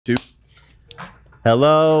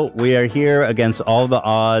Hello, we are here against all the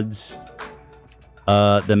odds.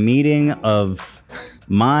 The meeting of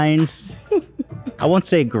minds. I won't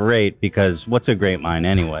say great because what's a great mind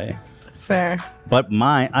anyway? Fair. But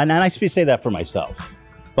mine, and I say that for myself.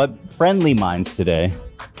 But friendly minds today.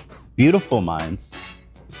 Beautiful minds.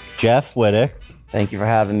 Jeff Wittek. Thank you for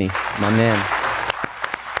having me, my man.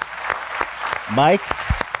 Mike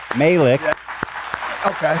Majlak. Yeah.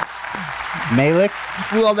 Okay. Majlak?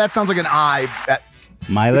 Well, that sounds like an I.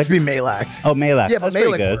 Majlak? It should be Majlak. Oh, Majlak. Yeah, but That's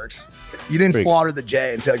pretty Majlak good. works. You didn't Pretty slaughter the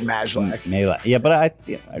J and say like Majlak. Majlak. Yeah, but I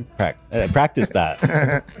practiced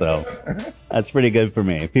that. So that's pretty good for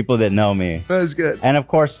me. People that know me. That was good. And of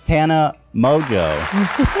course, Tana Mongeau.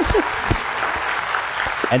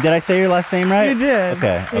 And did I say your last name right? You did.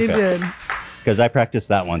 Okay. You did. Because I practiced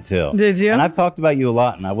that one too. Did you? And I've talked about you a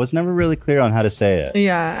lot, and I was never really clear on how to say it.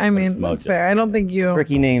 Yeah, I mean, that's fair. I don't think you...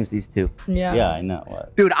 Tricky names, these two. Yeah. Yeah, I know.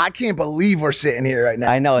 What? Dude, I can't believe we're sitting here right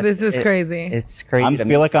now. I know. This is crazy. It's crazy. I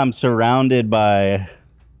feel like I'm surrounded by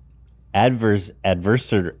adversary.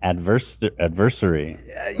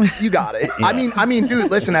 You got it. Yeah. I mean,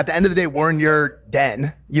 dude, listen, at the end of the day, we're in your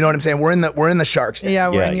den. You know what I'm saying? We're in the Shark's den. Yeah,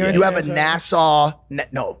 we're in your You have a NASA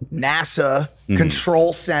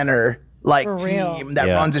control center team that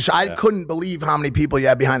runs a show. I couldn't believe how many people you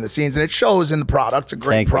have behind the scenes, and it shows in the product. It's a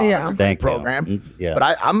great product, a great program. Yeah.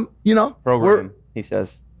 But I'm, program. He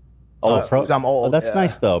says. I'm old. Oh, that's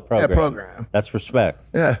nice though. Program. Yeah, program. That's respect.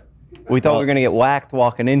 Yeah. We thought we were gonna get whacked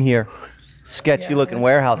walking in here. Sketchy looking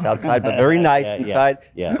warehouse outside, but very nice inside.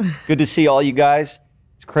 Yeah. Good to see all you guys.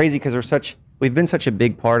 It's crazy because we've been such a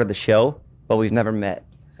big part of the show, but we've never met.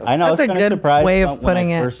 So I know. That's a good way of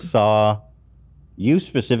putting it. When I first saw you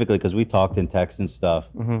specifically, because we talked in text and stuff.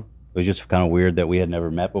 It was just kind of weird that we had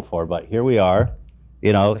never met before, but here we are.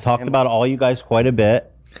 You know, talked about all you guys quite a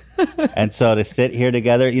bit. And so to sit here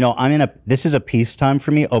together, you know, this is a peacetime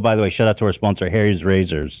for me. Oh, by the way, shout out to our sponsor, Harry's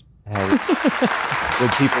Razors.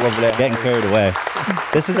 Good people over there. Getting carried away.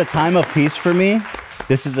 This is a time of peace for me.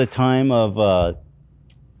 This is a time of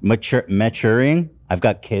maturing. I've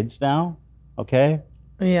got kids now. Okay.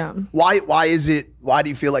 Yeah. Why do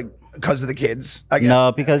you feel like because of the kids?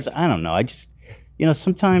 No, because I don't know. I just,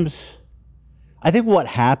 sometimes I think what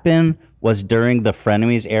happened was during the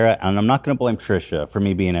frenemies era, and I'm not going to blame Trisha for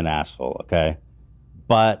me being an asshole, okay?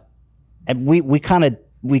 But we kind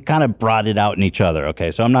of brought it out in each other, okay?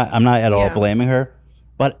 So I'm not at all blaming her.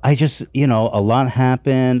 But I just, a lot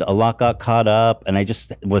happened, a lot got caught up, and I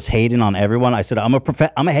just was hating on everyone. I said, I'm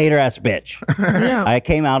a hater ass bitch. Yeah. I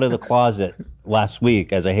came out of the closet last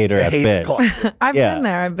week as a hater ass bitch. I've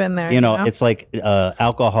been there. It's like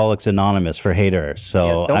Alcoholics Anonymous for haters.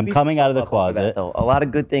 So I'm coming out of the closet. A lot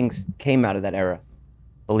of good things came out of that era,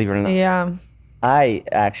 believe it or not. Yeah. I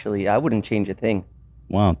wouldn't change a thing.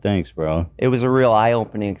 Wow, thanks, bro. It was a real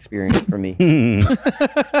eye-opening experience for me.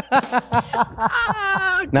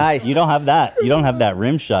 Nice. You don't have that. You don't have that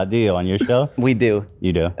rim shot, do you, on your show? We do.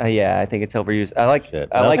 You do? Yeah, I think it's overused. I like it.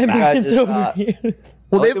 I like it's overused.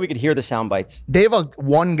 Well, we could hear the sound bites. They have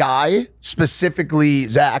one guy specifically,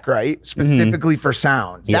 Zach, right? Specifically for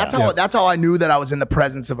sounds. That's how I knew that I was in the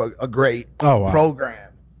presence of a great program.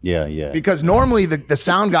 Yeah. Because normally the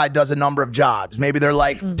sound guy does a number of jobs. Maybe they're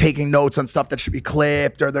like taking notes on stuff that should be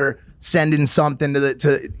clipped, or they're sending something to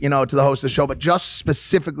the host of the show. But just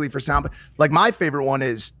specifically for sound, like my favorite one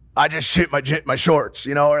is I just shit my shorts,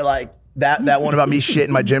 or like that one about me shitting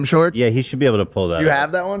my gym shorts. Yeah, he should be able to pull that. You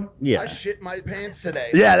have that one? Yeah. I shit my pants today.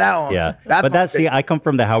 Yeah, that one. Yeah, I come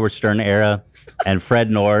from the Howard Stern era, and Fred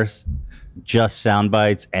Norris. Just sound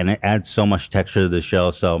bites, and it adds so much texture to the show.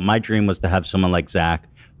 So my dream was to have someone like Zach.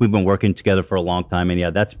 We've been working together for a long time,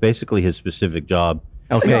 and that's basically his specific job.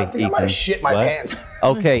 Okay, Ethan. I might have shit my pants.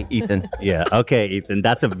 Okay, Ethan. Yeah, okay, Ethan.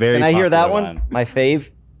 That's a very. Can I hear that one? My fave.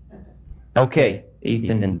 Okay,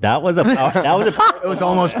 Ethan. That was a. It was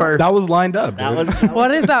almost perfect. That was lined up. What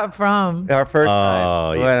is that from? Our first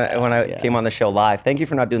time when I came on the show live. Thank you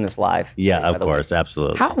for not doing this live. Yeah, of course,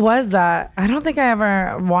 absolutely. How was that? I don't think I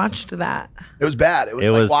ever watched that. It was bad. It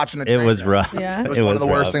was like watching a train was wreck. rough. Yeah. It was one of the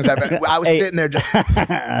worst things I've ever. I was sitting there just,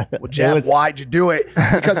 well, Jeff, why'd you do it?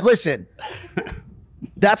 Because listen,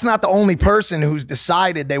 that's not the only person who's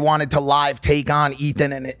decided they wanted to live take on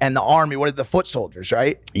Ethan and the army. What are the foot soldiers,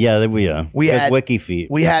 right? Yeah, we had Wiki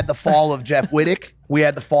Feet. We had the fall of Jeff Wittek. We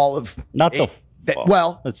had the fall of the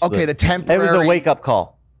temporary. It was a wake up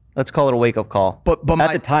call. Let's call it a wake up call. But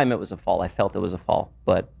at the time it was a fall. I felt it was a fall.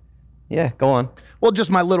 But yeah, go on. Well,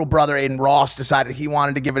 just my little brother Aiden Ross decided he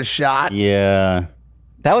wanted to give it a shot. Yeah.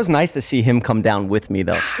 That was nice to see him come down with me,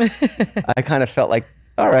 though. I kind of felt like,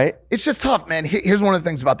 all right. It's just tough, man. Here's one of the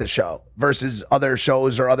things about this show versus other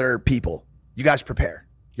shows or other people. you guys prepare.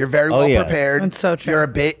 You're very well prepared. That's so true.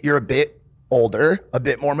 You're a bit older, a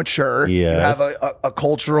bit more mature. Yes. You have a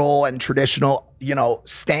cultural and traditional,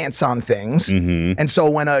 stance on things. And so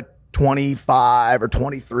when a 25 or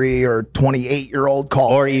 23 or 28-year-old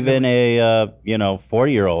calls, or even a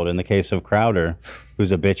 40-year-old in the case of Crowder,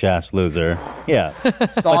 who's a bitch ass loser. Yeah.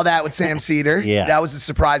 Saw that with Sam Cedar. Yeah. That was a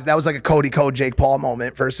surprise. That was like a Cody Code, Jake Paul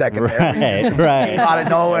moment for a second there. Right. Out of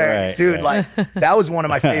nowhere. Right, dude, right. like that was one of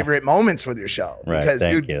my favorite moments with your show. Right. Because,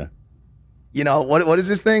 Thank dude, you. What is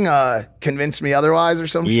this thing? Convince me otherwise or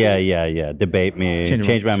something? Yeah. Debate me.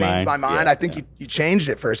 Change my mind. Changed my mind. Yeah, I think you changed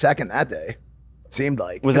it for a second that day. It seemed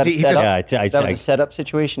like. Was that he set just, up? Yeah, That was a setup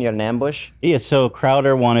situation. You had an ambush. Yeah, so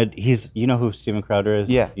Crowder wanted, you know who Steven Crowder is?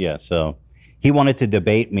 Yeah. Yeah, so he wanted to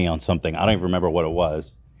debate me on something. I don't even remember what it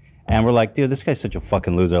was. And we're like, dude, this guy's such a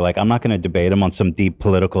fucking loser. Like, I'm not going to debate him on some deep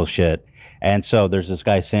political shit. And so there's this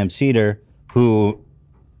guy, Sam Cedar, who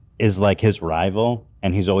is like his rival,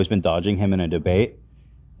 and he's always been dodging him in a debate.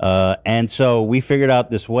 And so we figured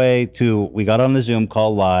out this way we got on the Zoom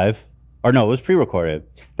call live. Or no, it was pre-recorded.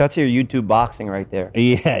 That's your YouTube boxing right there.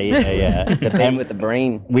 Yeah. And with the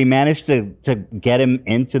brain. We managed to get him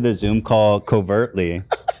into the Zoom call covertly,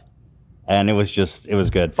 and it was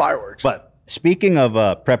good. Fireworks. But speaking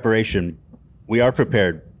of preparation, we are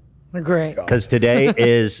prepared Great. because today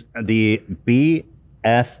is the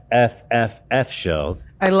BFFFF show.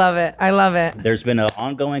 I love it. I love it. There's been an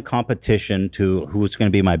ongoing competition to who's going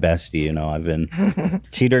to be my bestie. I've been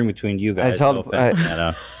teetering between you guys. saw No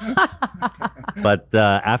offense, but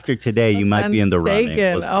after today, you might be in the running.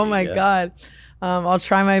 Taken. We'll see, Oh my yeah. God. I'll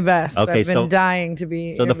try my best. Okay, I've been so- dying to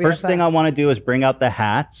be. So the your first BFF. thing I want to do is bring out the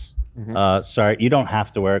hats. Sorry, you don't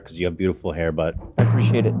have to wear it because you have beautiful hair, but I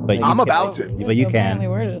appreciate it. but you I'm can- about to. But you Apparently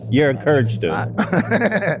can. we're just- You're encouraged to.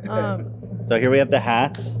 Um, So here we have the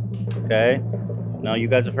hats. Okay. No, you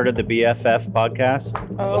guys have heard of the BFF podcast.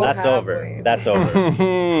 Oh, So that's have over. we? That's over.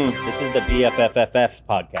 This is the BFFFF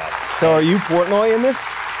podcast. So are you Portnoy in this?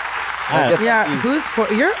 I guess yeah, I'd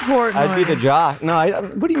be- you're Portnoy. I'd be the jock. No,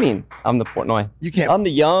 what do you mean? I'm the Portnoy. You can't. I'm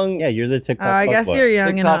the young. Yeah, you're the TikTok. I guess fuckboy. you're young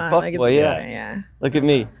and TikTok hot. Like it's fuckboy, yeah. good, yeah. Look at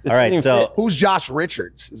me. This All right, doesn't so- even fit. Who's Josh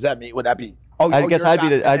Richards? Does that mean? Would that be? Oh, I guess you're I'd be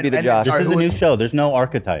the- I'd be the Josh. This sorry, is a who new show. There's no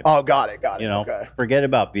archetype. Oh, got it. Okay. Forget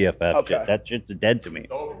about BFF Okay. shit. That shit's dead to me.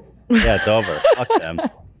 Yeah, it's over. Fuck them.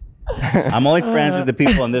 I'm only friends with the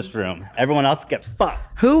people in this room. Everyone else get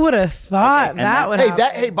fucked. Who would have thought and that that- would Hey,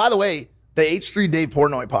 happen? by the way, the H3 Dave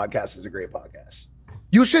Portnoy podcast is a great podcast.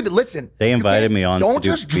 You should listen. They You invited can't- me on to Don't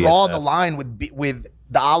do just draw BFF. the line with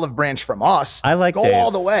the olive branch from us. I like go Dave.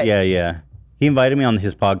 all the way. Yeah. He invited me on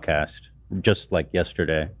his podcast just like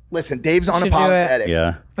yesterday. Listen, Dave's Should do it. unapologetic.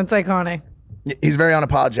 Yeah. It's iconic. He's very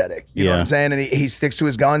unapologetic. You know what Yeah. I'm saying? And he sticks to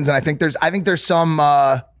his guns. And I think there's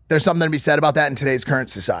something to be said about that in today's current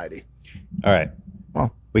society. All right.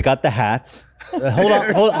 Well. We got the hats.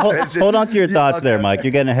 Hold on to your thoughts there, Mike.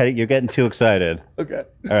 You're getting too excited. Okay.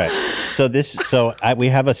 All right. So we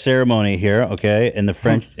have a ceremony here, okay, in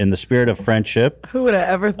the spirit of friendship. Who would have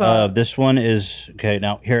ever thought? This one is okay.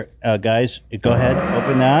 Now here, guys, go ahead,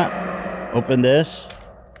 open that. Open this.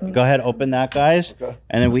 Go ahead, open that, guys. Okay.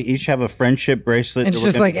 And then we each have a friendship bracelet. It's that we're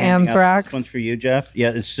just gonna like be handing out. anthrax. This one's for you, Jeff. Yeah,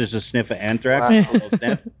 it's just a sniff of anthrax. Wow. A little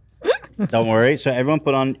sniff. Don't worry. So everyone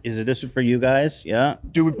put on. This is for you guys? Yeah.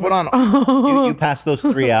 Do we put on? You pass those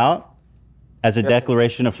three out as a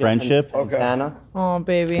declaration of friendship. Okay. Tana. Oh,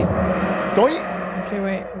 baby. Don't you? Okay,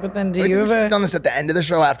 wait. But then do I think you we have should have a... done this at the end of the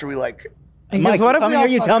show after we like. Because Mike, what you if come we here.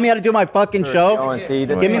 all You tell me how to do my fucking show. Go and see.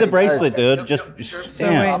 This Give me is the what bracelet, it dude. Just Sure. So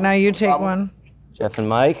damn. wait, now you take Problem. one. says. Jeff and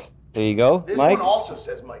Mike. There you go. This Mike. one also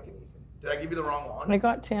says Mike and Ethan. Did I give you the wrong one? I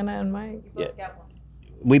got Tana and Mike.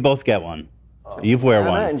 We both get one. You wear Tana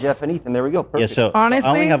one. and Jeff and Ethan. There we go. Perfect. Yeah. So I Honestly-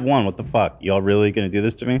 only have one. What the fuck? Y'all really gonna do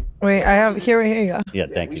this to me? Wait, I have... Here you go. Yeah.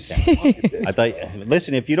 Thank we you. Thank you. suck at this. I thought.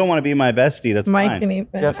 Listen, if you don't want to be my bestie, that's Mike fine. and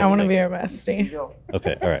Ethan. Jeff I want to and be your bestie.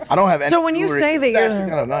 Okay. All right. I don't have any. So when you jewelry. say that This is actually you're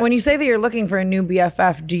kinda nice. when you say that you're looking for a new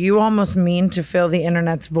BFF, do you almost mean to fill the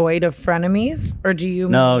internet's void of frenemies, or do you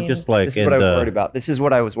No, mean... just like This is in what I was the. worried about. This is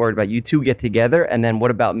what I was worried about. You two get together, and then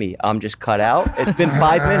what about me? I'm just cut out. It's been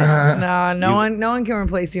 5 minutes. No one can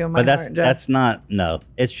replace you in my But heart, Jeff. that's not no.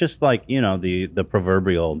 It's just like the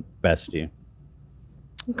proverbial bestie.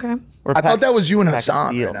 Okay. We're I thought that was you and packed a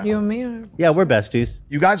Hassan deal. right now. You and me are... Yeah, we're besties.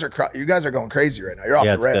 You guys are going crazy right now. You're off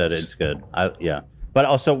Yeah, the it's rails. good. It's good. Yeah, but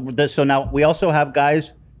also so now we also have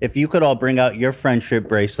guys. If you could all bring out your friendship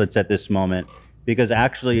bracelets at this moment, because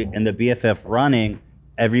actually in the BFF running,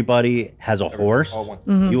 everybody has a horse.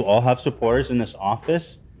 You all have supporters in this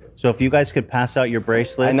office. So if you guys could pass out your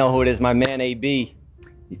bracelet, I know who it is. My man, AB.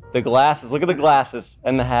 The glasses. Look at the glasses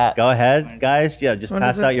and the hat. Go ahead, guys. Yeah, just What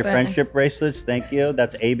pass does out it your say? friendship bracelets. Thank you.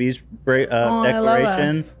 That's AB's I love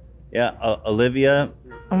declaration. us. Yeah, Olivia.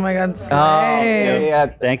 Oh my God. Yeah.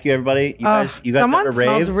 Thank you, everybody. You guys someone ever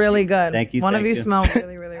smells rave? really good. Thank you, One thank of you you. smells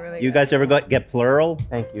really, really, really good. You guys ever get plural?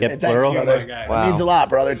 Thank you. Get Thanks, plural. brother. Wow. It means a lot,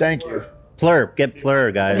 brother. Thank you. Plur. Get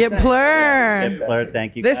plur, guys. Get plur. Get plur.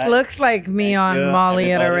 Thank you. This guys. looks like me on you,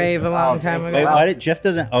 Molly at a everybody. rave a long time ago. Wait, why did Jeff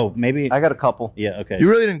doesn't? Oh, maybe. I got a couple. Yeah. Okay. You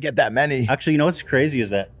really didn't get that many. Actually, you know what's crazy is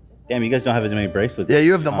that, damn, you guys don't have as many bracelets. Yeah,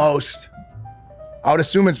 you have the most. I would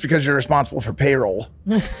assume it's because you're responsible for payroll.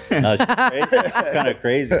 No, it's kind of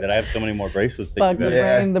crazy that I have so many more bracelets. Fuck Than the you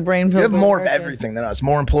guys. brain. The brain You feels have more of working. everything than us.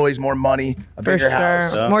 More employees, more money, a For bigger sure.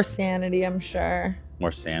 house. Yeah. More sanity, I'm sure.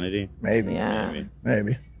 More sanity. Maybe. Yeah.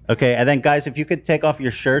 Maybe. Okay, and then guys, if you could take off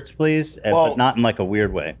your shirts, please, Well- but not in like a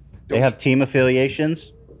weird way. They have team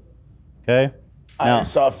affiliations. Okay. I Now, already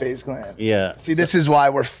saw FaZe Clan. yeah. See, this is why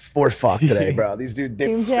we're fucked today, bro. These dudes.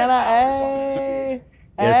 Team Tana, hey.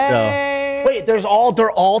 Yes, so- Hey. Wait, they're all Team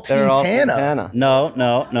They're all Tana. Tana. No.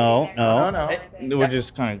 We're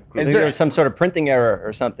just kind I of. think there was some sort of printing error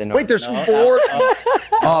or something. Wait, there's four.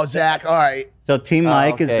 Oh, Zach. All right. So Team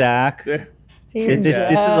Mike is okay. Zach. Team This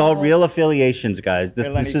is all Jeff. real affiliations, guys.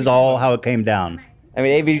 This is all how it came down. I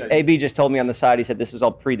mean, AB just told me on the side. He said this was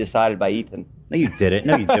all pre-decided by Ethan. No, you didn't.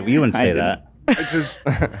 No, you did. You wouldn't say that. This is,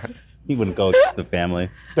 You wouldn't go against the family.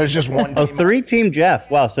 there's just one. Oh, Team. 3 Team Jeff.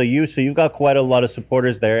 Wow. So you've got quite a lot of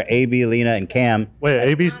supporters there. AB, Lena, and Cam. Wait,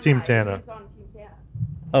 AB's Team Tana.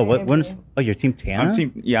 Oh, your Team Tana? I'm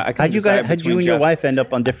team. Yeah, I How'd you and your wife end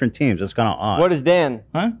up on different teams? That's kind of odd. What is Dan?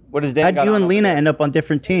 Huh? What is Dan? How'd got you on and over Lena there? end up on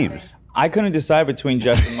different teams? I couldn't decide between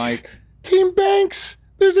Jeff and Mike. Team Banks.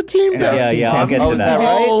 There's a Team Banks. Yeah, I'll get Oh, to is that. that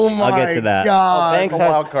right? Oh my I'll get to that. God. Banks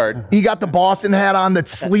has card. He got the Boston hat on, the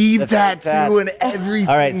sleeve that's tattoo, right, and everything.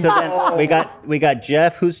 All right, so then we got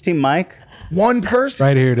Jeff. Who's Team Mike? one person.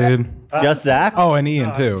 Right here, dude. Just Zach? Oh, and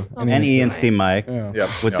Ian too. and Ian's Team Mike Yeah.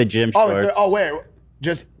 with the gym Oh, is shorts. there, oh wait,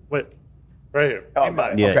 just. Wait, right here. Oh,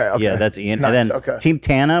 Yeah, okay. yeah, that's Ian. Nice, And then okay. Team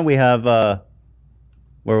Tana, we have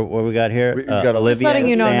where we got here? We got Olivia. Letting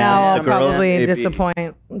you know Sam, now, I'll the girls- probably AB.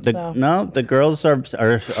 disappoint. So. No, the girls are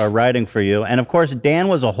riding for you, and of course Dan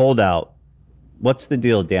was a holdout. What's the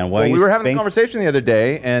deal, Dan? Why are Well, you we were having a Bank- conversation the other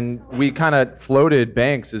day, and we kind of floated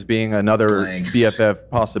Banks as being another BFF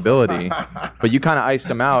possibility, but you kind of iced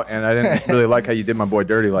him out, and I didn't really like how you did my boy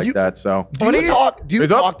dirty like that. So Do you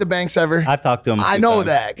Is up? talk to Banks ever? I've talked to him. a I few know times.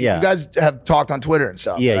 that. Yeah. You guys have talked on Twitter and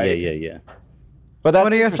stuff. yeah, right? yeah. But that's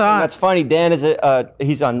What are your interesting. thoughts? That's funny. Dan is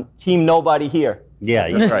he's on Team Nobody here.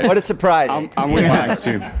 Yeah. right. What a surprise! I'm with Max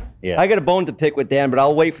too. Yeah. I got a bone to pick with Dan, but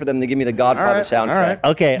I'll wait for them to give me the Godfather soundtrack.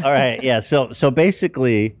 Okay, all right, yeah. So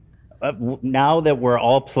basically, now that we're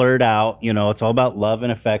all plurred out, it's all about love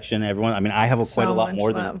and affection. Everyone, I mean, I have quite a So lot much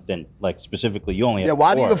more love. than like specifically you only have. Yeah,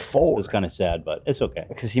 why do you 4. have 4? It's kind of sad, but it's okay.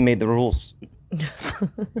 Because he made the rules.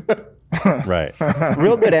 Right,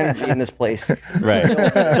 Real good energy in this place. right.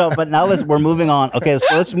 So, but now we're moving on. Okay, so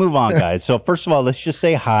let's move on, guys. So first of all, let's just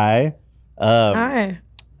say hi. Hi.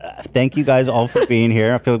 Thank you guys all for being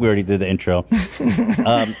here. I feel like we already did the intro.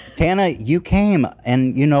 Tana, you came,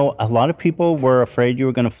 and a lot of people were afraid you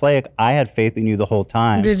were going to flake. I had faith in you the whole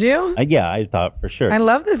time. Did you? Yeah, I thought for sure. I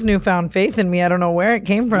love this newfound faith in me. I don't know where it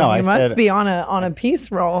came from. No, I you must said- be on a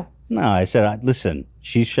peace roll. No, I said, listen,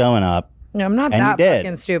 she's showing up. No, I'm not And you that did.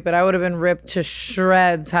 fucking stupid. I would have been ripped to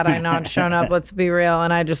shreds had I not shown up. Let's be real.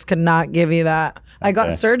 And I just could not give you that. I got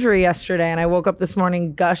Okay. surgery yesterday and I woke up this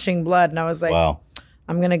morning gushing blood. And I was like, Wow.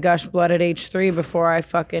 I'm going to gush blood at H3 before I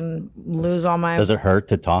fucking lose all my. Does it hurt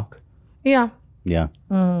to talk? Yeah. Yeah.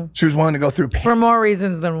 She was willing to go through pain. For more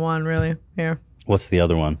reasons than one, really. Here. What's the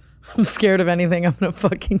other one? I'm scared of anything I'm going to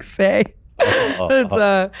fucking say.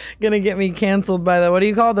 It's going to get me canceled by the, what do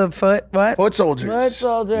you call the foot? What? Foot soldiers. Foot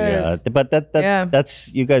soldiers. Yeah, but Yeah.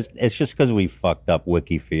 that's you guys. It's just because we fucked up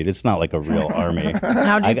WikiFeed. It's not like a real army.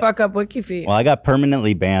 How'd I you got- fuck up WikiFeed? Well, I got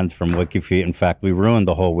permanently banned from WikiFeed. In fact, we ruined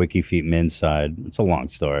the whole WikiFeed men's side. It's a long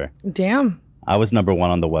story. Damn. I was number 1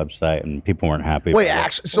 on the website, and people weren't happy. Wait, about it.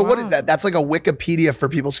 actually, so what is that? That's like a Wikipedia for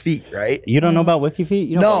people's feet, right? You don't know about WikiFeed?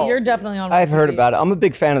 You don't No. You're definitely on I've heard WikiFeed. about it. I'm a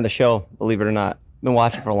big fan of the show, believe it or not. Been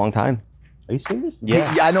watching for a long time. Are you serious?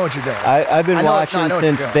 Yeah. I know what you're doing. I've been I know- no, watching I know what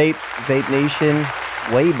since you're Vape Nation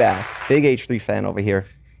way back. Big H3 fan over here.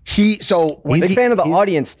 Big fan of the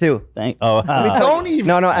audience too. Don't even.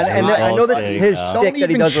 No, and I know this is his Don't shtick that he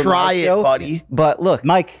even does on try my it, show, buddy. But look,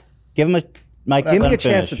 Mike, give him a Mike. give let me him a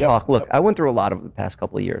chance finish. to talk. Look, I went through a lot over the past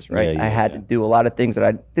couple of years, right? Yeah, I had to do a lot of things that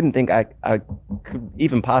I didn't think I could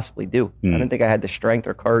even possibly do. I didn't think I had the strength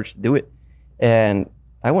or courage to do it, and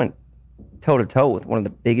I went toe to toe with one of the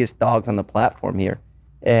biggest dogs on the platform here.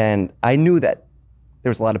 And I knew that there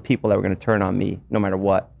was a lot of people that were going to turn on me no matter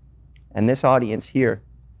what. And this audience here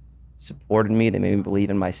supported me. They made me believe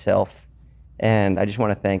in myself. And I just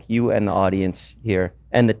want to thank you and the audience here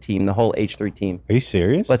and the team, the whole H3 team. Are you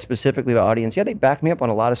serious? But specifically the audience. Yeah, they backed me up on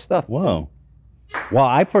a lot of stuff. Whoa. Well,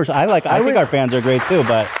 I think our fans are great too,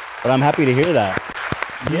 but I'm happy to hear that.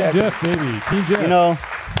 Team Jeff, baby. Team Jeff. You know,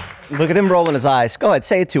 look at him rolling his eyes. Go ahead,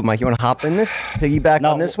 say it too, Mike. You want to hop in this? Piggyback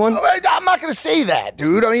on this one? I'm not going to say that,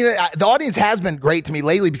 dude. I mean, the audience has been great to me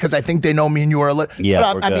lately because I think they know me and you are a little.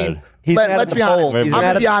 Yeah, we're good. Let's be honest. I'm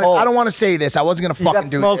going to be honest. I don't want to say this. I wasn't going to fucking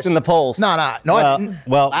do this. Smoked in the polls. No, I didn't.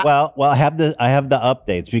 Well, I have the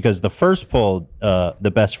updates because the first poll,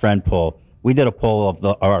 the best friend poll, we did a poll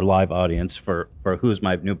of our live audience for who's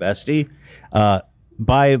my new bestie.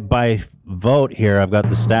 By vote here, I've got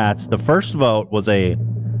the stats. The first vote was a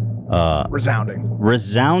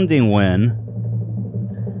resounding win.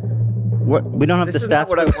 We don't have the This stats. is not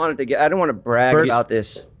what I wanted to get. I don't want to brag about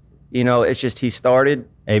this. You know, it's just he started.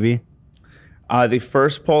 AB? The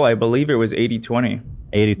first poll, I believe it was 80-20.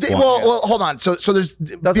 80-20. Well, hold on. So there's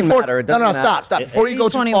Doesn't matter. It doesn't matter. Stop. Before you go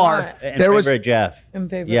too 80-20 far, what? there was Jeff. In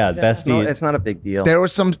favor Yeah, of Jeff. bestie. No, it's not a big deal. there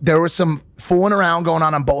was some fooling around going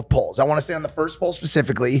on both polls. I want to say on the first poll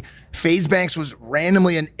specifically, FaZe Banks was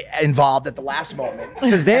randomly involved at the last moment.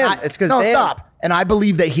 Because Dan. It's because Dan. Stop. And I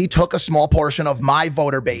believe that he took a small portion of my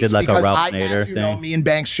voter base Did like a because Ralph Nader as you know, thing? me and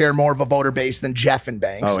Banks share more of a voter base than Jeff and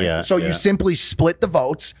Banks. Oh, yeah, So yeah. you simply split the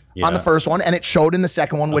votes on the Yeah. first one, and it showed in the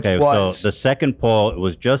second one, which was so the second poll, it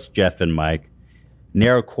was just Jeff and Mike.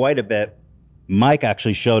 Narrowed quite a bit. Mike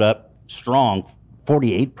actually showed up strong,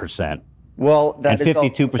 48%. Well, that And is al-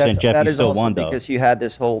 52% that's- Jeff, that you is still also won, though. because you had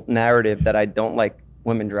this whole narrative that I don't like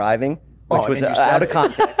women driving, which Oh, was and you said out of it.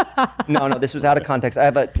 context. No, this was out of context. I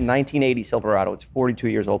have a 1980 Silverado. It's 42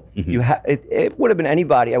 years old. Mm-hmm. It would have been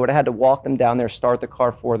anybody. I would have had to walk them down there, start the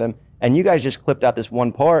car for them, and you guys just clipped out this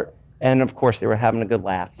one part. And of course, they were having a good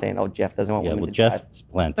laugh, saying, "Oh, Jeff doesn't want Yeah, women well, to drive." Jeff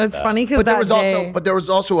planted That's that. funny because But that there was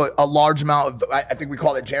also a large amount of I think we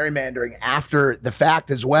call it gerrymandering after the fact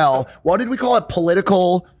as well. What did we call it?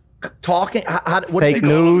 Political talking? What did Fake they call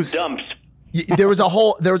it? news. There was a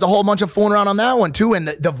whole bunch of fooling around on that one too, and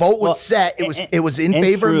the vote was set. It was in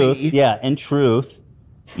favor truth, of me. Yeah, in truth,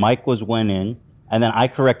 Mike was winning, and then I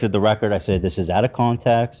corrected the record. I said this is out of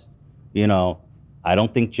context. You know, I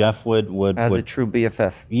don't think Jeff would As a true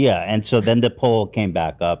BFF. Yeah, and so then the poll came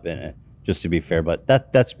back up, and just to be fair, but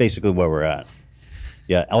that's basically where we're at.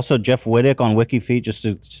 Yeah. Also, Jeff Wittek on WikiFeet, just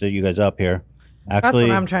to set you guys up here. that's Actually,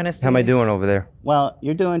 what I'm trying to see. How am I doing over there? well,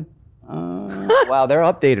 you're doing. Wow, they're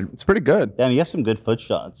updated. It's pretty good. Damn, you have some good foot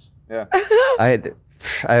shots. Yeah. I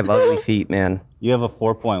have ugly feet, man. You have a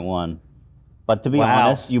 4.1. But to be Wow.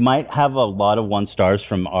 honest, you might have a lot of 1 stars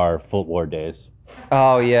from our foot war days.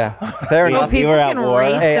 Oh yeah, fair Oh, enough. you people were at can war.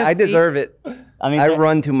 rate Hey, the I feet. deserve it. I mean, I there-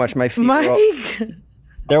 run too much. My feet. are all- Mike.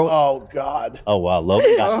 there. Oh God. Oh wow,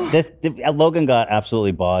 Logan got Logan got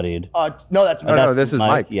absolutely bodied. No, that's No, That's this is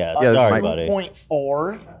Mike. Yeah, Yeah, this is sorry, Mike. buddy.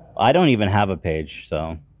 0.4. I don't even have a page,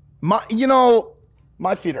 so.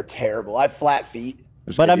 My feet are terrible. I have flat feet.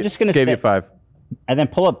 But I'm just gonna gave say- you 5. And then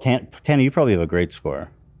pull up Tana. You probably have a great score.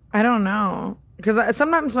 I don't know. Because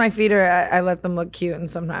sometimes my feet are, I let them look cute, and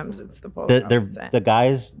sometimes it's the polar They're opposite. the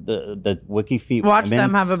guys, the WikiFeet. Watch them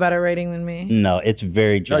women's- have a better rating than me. No, it's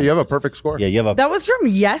very. No, Generous. you have a perfect score. Yeah, you have a. That was from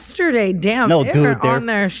yesterday. Damn. No, they're dude, they're on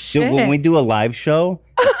their shit. Dude, when we do a live show,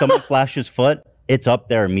 if someone flashes foot, it's up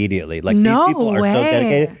there immediately. Like No these people are so way.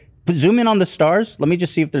 dedicated. But zoom in on the stars. Let me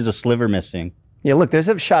just see if there's a sliver missing. Yeah, look, there's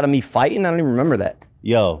a shot of me fighting. I don't even remember that.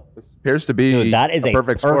 Yo, This appears to be dude, that is a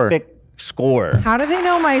perfect score. How do they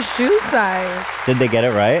know my shoe size? Did they get it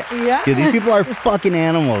right? Yeah. Dude, these people are fucking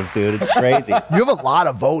animals, dude. It's crazy. You have a lot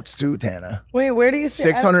of votes too, Tana. Wait, where do you see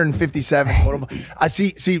 657 total. I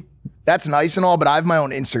see. That's nice and all, but I have my own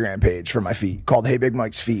Instagram page for my feet called Hey Big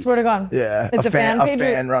Mike's Feet. Swear to God. Yeah, It's a fan page. A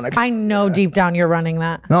fan run. I know deep down you're running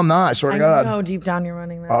that. No, I'm not. I swear to I God. know deep down you're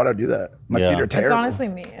running that. Why would I do that? My Yeah. feet are It's terrible. honestly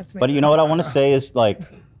me. It's me. But you know what I want to say is like,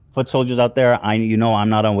 foot soldiers out there. I'm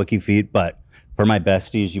not on WikiFeet, but for my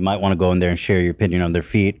besties, you might want to go in there and share your opinion on their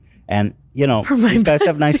feet. And these guys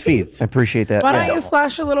have nice feet. I appreciate that. Why Yeah. don't you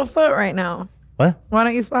flash a little foot right now? What? Why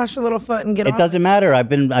don't you flash a little foot and get It off? doesn't matter. I've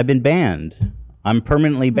been banned. I'm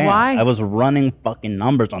permanently banned. Why? I was running fucking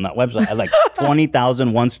numbers on that website. I had like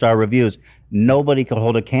 20,000 1-star reviews. Nobody could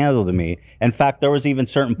hold a candle to me. In fact, there was even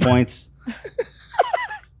certain points.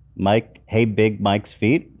 Mike, hey, Big Mike's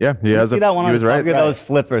feet. Yeah, he has see that one he on was the right. Look at those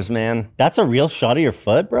flippers, man. That's a real shot of your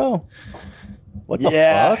foot, bro. What the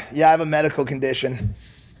Yeah, fuck? yeah. I have a medical condition.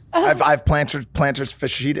 I have plantar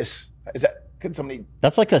fasciitis. Is that Could somebody?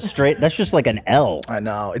 That's like a straight. That's just like an L. I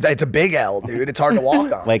know. It's a big L, dude. It's hard to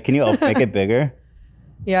walk on. Wait, can you make it bigger?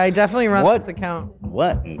 Yeah, I definitely run What? this account.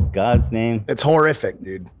 What in God's name? It's horrific,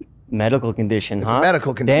 dude. Medical condition, It's huh? a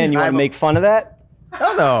medical condition. Dan, you I want have to a- make fun of that?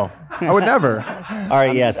 Hell no. I would never. All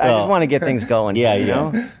right, yeah. So I just want to get things going. yeah, you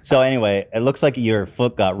yeah. know? So anyway, it looks like your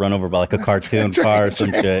foot got run over by like a cartoon car or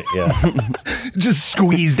some shit. Yeah. Just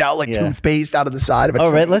squeezed out like Yeah. toothpaste out of the side of it.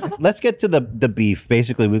 All right, let's get to the beef.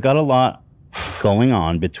 Basically, we've got a lot going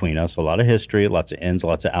on between us. A lot of history, lots of ins,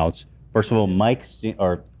 lots of outs. First of all,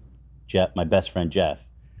 Jeff, my best friend Jeff,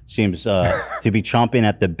 seems to be chomping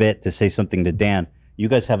at the bit to say something to Dan. You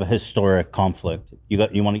guys have a historic conflict. You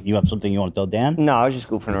have something you want to tell Dan? No, I was just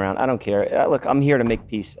goofing around. I don't care. Look, I'm here to make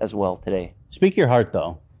peace as well today. Speak your heart,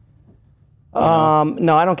 though.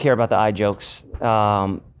 No, I don't care about the eye jokes.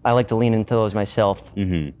 I like to lean into those myself.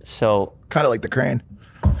 Mm-hmm. So, Kind of like the crane.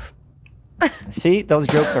 see, those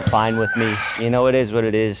jokes are fine with me. You know, it is what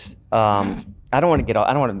it is. I don't want to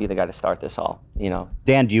I don't want to be the guy to start this all. You know.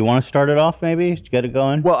 Dan, do you want to start it off? Maybe get it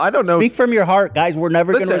going. Well, I don't know. Speak from your heart, guys. We're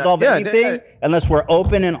never going to Listen, resolve yeah, anything unless we're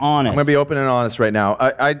open and honest. I'm gonna be open and honest right now.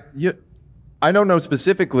 I don't know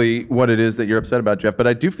specifically what it is that you're upset about, Jeff, but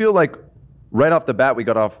I do feel like right off the bat we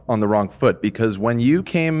got off on the wrong foot because when you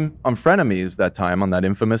came on Frenemies that time on that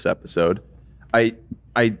infamous episode, I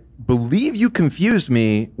believe you confused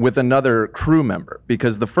me with another crew member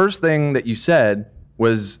because the first thing that you said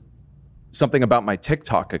was something about my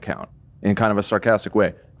TikTok account in kind of a sarcastic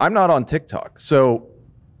way. I'm not on TikTok, so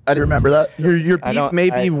I remember that. your I beef don't- may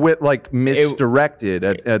be I- with like misdirected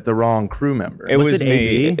at the wrong crew member. It was it me.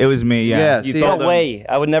 AB? It was me. Yeah. Yeah, You see, told No him- way.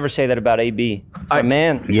 I would never say that about AB. It's a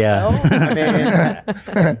man. Yeah.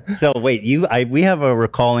 So wait, we have a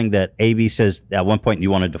recalling that AB says at one point you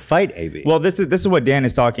wanted to fight AB. Well, this is what Dan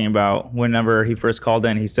is talking about. Whenever he first called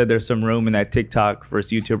in, he said there's some room in that TikTok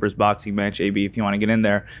versus YouTubers boxing match, AB, if you want to get in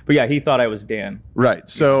there. But yeah, he thought I was Dan. Right.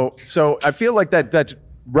 So I feel like that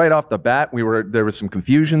right off the bat there was some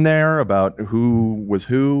confusion there about who was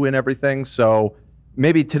who and everything. So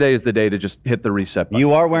maybe today is the day to just hit the reset button.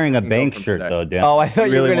 you are wearing a And go bank from shirt today. though, Dan. Oh, I thought you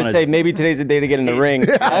were really going to wanna- say maybe today's the day to get in the ring.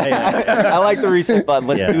 I like the reset button.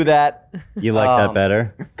 Let's Yeah. do that. You like that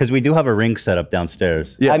better? Because we do have a ring set up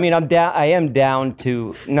downstairs. Yeah. I mean, I am down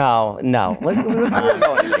to no. Let's keep going.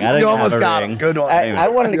 I didn't You almost have a got ring. him. Good one. I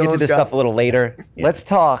wanted to You get to almost this got stuff a little later. Let's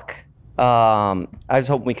talk. I was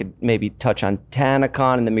hoping we could maybe touch on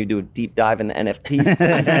TanaCon and then maybe do a deep dive in the NFTs.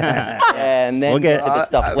 and then We'll get- get to the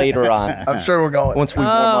stuff later on. I'm sure we're going. Once we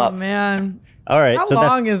warm Oh up. man, All right. how so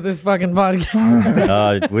long is this fucking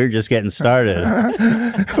podcast? we're just getting started.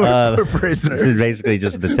 we're This prisoners. is basically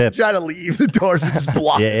just the tip. Try to leave. The doors are just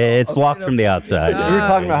blocked. Yeah, it's blocked from the outside. We were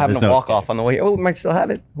talking about having There's a no walk escape. off on the way. Oh, we might still have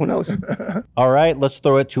it. Who knows? All right, let's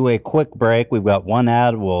throw it to a quick break. We've got one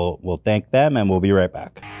ad. We'll thank them, and we'll be right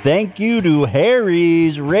back. Thank you to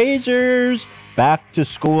Harry's Razors. Back to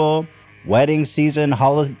school, wedding season,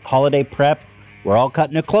 holiday prep. We're all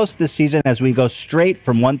cutting it close this season as we go straight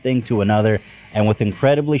from one thing to another. And with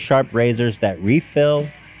incredibly sharp razors that refill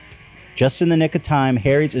just in the nick of time,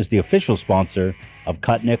 Harry's is the official sponsor of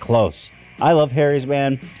Cutting It Close. I love Harry's,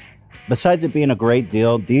 man. Besides it being a great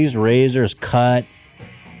deal, these razors cut.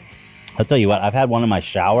 I'll tell you what, I've had one in my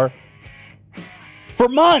shower for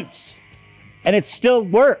months, and it still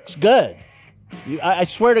works good. I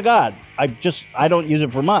swear to God, I don't use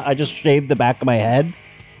it for months. I just shave the back of my head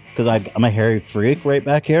because I'm a hairy freak right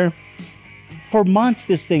back here. For months,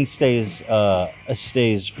 this thing stays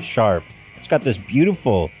sharp. It's got this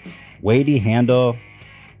beautiful weighty handle.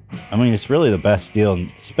 I mean, it's really the best deal.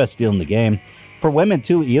 It's the best deal in the game. For women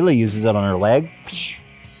too, Hila uses it on her leg.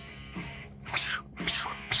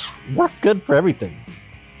 Work good for everything,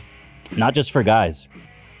 not just for guys.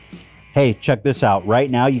 Hey, check this out. Right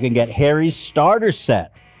now, you can get Harry's starter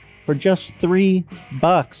set for just $3.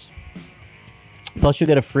 Plus, you'll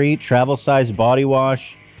get a free travel-size body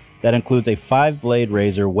wash that includes a 5-blade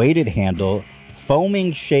razor, weighted handle,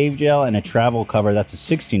 foaming shave gel, and a travel cover. That's a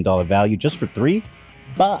 $16 value just for $3.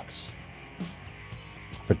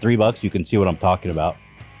 For $3, you can see what I'm talking about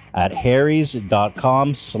at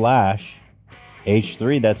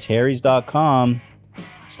harrys.com/H3. That's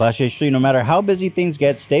harrys.com/H3. No matter how busy things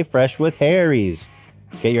get, stay fresh with Harry's.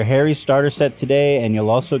 Get your Harry's starter set today, and you'll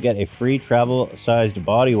also get a free travel-sized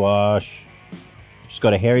body wash. Just go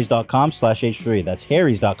to harrys.com/H3. That's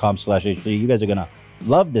harrys.com/H3. You guys are going to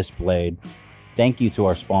love this blade. Thank you to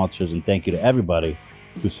our sponsors, and thank you to everybody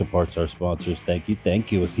who supports our sponsors. Thank you,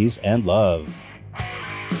 with peace and love.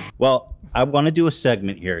 Well, I want to do a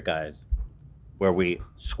segment here, guys, where we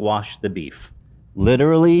squash the beef,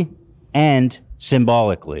 literally and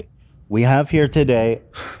symbolically. We have here today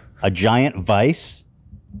a giant vice,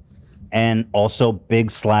 and also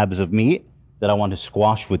big slabs of meat that I want to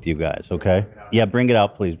squash with you guys. Okay? Yeah, bring it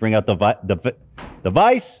out, please. Bring out the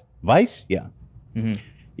vice. Vice? Yeah.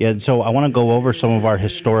 Yeah. So I want to go over some of our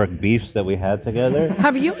historic beefs that we had together.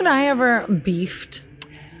 Have you and I ever beefed?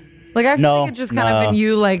 Like I feel No, like it's just kind of been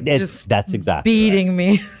you like just that's exactly beating right.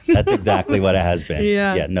 me. That's exactly what it has been.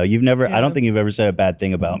 Yeah. Yeah. No, you've never. I don't think you've ever said a bad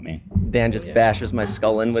thing about me. Dan just bashes my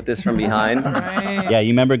skull in with this from behind. Right. Yeah.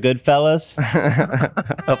 You remember Goodfellas?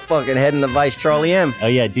 A fucking head in the vice, Charlie M. Oh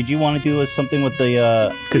yeah. Did you want to do something with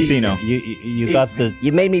the Casino. You got the.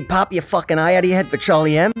 You made me pop your fucking eye out of your head for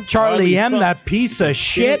Charlie M. Charlie M, that piece of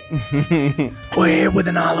shit. We're here with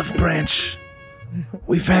an olive branch.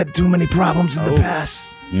 We've had too many problems in the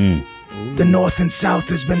past. The North and South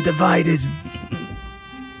has been divided.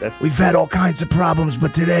 We've had all kinds of problems,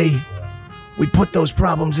 but today we put those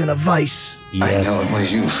problems in a vice Yes. I know it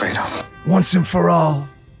was you, Fredo. once and for all.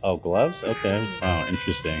 Oh, gloves. Okay. Wow.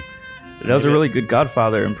 Interesting. That was a really good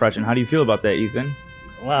Godfather impression. How do you feel about that, Ethan?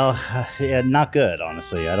 Well, yeah, not good.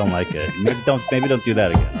 Honestly, I don't like it. Maybe don't do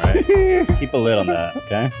that again. All right. Keep a lid on that.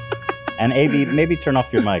 Okay. And AB, maybe turn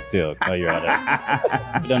off your mic too while you're at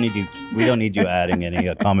it. We don't need you adding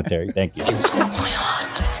any commentary. Thank you.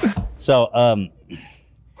 So,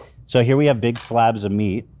 so here we have big slabs of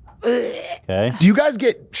meat. Okay. Do you guys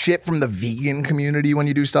get shit from the vegan community when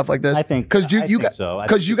you do stuff like this? I think because I think so. I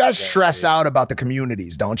think you people guys get stress it. out about the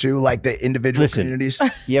communities, don't you? Like the individual Listen. communities.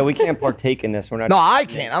 Yeah, we can't partake in this. We're not. No, I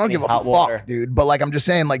can't. I don't give a hot fuck, water. dude. But like, I'm just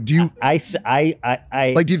saying, like, do you like?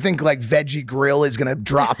 Do you think like Veggie Grill is gonna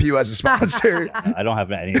drop you as a sponsor? I don't have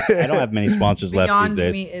many sponsors left Beyond these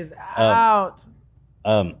days. Meat is out.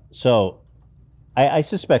 So I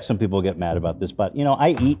suspect some people get mad about this, but I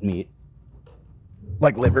eat meat.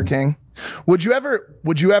 Like Liver King. Would you ever?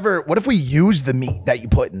 What if we use the meat that you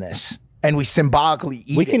put in this and we symbolically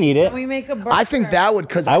eat it? We can eat it. We make a burger. I think that would,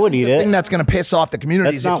 because I would eat the it. thing that's gonna piss off the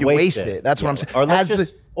community is Let's if not you waste it. That's what I'm saying.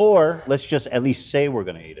 Or let's just at least say we're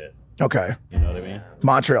gonna eat it. Okay. You know what I mean?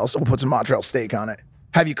 Montreal. So we'll put some Montreal steak on it.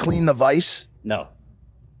 Have you cleaned the vice? No.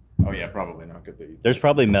 Oh yeah, probably not good to eat. There's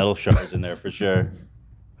probably metal shards in there for sure.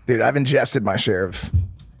 Dude, I've ingested my share of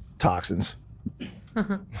toxins.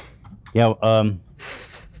 Yeah.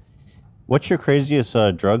 What's your craziest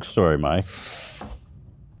drug story, Mike?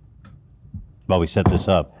 Well, we set this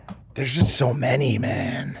up. There's just so many,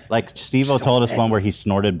 man. Like Steve-O told us one where he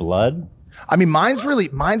snorted blood. I mean, I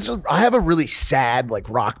have a really sad, like,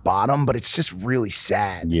 rock bottom, but it's just really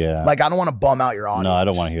sad. Yeah. Like, I don't want to bum out your audience. No, I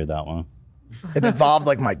don't want to hear that one. It involved,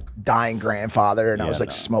 like, my dying grandfather, and I Yeah, was, like,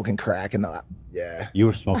 no. smoking crack in the, yeah. You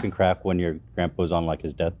were smoking crack when your grandpa was on like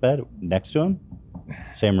his deathbed next to him?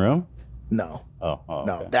 Same room? No. Oh,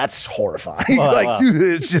 No, okay. that's horrifying. Oh, like, wow.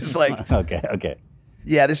 it's just like, Okay.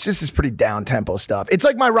 yeah, this just is pretty down tempo stuff. It's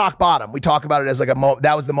like my rock bottom. We talk about it as like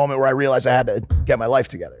that was the moment where I realized I had to get my life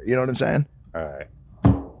together. You know what I'm saying? All right.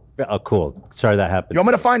 Oh, cool. Sorry that happened. You want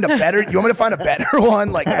me to find a better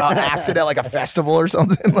one, like about acid at like a festival or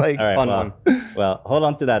something? Like, All right. Fun Well, hold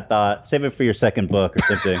on to that thought. Save it for your second book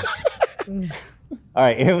or something. All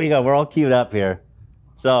right, here we go. We're all queued up here.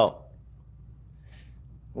 So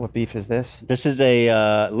What beef is this? this is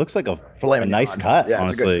a looks like a Filet nice mignon. cut, Yeah,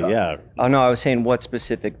 it's a good honestly. cut. Yeah. Oh no, I was saying what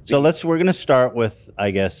specific. So beef? we're gonna start with,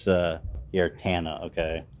 I guess, here Tana.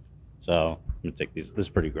 Okay. So I'm gonna take these. This is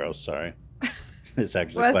pretty gross. Sorry. It's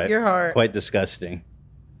actually Bless your heart. quite disgusting.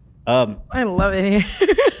 I love it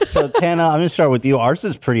here. So Tana, I'm gonna start with you. Ours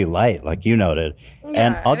is pretty light, like you noted, and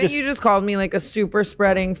Yeah, I'll I think just you just called me like a super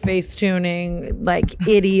spreading, face tuning, like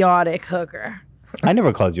idiotic hooker. I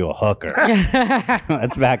never called you a hooker.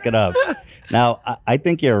 Let's back it up. Now, I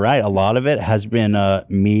think you're right. A lot of it has been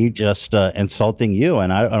me just insulting you,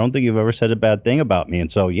 and I don't think you've ever said a bad thing about me.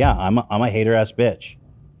 And so, yeah, I'm a hater ass bitch.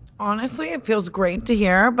 Honestly, it feels great to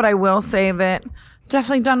hear, but I will say that I've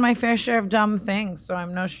definitely done my fair share of dumb things, so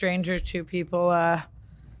I'm no stranger to people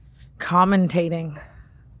commentating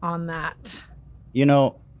on that. You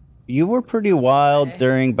know, you were pretty wild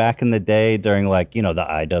back in the day during like the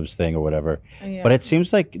iDubbbz thing or whatever. Yeah. But it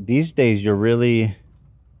seems like these days you're really,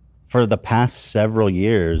 for the past several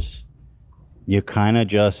years, you're kind of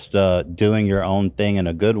just doing your own thing in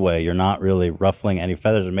a good way. You're not really ruffling any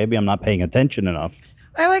feathers, or maybe I'm not paying attention enough.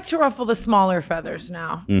 I like to ruffle the smaller feathers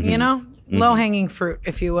now. Mm-hmm. You know, low hanging fruit,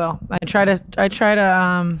 if you will. I try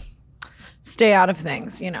to stay out of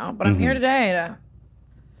things. But I'm Mm-hmm. here today to.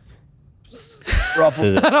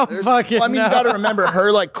 ruffles. I don't fucking Well, I mean, know. you got to remember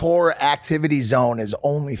her like core activity zone is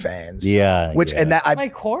OnlyFans. Yeah. Which yeah. and that My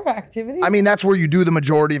core activity. I mean that's where you do the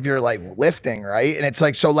majority of your like lifting, right? And it's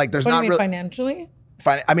like so like there's what do not you mean really. financially?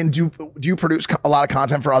 I mean, do you produce a lot of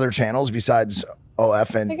content for other channels besides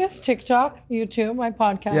OF I and guess TikTok, YouTube, my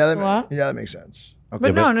podcast yeah, a lot. that makes sense.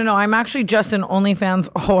 Okay. But no. I'm actually just an OnlyFans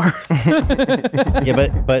whore.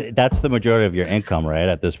 Yeah, but that's the majority of your income, right?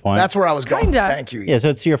 At this point. That's where I was going. Kinda. Thank you. Yeah, so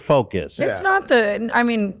it's your focus. Yeah. It's not the. I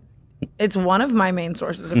mean, it's one of my main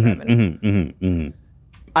sources of revenue.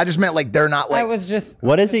 I just meant like they're not like. I was just.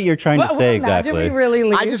 What is it you're trying to say Imagine exactly? we really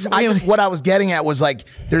leave. I just what I was getting at was like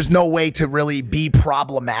there's no way to really be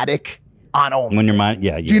problematic on OnlyFans. When your mind,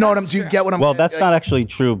 yeah. Do you know what I'm? Do you get what I'm? Well, that's like, not actually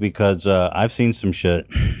true because I've seen some shit.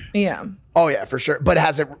 Yeah. Oh yeah, for sure. But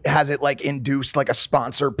has it like induced like a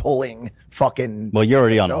sponsor pulling fucking? Well, you're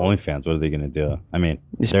already on OnlyFans. What are they gonna do? I mean,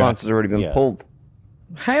 The sponsor's already been pulled.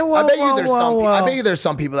 Hey, whoa, I bet you whoa, there's whoa, some. whoa. I bet you there's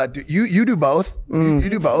some people that do. You do both. You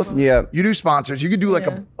do both. Yeah. You do sponsors. You could do like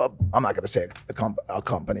I'm not gonna say a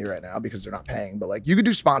company right now because they're not paying, but like you could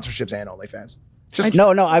do sponsorships and OnlyFans. Just No,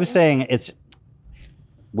 I was saying it's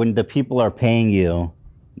when the people are paying you,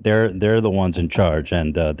 they're the ones in charge,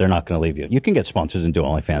 and they're not going to leave you. You can get sponsors and do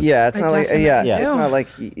OnlyFans. Yeah, it's not like definitely it's do. not like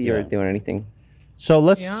you're doing anything. So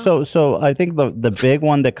let's so I think the big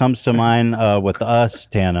one that comes to mind with us,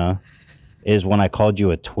 Tana, is when I called you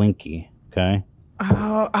a Twinkie. Okay.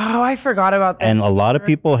 Oh, I forgot about that. And a lot of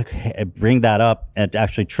people bring that up, and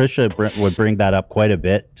actually Trisha would bring that up quite a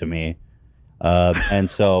bit to me. And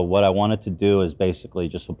so what I wanted to do is basically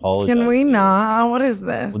just apologize. Can we not? What is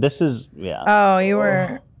this? Well, this is Oh,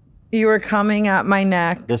 you were coming at my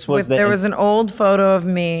neck. This was there was an old photo of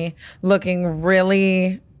me looking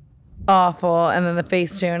really awful, and then the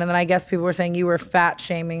Facetune, and then I guess people were saying you were fat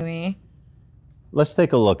shaming me. Let's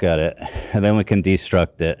take a look at it, and then we can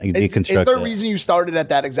deconstruct is there a reason you started at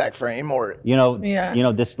that exact frame, or you know,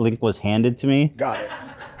 this link was handed to me. got it?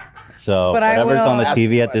 So But I whatever's on the will-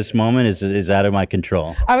 TV at this moment is out of my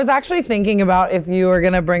control. I was actually thinking about if you were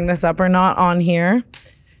gonna bring this up or not on here,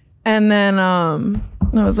 and then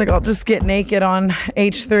I was like, I'll just get naked on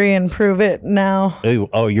H3 and prove it now.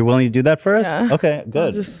 Oh, you're willing to do that for us? Yeah. Okay,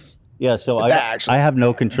 good. Yeah, so that I have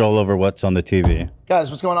no control over what's on the TV. Guys,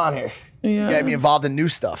 what's going on here? Yeah. Get me involved in new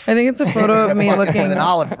stuff. I think it's a photo of me Fucking looking with an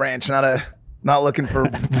olive branch, not looking for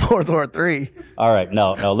World War III. All right,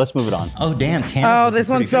 no, let's move it on. Oh, damn. Tana's Oh, looking this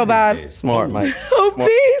one's pretty so good bad. these days. Smart, Mike. Oh,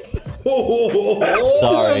 peace.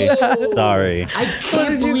 Sorry. I can't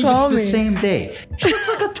did you believe call it's the me? same day. She looks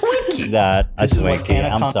like a Twinkie. That This is why Twinkie, Tana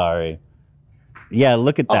I'm sorry. Yeah,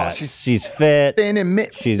 look at that. She's fit. Thin and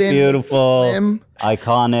She's thin, beautiful, slim.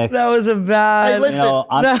 iconic. That was a bad. Hey,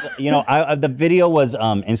 listen. The video was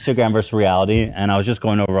Instagram versus reality, and I was just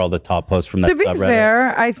going over all the top posts from that To be subreddit.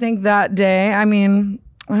 fair, I think that day, I mean,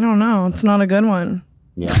 I don't know. It's not a good one.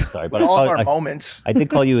 Yeah, sorry, but All of our I moments. did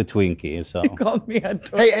call you a Twinkie, so Called me a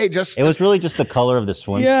Hey, just it was really just the color of the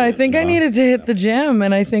swimsuit. Yeah, I think I needed to hit the gym,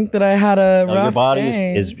 and I think that I had a No, rough your body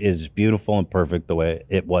day. is beautiful and perfect the way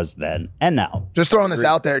it was then and now. Just throwing this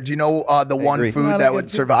out there. Do you know the one agree. food Not a that good would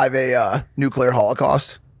food. survive a nuclear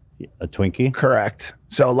holocaust? A Twinkie. Correct.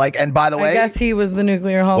 So, like, and by the I way, guess he was the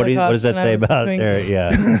nuclear holocaust. What does that and I say was about doing- there?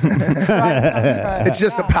 Yeah. it's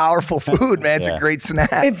just a powerful food, man. It's Yeah. a great snack.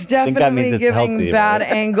 It's that means definitely it's giving healthy, bad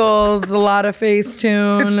right? angles, a lot of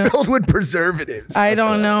Facetune. It's filled with preservatives. I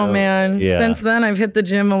don't know, man. Yeah. Since then, I've hit the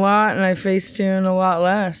gym a lot, and I Facetune a lot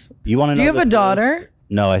less. You want to know? Do you have the a truth? daughter?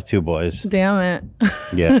 No, I have 2 boys. Damn it.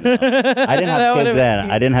 Yeah. I didn't That have would've kids then.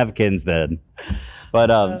 been- I didn't have kids then.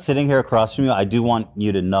 But sitting here across from you, I do want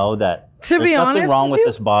you to know that To be there's nothing honest wrong with with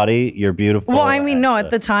you- this body. You're beautiful. Well, I mean, no, and,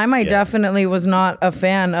 at the time, I yeah. definitely was not a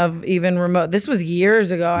fan of even remote. This was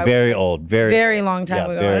years ago. I very old, very long time yeah,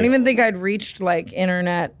 ago. I very don't even think I'd reached like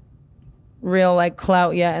internet real like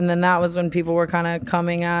clout yet. And then that was when people were kind of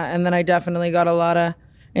coming at. And then I definitely got a lot of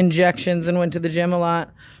injections and went to the gym a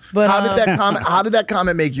lot. But How did that comment? How did that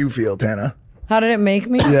comment make you feel, Tana? how did it make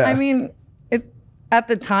me? Yeah. I mean, at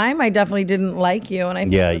the time, I definitely didn't like you, and I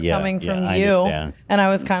think it was coming from I you. understand. And I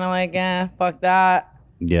was kind of like, fuck that,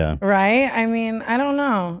 Yeah. right? I mean, I don't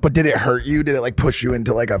know. But did it hurt you? Did it like push you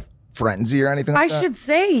into like a frenzy or anything? I Like that? should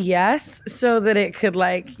say yes, so that it could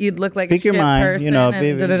like you'd look like Speak a your shit mind. person. You know, and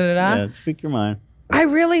baby. da-da-da-da. Yeah, speak your mind. I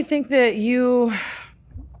really think that you.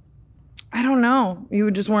 I don't know. You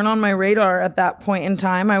just weren't on my radar at that point in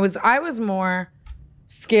time. I was more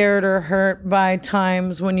scared or hurt by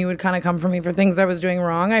times when you would kind of come for me for things I was doing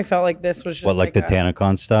wrong. I felt like this was just What, like the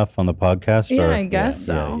TanaCon stuff on the podcast? Yeah, or? I guess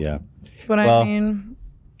so. Yeah. But Well, I mean,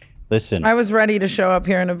 Listen. I was ready to show up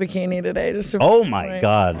here in a bikini today. Just to Oh my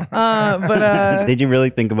God. But Did you really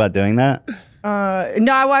think about doing that?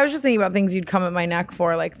 no, I was just thinking about things you'd come at my neck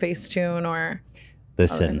for, like Facetune or.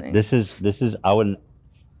 Listen, this is I wouldn't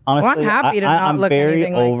honestly. I'm happy to not I'm look very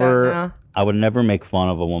anything like that over. now. I would never make fun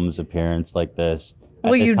of a woman's appearance like this. At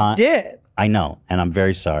Well, the you time- did. I know, and I'm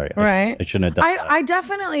very sorry. Right. I shouldn't have done that. I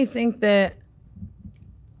definitely think that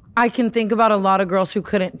I can think about a lot of girls who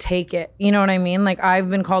couldn't take it. You know what I mean? Like, I've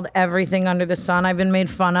been called everything under the sun. I've been made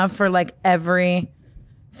fun of for like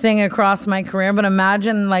everything across my career. But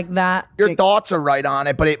imagine like that. Your thoughts are right on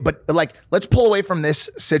it, but like, let's pull away from this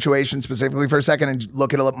situation specifically for a second and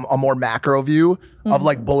look at a more macro view of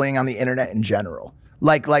like bullying on the internet in general.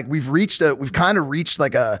 Like we've kind of reached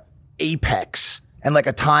like a apex and like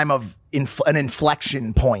a time of an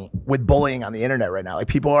inflection point with bullying on the internet right now. Like,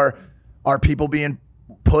 people are people being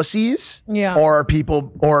pussies? Yeah. Or are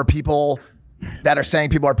people that are saying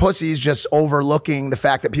people are pussies just overlooking the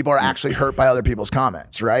fact that people are actually hurt by other people's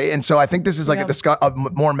comments, right? And so I think this is like a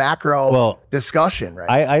more macro discussion,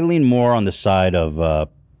 right? I lean more on the side of,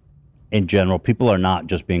 in general, people are not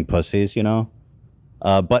just being pussies, you know?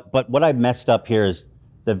 But what I messed up here is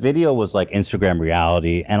the video was like Instagram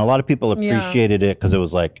reality, and a lot of people appreciated it because it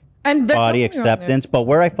was like body acceptance. But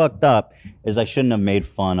where I fucked up is I shouldn't have made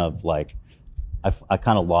fun of, like, I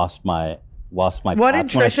kind of lost my What did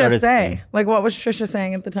Trisha say? Like, what was Trisha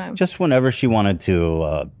saying at the time? Just whenever she wanted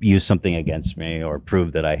to use something against me or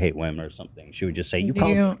prove that I hate women or something, she would just say, "You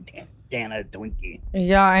called Tana a Twinkie."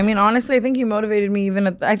 Yeah, I mean, honestly, I think you motivated me.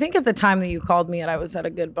 Even I think at the time that you called me, I was at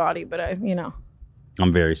a good body, but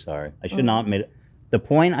I'm very sorry. I should not have made it. The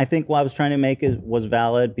point I think what I was trying to make was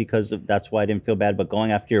valid because that's why I didn't feel bad. But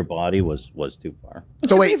going after your body was too far.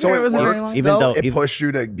 So wait, so it was worked, even though it pushed you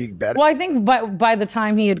to be better? Well, I think by the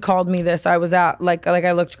time he had called me this, I was at like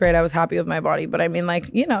I looked great. I was happy with my body. But I mean,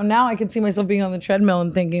 like, now I can see myself being on the treadmill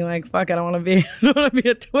and thinking like, fuck, I don't want to be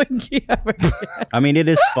a Twinkie ever again. I mean, it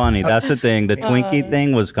is funny. That's the thing. The Twinkie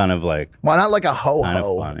thing was kind of like, why not like a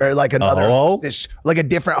ho-ho or like another hostess, like a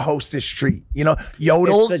different hostess treat?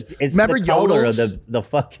 Yodels. It's remember the color Yodels? of the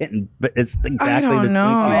fucking. But it's exactly I don't the know,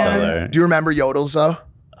 Twinkie man. color. Do you remember Yodels though?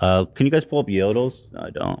 Can you guys pull up Yodels? No, I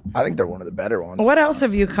don't. I think they're one of the better ones. What else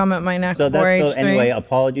have you come at my neck So for? that's anyway.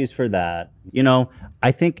 Apologies for that.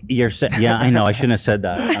 I think you're. Yeah, I know. I shouldn't have said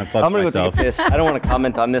that. I fucked I'm gonna myself. go take this. I don't want to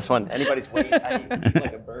comment on this one. Anybody's weight. I eat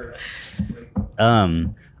like a bird.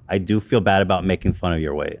 I do feel bad about making fun of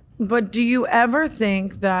your weight. But do you ever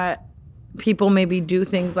think that people maybe do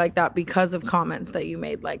things like that because of comments that you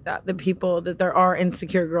made like that? That there are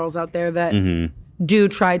insecure girls out there that do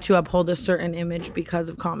try to uphold a certain image because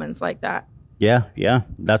of comments like that. Yeah.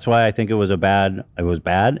 That's why I think it was bad,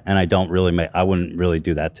 and I wouldn't really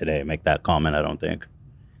do that today. Make that comment. I don't think.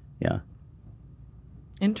 Yeah.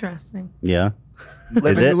 Interesting. Yeah.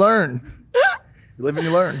 Live and you learn. Live and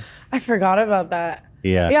you learn. I forgot about that.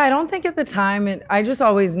 Yeah. Yeah, I don't think at the time I just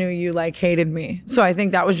always knew you like hated me. So I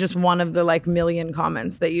think that was just one of the like million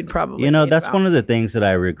comments that you'd probably that's one of the things that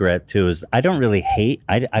I regret too is I don't really hate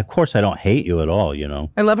of course I don't hate you at all,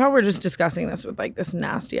 I love how we're just discussing this with like this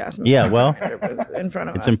nasty ass Yeah, well, in front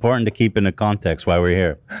of us. It's important to keep into context why we're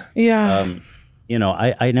here. Yeah.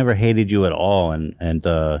 I never hated you at all and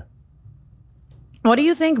what do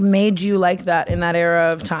you think made you like that in that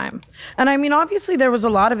era of time? And I mean, obviously there was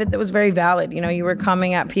a lot of it that was very valid. You were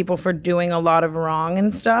coming at people for doing a lot of wrong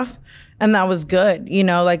and stuff. And that was good,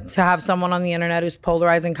 like to have someone on the internet who's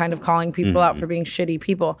polarizing, kind of calling people out for being shitty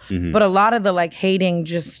people. But a lot of the like hating,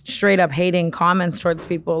 just straight up hating comments towards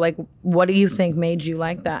people, like what do you think made you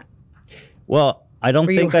like that? Well, I don't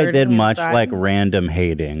think I did much like random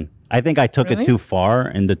hating. I think I took it too far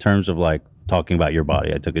in the terms of like talking about your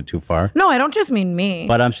body. I took it too far. No, I don't just mean me.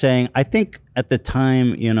 But I'm saying, I think at the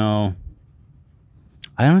time,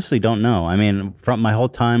 I honestly don't know. I mean, from my whole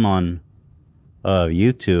time on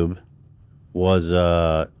YouTube was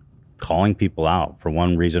calling people out for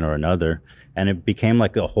one reason or another. And it became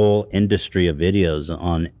like a whole industry of videos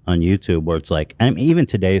on YouTube where it's like, and even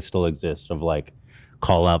today it still exists of like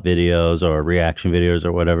call out videos or reaction videos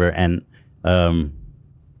or whatever. And,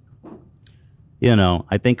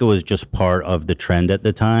 I think it was just part of the trend at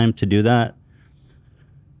the time to do that.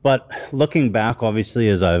 But looking back, obviously,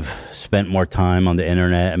 as I've spent more time on the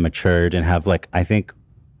internet and matured and have like, I think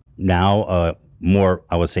now more,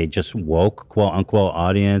 I would say just woke, quote unquote,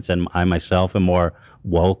 audience, and I myself am more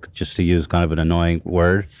woke, just to use kind of an annoying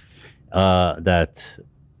word, that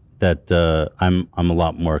I'm a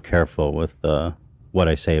lot more careful with what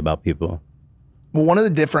I say about people. Well, one of the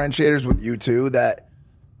differentiators with you too that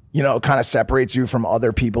kind of separates you from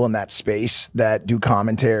other people in that space that do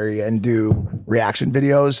commentary and do reaction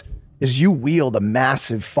videos is you wield a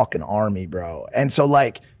massive fucking army, bro. And so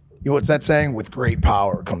like, what's that saying? With great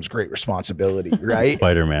power comes great responsibility, right?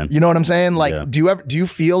 Spider-Man. You know what I'm saying? Like, Yeah. do you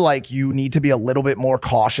feel like you need to be a little bit more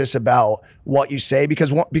cautious about what you say?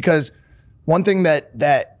 Because one thing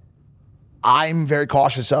that I'm very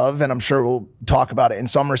cautious of, and I'm sure we'll talk about it in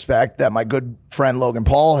some respect, that my good friend Logan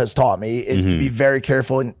Paul has taught me, is to be very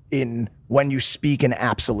careful in when you speak in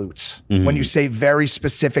absolutes. When you say very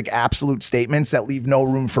specific absolute statements that leave no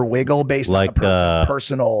room for wiggle based on a person's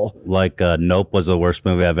personal. Like Nope was the worst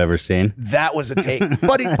movie I've ever seen. That was a take.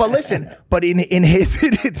 but listen, but in his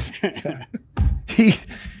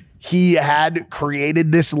he had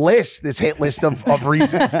created this hit list of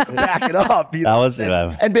reasons to back it up. You know? That was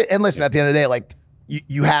and listen, at the end of the day, like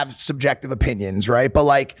you have subjective opinions, right? But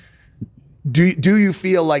like, do you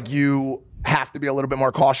feel like you have to be a little bit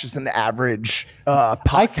more cautious than the average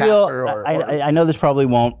podcaster? I know this probably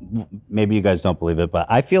won't. Maybe you guys don't believe it, but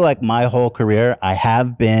I feel like my whole career I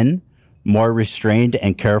have been more restrained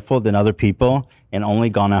and careful than other people, and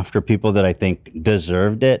only gone after people that I think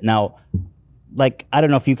deserved it. Now, like, I don't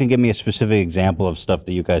know if you can give me a specific example of stuff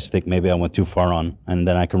that you guys think maybe I went too far on, and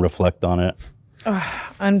then I can reflect on it. Go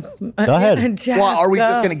ahead. Jeff, well, are we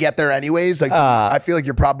just going to get there anyways? Like, I feel like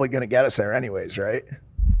you're probably going to get us there anyways, right?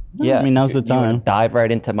 Yeah. I mean, now's the You wanna time. dive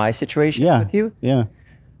right into my situation with you? Yeah.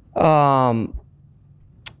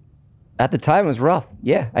 At the time, it was rough.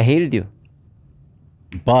 Yeah, I hated you.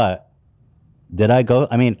 But did I go?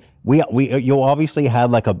 I mean, you obviously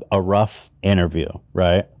had like a rough interview,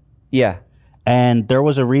 right? Yeah. And there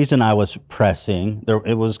was a reason I was pressing.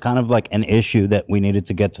 It was kind of like an issue that we needed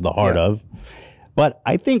to get to the heart of. But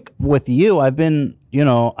I think with you, I've been,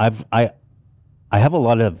 I have a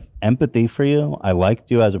lot of empathy for you. I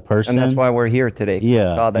liked you as a person, and that's why we're here today.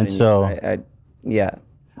 Yeah, I saw that and in so you.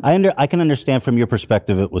 I can understand from your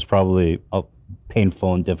perspective. It was probably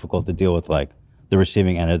painful and difficult to deal with, like the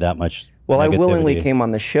receiving end of that much. Well, negativity. I willingly came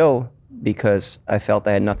on the show because I felt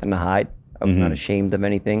I had nothing to hide. I was not ashamed of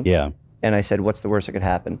anything. Yeah. And I said, what's the worst that could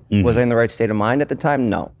happen? Was I in the right state of mind at the time?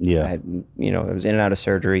 No. Yeah. I had, I was in and out of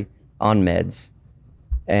surgery, on meds.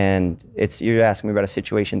 And you're asking me about a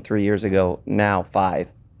situation 3 years ago, now 5.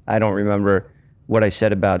 I don't remember what I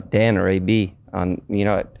said about Dan or AB on,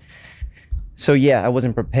 So yeah, I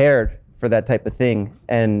wasn't prepared for that type of thing.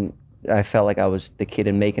 And I felt like I was the kid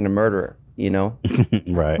in Making a Murderer,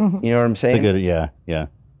 Right. You know what I'm saying? Yeah.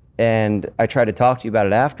 And I tried to talk to you about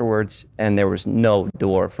it afterwards, and there was no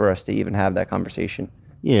door for us to even have that conversation.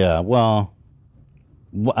 Yeah, well,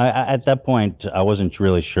 at that point, I wasn't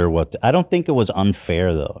really sure I don't think it was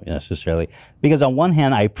unfair, though, necessarily. Because on one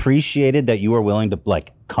hand, I appreciated that you were willing to,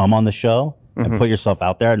 like, come on the show and put yourself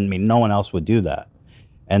out there. I mean, no one else would do that.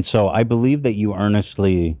 And so I believe that you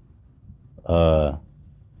earnestly, at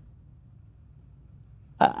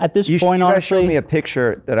this point, you guys honestly. showed me a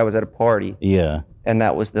picture that I was at a party. Yeah. And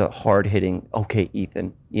that was the hard-hitting, okay,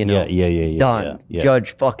 Ethan, Yeah. done, yeah.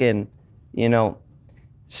 judge fucking,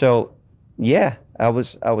 So, yeah, I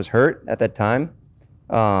was hurt at that time.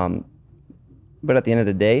 But at the end of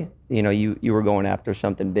the day, you were going after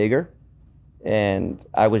something bigger. And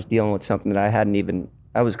I was dealing with something that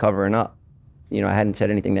I was covering up. I hadn't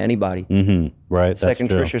said anything to anybody. Right, that's Second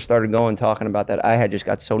true. Trisha started talking about that, I had just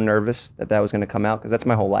got so nervous that was going to come out, because that's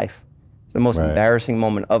my whole life. It's the most embarrassing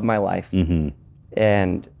moment of my life.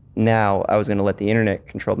 And now I was going to let the internet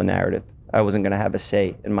control the narrative. I wasn't going to have a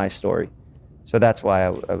say in my story. So that's why I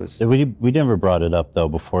was... We never brought it up, though,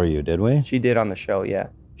 before you, did we? She did on the show, yeah.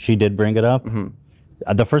 She did bring it up?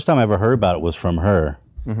 The first time I ever heard about it was from her.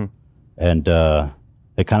 And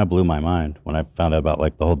it kind of blew my mind when I found out about,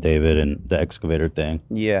 like, the whole David and the excavator thing.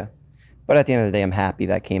 Yeah. But at the end of the day, I'm happy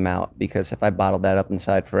that came out, because if I bottled that up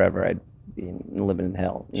inside forever, I'd be living in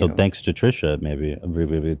hell. So thanks to Trisha, maybe.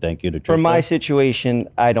 Thank you to Trisha. For my situation,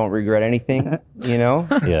 I don't regret anything,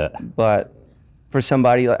 Yeah. But for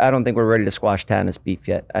somebody, I don't think we're ready to squash Tana's beef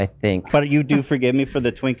yet, I think. But you do forgive me for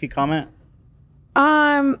the Twinkie comment?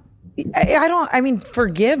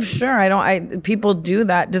 Forgive, sure. People do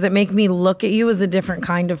that. Does it make me look at you as a different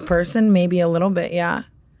kind of person? Maybe a little bit, yeah.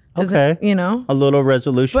 Okay. A little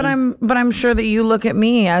resolution. But I'm sure that you look at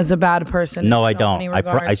me as a bad person. No, I don't.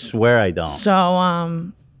 I swear I don't.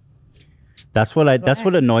 So, that's what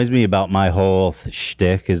annoys me about my whole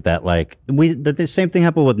shtick, is that, like, the same thing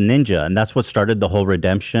happened with Ninja, and that's what started the whole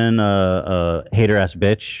redemption, hater ass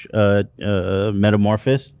bitch,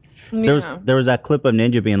 metamorphosis. There was that clip of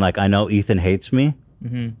Ninja being like, I know Ethan hates me.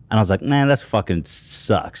 And I was like, man, that's fucking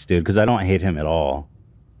sucks, dude, because I don't hate him at all.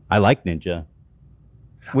 I like Ninja.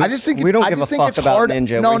 I just think we don't give a fuck about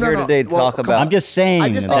Ninja. We're here today to talk about. I'm just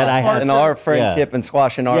saying that I have in our friendship and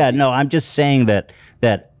squashing our. Yeah, no, I'm just saying that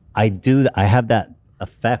I have that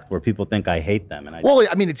effect where people think I hate them, and well,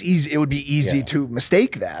 I mean, it's easy. It would be easy to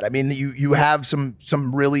mistake that. I mean, you have some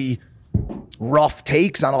really rough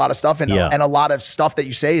takes on a lot of stuff, and a lot of stuff that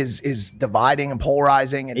you say is dividing and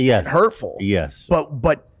polarizing and hurtful. Yes,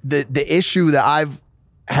 but the issue that I've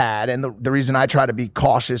had, and the reason I try to be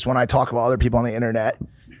cautious when I talk about other people on the internet,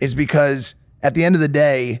 is because at the end of the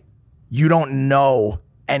day, you don't know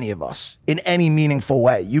any of us in any meaningful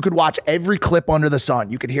way. You could watch every clip under the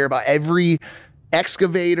sun. You could hear about every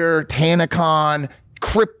excavator, TanaCon,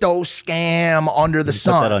 crypto scam under the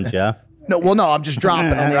sun. Put that on Jeff. No, I'm just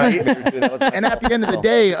dropping them, right? And at the end of the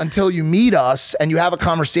day, until you meet us and you have a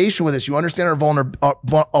conversation with us, you understand our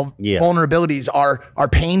vulnerabilities, our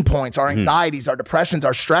pain points, our anxieties, our depressions,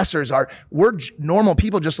 our stressors. We're normal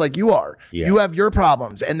people just like you are. Yeah. You have your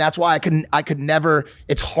problems, and that's why I could never.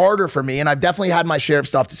 It's harder for me, and I've definitely had my share of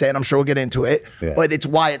stuff to say, and I'm sure we'll get into it. Yeah. But it's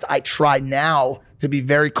why I try now to be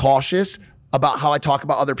very cautious about how I talk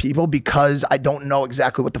about other people, because I don't know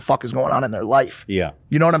exactly what the fuck is going on in their life. Yeah.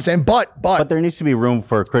 You know what I'm saying? But there needs to be room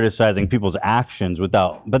for criticizing people's actions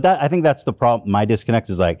without, but I think that's the problem. My disconnect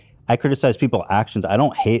is like, I criticize people's actions. I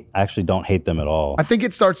actually don't hate them at all. I think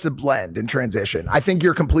it starts to blend and transition. I think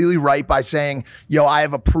you're completely right by saying, yo, I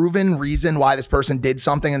have a proven reason why this person did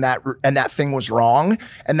something and that thing was wrong,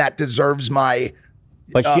 and that deserves my.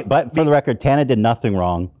 But but for the record, Tana did nothing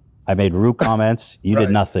wrong. I made rude comments. You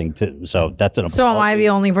did nothing to. So that's an. So am I the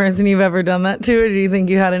only person you've ever done that to, or do you think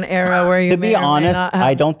you had an era where you? To be honest,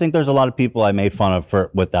 I don't think there's a lot of people I made fun of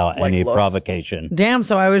without any provocation. Damn.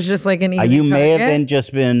 So I was just like an easy You may have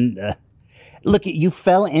target? been. Look, you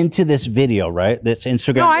fell into this video, right? This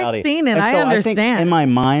Instagram No, reality. I've seen it. And I so understand. I think in my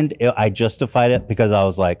mind, I justified it because I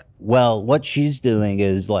was like, well, what she's doing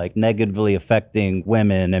is like negatively affecting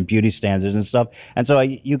women and beauty standards and stuff. And so I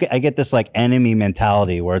get this like enemy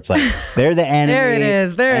mentality where it's like, they're the enemy. There it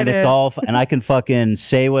is. And it's all, and I can fucking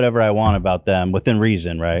say whatever I want about them within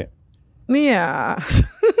reason, right? Yeah.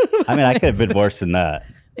 I mean, I could have been worse than that.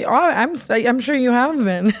 I'm sure you have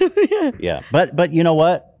been. Yeah. But you know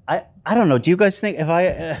what? I don't know. Do you guys think if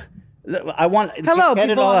I want Hello, get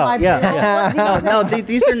it people all on my out? Yeah. No,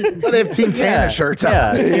 these are So they have Team Tana shirts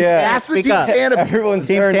out. Ask the Speak Team up. Tana. Everyone's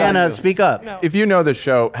Team turned on Tana, you. speak up. If you know the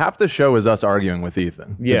show, half the show is us arguing with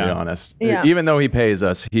Ethan. To be honest, Yeah. even though he pays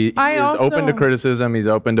us, he is open to also- criticism. He's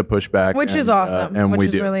open to pushback, Which is awesome. and which we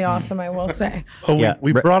is do. really awesome, I will say. Oh, Yeah.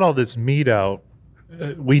 we brought all this meat out.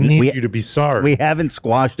 We need you to be sorry. We haven't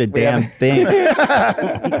squashed a damn thing. There's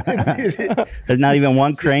not even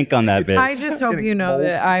one crank on that bitch. I just hope you know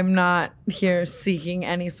that I'm not here seeking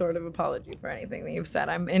any sort of apology for anything that you've said.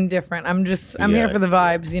 I'm indifferent. I'm here for the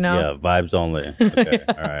vibes, you know? Yeah, vibes only. Okay,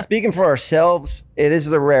 all right. Speaking for ourselves, this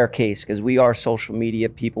is a rare case because we are social media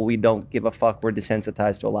people. We don't give a fuck. We're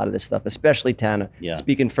desensitized to a lot of this stuff, especially Tana. Yeah.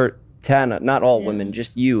 Speaking for Tana, not all women,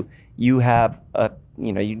 just you. You have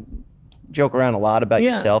you joke around a lot about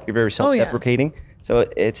yourself. You're very self-deprecating. So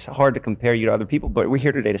it's hard to compare you to other people, but we're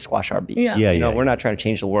here today to squash our beef. Yeah. We're not trying to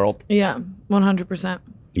change the world. Yeah, 100%.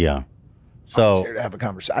 Yeah. I'm So here to have a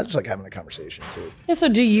conversation. I just like having a conversation too. Yeah, so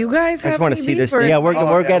do you guys have just wanna any see this beef, or- thing. yeah, we're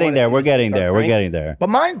yeah, getting there. wanna We're see getting this there. stuff, We're right? getting there. But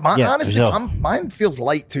mine Yeah, honestly, so- mine feels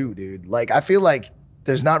light too, dude. Like I feel like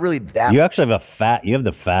there's not really that You actually have you have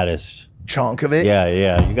the fattest. chunk of it.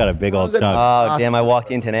 Yeah, you got a big old chunk. Oh, damn, I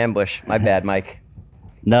walked into an ambush. My bad, Mike.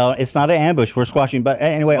 No, it's not an ambush. We're squashing. But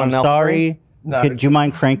anyway, I'm Mouth sorry. No, Do you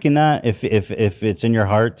mind cranking that if it's in your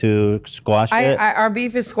heart to squash it? Our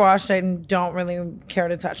beef is squashed. I don't really care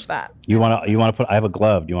to touch that. You want to put? I have a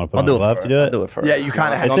glove. Do you want to put on a glove to do I'll it? do it for Yeah, her. you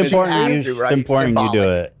kind of It's have important. to, right? It's important you do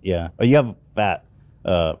Symbolic. it. Yeah. Oh, you have fat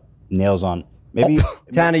nails on. Maybe.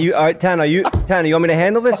 Tana, you want me to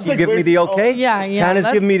handle this? You give me the okay? Yeah. Tana's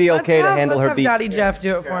Let's- giving me the let's okay to have- handle let's her have beef. Daddy Jeff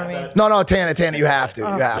do it for me. No, Tana, you have to. You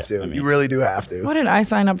have to. I mean- You really do have to. What did I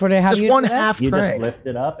sign up for today? How Just do you one do that? half You just crank. lift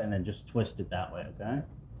it up and then just twist it that way. Okay.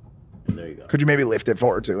 And there you go. Could you maybe lift it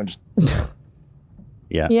forward too and just?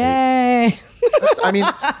 Yeah. Yay! I mean,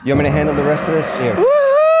 You want me to handle the rest of this? Here.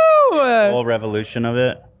 Woo! Whole revolution of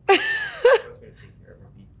it.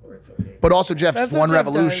 but also Jeff, That's it's what one Jeff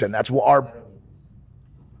revolution. That's what our.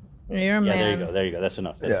 You're a Yeah. man. There you go. There you go. That's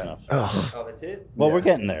enough. That's Yeah. enough. Ugh. Oh, that's it? Well, we're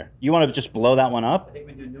getting there. You want to just blow that one up? I think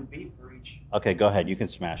we do new beef for each. Okay, go ahead. You can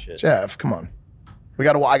smash it. Jeff, come on. I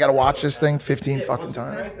gotta watch this thing 15 fucking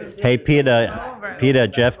times. Hey, Peter,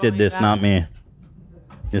 Jeff did this, not me.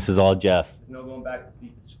 This is all Jeff. There's no going back to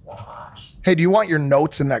beef is squash. Hey, do you want your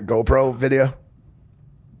notes in that GoPro video?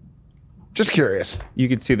 Just curious. You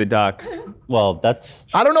could see the doc. Well, that's.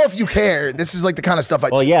 I don't know if you care. This is like the kind of stuff I.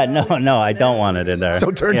 Well, yeah, no, I don't want it in there. So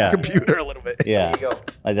turn yeah. your computer a little bit. Yeah.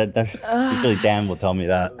 That's usually Dan will tell me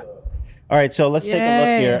that. All right, so let's take a look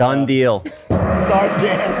Yay. here. Done deal. Sorry,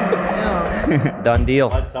 Dan. Yeah. Done deal.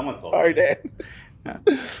 Someone told Sorry, me.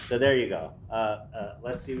 Dan. So there you go.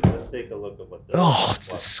 Let's take a look at what. Oh, it's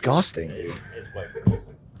disgusting, dude. It's quite good.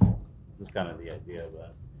 This is kind of the idea,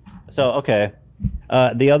 but so okay.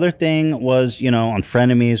 The other thing was, on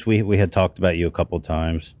Frenemies, we had talked about you a couple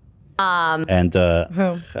times. And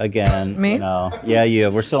Who? again, Me? yeah, you.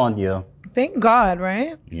 We're still on you. Thank God,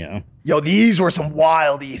 right? Yeah. Yo, these were some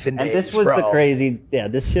wild Ethan And days, this was bro. the crazy. Yeah,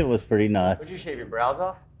 this shit was pretty nuts. Would you shave your brows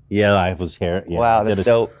off? Yeah, I was hair. Yeah, Wow, I did that's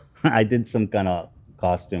dope. I did some kind of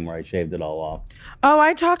costume where I shaved it all off. Oh,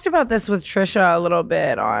 I talked about this with Trisha a little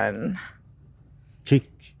bit on.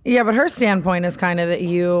 Yeah, but her standpoint is kind of that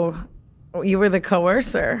you were the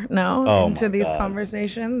coercer, no, into these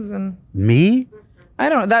conversations, and me. I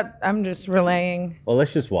don't. That I'm just relaying. Well,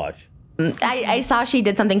 let's just watch. I saw she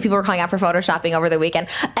did something. People were calling out for photoshopping over the weekend.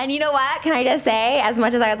 And you know what? Can I just say, as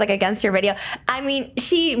much as I was like against your video, I mean,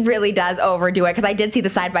 she really does overdo it, because I did see the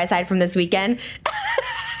side-by-side from this weekend.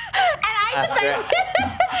 And I defended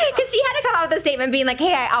because she had to come out with a statement being like,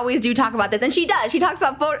 hey, I always do talk about this. And she does. She talks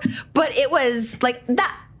about photo. But it was like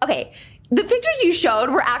that. Okay. The pictures you showed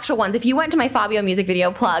were actual ones. If you went to my Fabio music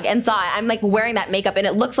video plug and saw it, I'm like wearing that makeup and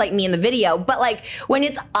it looks like me in the video. But like when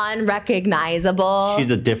it's unrecognizable. She's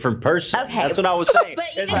a different person. Okay. That's what I was saying.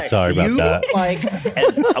 I'm sorry about that.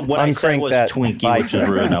 And what I said was Twinkie, which is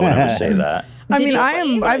rude. I would never say that. I mean,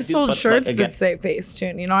 I've sold but, shirts again, that say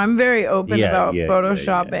Facetune. I'm very open about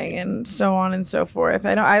photoshopping and so on and so forth.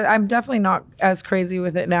 I'm definitely not as crazy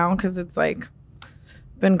with it now, because it's like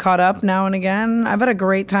been caught up now and again. I've had a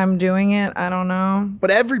great time doing it. I don't know.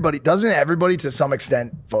 But doesn't everybody to some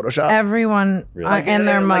extent Photoshop? Everyone and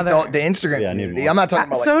their mother. Like the Instagram community. I'm not talking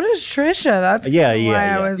about like. So does Trisha. That's why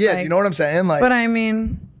I was do like, you know what I'm saying? Like, but I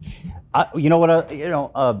mean, you know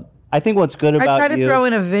what? I think what's good about I try to you. throw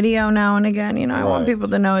in a video now and again. I want Right. people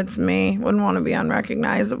to know it's me. Wouldn't want to be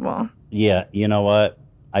unrecognizable. Yeah, you know what?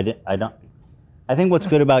 I think what's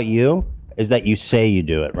good about you is that you say you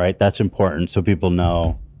do it, right? That's important, so people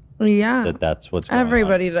know. Yeah. That's what's going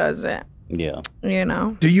Everybody does it. Yeah.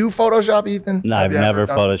 Do you Photoshop, Ethan? No, I've never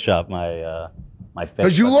photoshopped my face.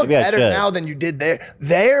 Because you look Maybe I better should. now than you did there.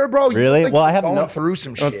 There, bro. You Really? look like Well, I you're haven't going no- through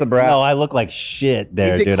some shit. What's the brow? No, I look like shit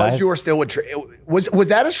there, Is it dude. because you were still with? Was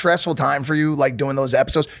that a stressful time for you, like doing those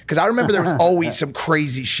episodes? Because I remember there was always some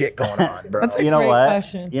crazy shit going on, bro. That's a You know great what?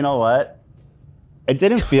 question. You know what? It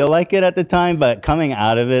didn't feel like it at the time, but coming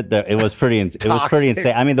out of it, it was pretty. It was pretty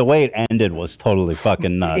insane. I mean, the way it ended was totally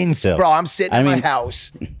fucking nuts. still. Bro, I'm sitting in my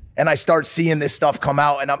house and I start seeing this stuff come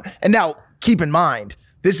out, and now keep in mind,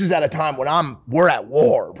 this is at a time when we're at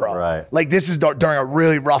war, bro. Right. Like this is during a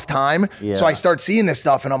really rough time. Yeah. So I start seeing this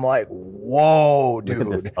stuff and I'm like, whoa, Look at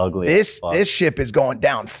dude. this ugly This fuck. this ship is going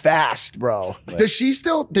down fast, bro. Right. Does she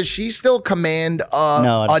still command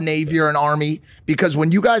a navy or an army? Because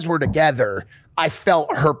when you guys were together, I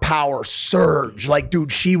felt her power surge. Like,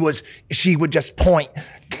 dude, she would just point,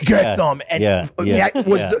 get them. And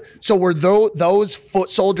so were those foot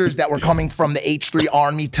soldiers that were coming from the H3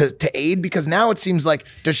 army to aid? Because now it seems like,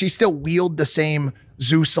 does she still wield the same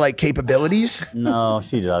Zeus-like capabilities? No,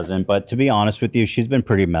 she doesn't. But to be honest with you, she's been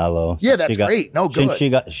pretty mellow. Yeah, that's great. No, good.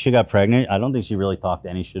 Since she got pregnant, I don't think she really talked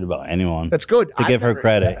any shit about anyone. That's good. To give her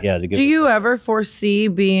credit. Yeah. To give Do you ever foresee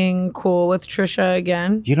being cool with Trisha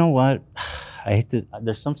again? You know what? I hate to.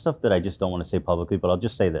 There's some stuff that I just don't want to say publicly, but I'll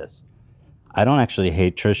just say this. I don't actually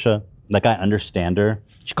hate Trisha. Like, I understand her.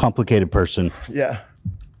 She's a complicated person. Yeah.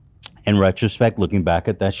 In retrospect, looking back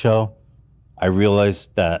at that show, I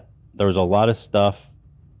realized that there was a lot of stuff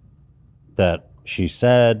that she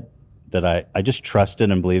said that I just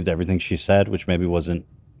trusted and believed everything she said, which maybe wasn't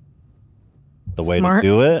the way to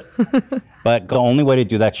do it. But the only way to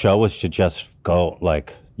do that show was to just go,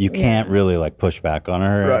 like, you can't really like push back on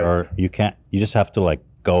her, or you just have to like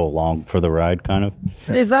go along for the ride, kind of.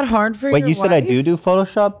 Is that hard for you? Wait, you said I do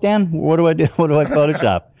Photoshop, Dan? What do I do? What do I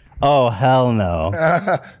Photoshop? Oh, hell no.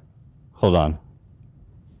 Hold on.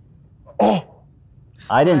 Oh.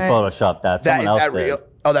 I didn't Photoshop that. Someone else did. Real?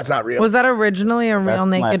 Oh, that's not real. Was that originally a real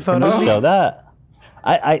naked photo? Can you show that?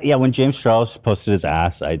 Yeah, when James Strauss posted his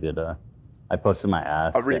ass, I posted my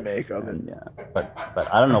ass. A remake of it. Yeah, but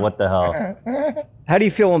I don't know what the hell. How do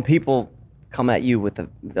you feel when people come at you with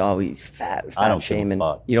he's fat I don't shaming? give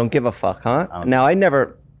a fuck. You don't give a fuck, huh? Now, I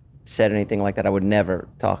never said anything like that. I would never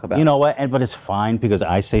talk about. You know what? But it's fine because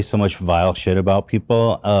I say so much vile shit about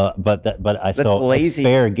people. But That's so lazy. It's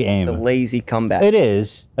fair game. It's a lazy comeback. It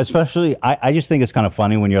is, especially. I just think it's kind of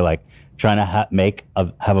funny when you're like trying to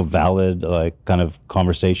have a valid like kind of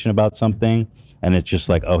conversation about something, and it's just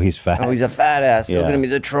like, oh, he's fat. Oh, he's a fat ass. Look Yeah. at him.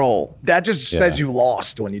 He's a troll. That just says you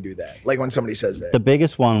lost when you do that. Like when somebody says that. The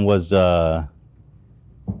biggest one was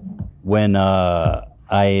when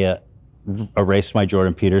I erased my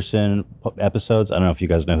Jordan Peterson episodes. I don't know if you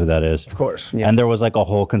guys know who that is. Of course. Yeah. And there was like a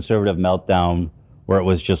whole conservative meltdown where it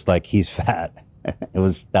was just like, he's fat.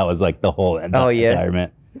 That was like the whole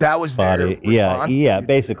environment. That was their response? Yeah,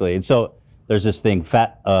 basically. And so there's this thing,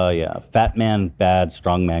 fat man bad,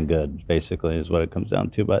 strong man good, basically is what it comes down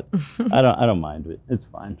to. But I don't mind it. It's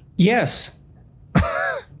fine. Yes.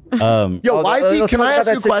 Yo, why is he? Can I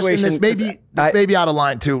ask you a question? This may be out of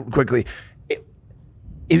line too quickly.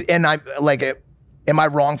 And I like it. Am I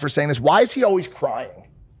wrong for saying this? Why is he always crying?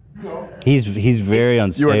 He's very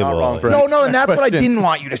unstable. You are not wrong for No, and that's what I didn't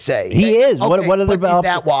want you to say. He is. Okay, What are the but is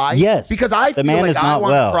that why? Yes. Because I the feel man like is I not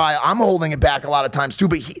want well. to cry. I'm holding it back a lot of times too,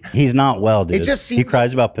 but he's not well, dude. It just seems he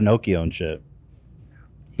cries about Pinocchio and shit.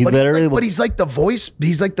 He but literally. But he's like the voice.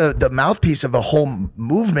 He's like the mouthpiece of the whole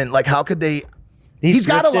movement. Like, how could they? He's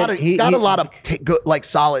got a lot of good, like,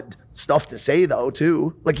 solid stuff to say though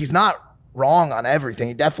too. Like, he's not wrong on everything.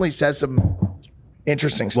 He definitely says some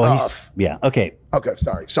interesting stuff. Yeah. Okay. Okay.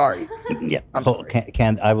 Sorry. Yeah. I'm sorry.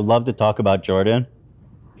 I would love to talk about Jordan.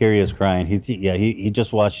 Here he is crying. He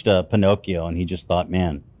just watched Pinocchio and he just thought,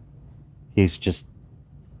 man, he just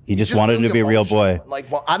wanted him to be a real boy.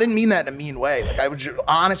 Like, well, I didn't mean that in a mean way. Like, I was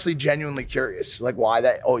honestly, genuinely curious, like, why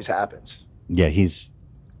that always happens. Yeah, his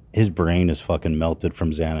brain is fucking melted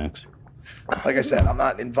from Xanax. Like I said, I'm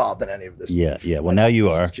not involved in any of this. Yeah. Well, now you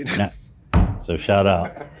are. So shout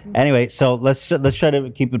out. Anyway, so let's try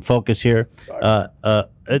to keep it focused here.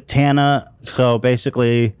 Tana. So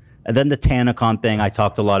basically, and then the TanaCon thing. I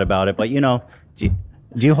talked a lot about it, but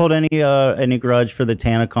do you hold any grudge for the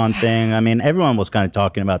TanaCon thing? I mean, everyone was kind of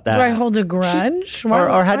talking about that. Do I hold a grudge?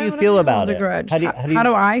 Or how do you feel about it? How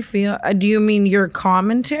do I feel? Do you mean your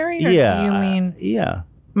commentary? Or yeah. Do you mean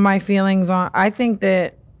my feelings on? I think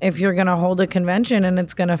that if you're going to hold a convention and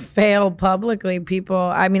it's going to fail publicly, people.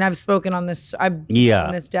 I mean, I've spoken on this. On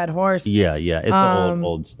this dead horse. Yeah. It's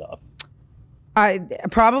old stuff.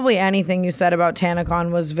 Probably anything you said about TanaCon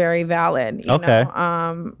was very valid. You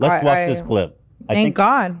know? Let's watch this clip. Thank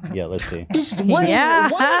God. Yeah, let's see. Why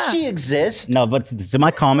does she exist? No, but my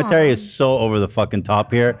commentary is so over the fucking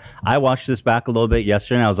top here. I watched this back a little bit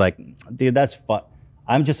yesterday and I was like, dude, that's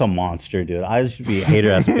I'm just a monster, dude. I should be a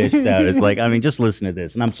hater-ass bitch that is like, I mean, just listen to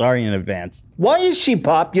this. And I'm sorry in advance. Why is she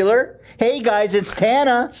popular? Hey, guys, it's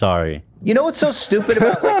Tana. Sorry. You know what's so stupid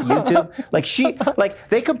about like YouTube?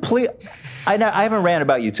 I haven't ranted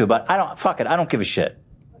about YouTube, but I don't give a shit.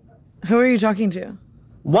 Who are you talking to?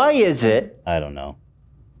 Why is it? I don't know.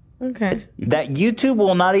 Okay. That YouTube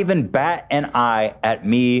will not even bat an eye at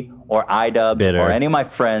me or iDub or any of my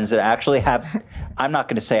friends that actually have, I'm not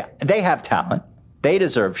going to say, they have talent. They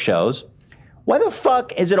deserve shows. Why the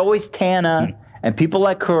fuck is it always Tana and people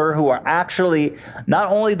like her who are actually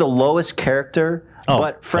not only the lowest character,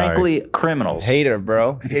 but frankly, criminals? Hater,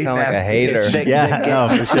 bro. You sound like a hater. For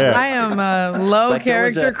sure. I am a low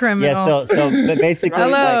character criminal. Yeah, so basically,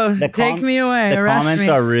 hello, take me away. The arrest comments me.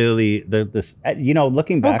 are really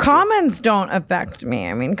looking back. Well, comments don't affect me.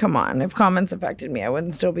 I mean, come on. If comments affected me, I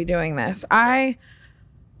wouldn't still be doing this.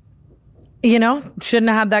 Shouldn't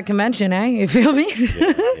have had that convention, eh? You feel me?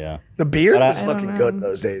 Yeah. The beard was looking good in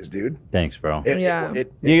those days, dude. Thanks, bro.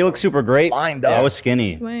 You look super great. Lined up. I was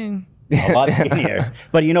skinny. Swing. A lot skinnier.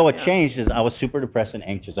 But you know what changed is I was super depressed and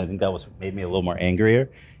anxious. I think that made me a little more angrier.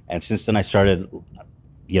 And since then I started,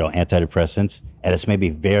 antidepressants, and it's made me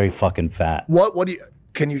very fucking fat. What do you?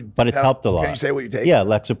 Can you? But it's helped a lot. Can you say what you take? Yeah,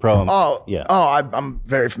 Lexapro. I'm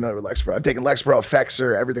very familiar with Lexapro. I've taken Lexapro,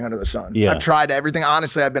 Effexor, everything under the sun. Yeah. I've tried everything.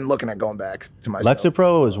 Honestly, I've been looking at going back to myself.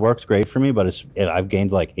 Lexapro works great for me, but I've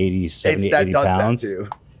gained like 80 pounds. That too.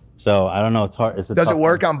 So I don't know. It's hard. Does it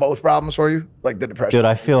work on both problems for you, like the depression? Dude,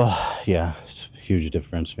 I feel it's a huge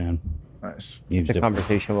difference, man. Nice. It's a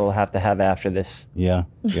conversation we'll have to have after this. Yeah.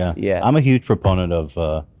 I'm a huge proponent of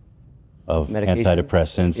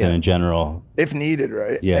antidepressants and in general. If needed,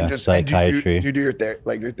 right? Yeah, and psychiatry. Do you do your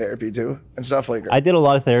therapy too and stuff like that? I did a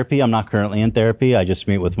lot of therapy. I'm not currently in therapy. I just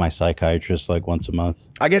meet with my psychiatrist like once a month.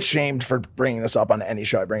 I get shamed for bringing this up on any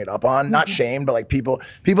show I bring it up on. Not shamed, but like people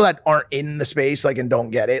that aren't in the space and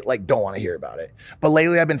don't get it, don't want to hear about it. But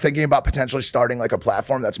lately I've been thinking about potentially starting a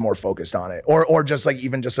platform that's more focused on it, or just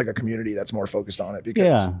even just a community that's more focused on it,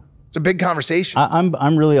 because it's a big conversation.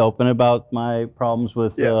 I'm really open about my problems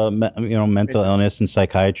with mental illness and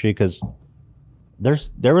psychiatry, because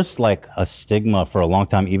there was a stigma for a long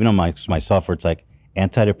time, even on myself, where it's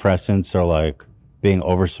antidepressants are being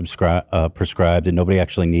prescribed and nobody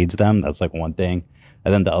actually needs them. That's one thing.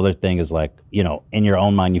 And then the other thing is in your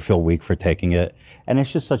own mind you feel weak for taking it, and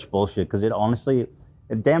it's just such bullshit, because it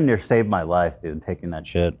damn near saved my life, dude, taking that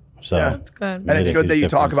shit. So that's good. And it's good that you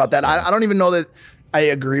talk about that. I don't even know that I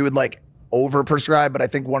agree with over prescribe, but I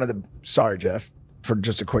think sorry, Jeff. for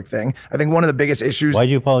just a quick thing. I think one of the biggest issues. Why'd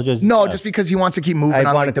you apologize? No, just because he wants to keep moving. I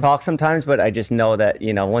on want to talk sometimes, but I just know that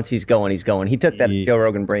once he's going, he's going. He took that Joe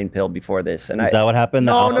Rogan brain pill before this, and is that what happened?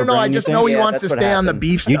 No. I just know he wants to stay on the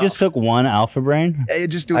beef stuff. You just took one alpha brain. I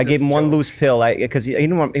gave him one loose pill, because he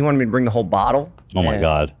wanted me to bring the whole bottle. Oh my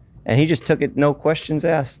god. And he just took it, no questions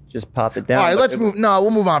asked, just popped it down. All right, let's move. No,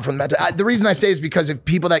 we'll move on from that. The reason I say is because if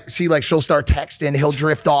people that see like she'll start texting, he'll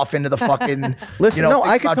drift off into the fucking. Listen, no,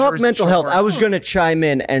 I could talk mental health. I was going to chime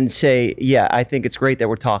in and say, yeah, I think it's great that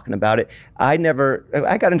we're talking about it. I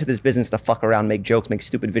got into this business to fuck around, make jokes, make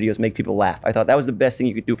stupid videos, make people laugh. I thought that was the best thing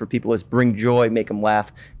you could do for people is bring joy, make them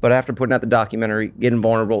laugh. But after putting out the documentary, getting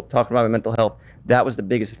vulnerable, talking about my mental health, that was the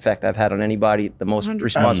biggest effect I've had on anybody, the most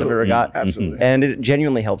response I've ever got. Absolutely. And it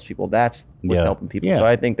genuinely helps people. That's what's helping people. So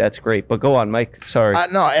I think that's great. But go on, Mike. Sorry.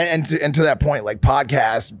 No, and to that point, like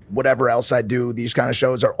podcasts, whatever else I do, these kind of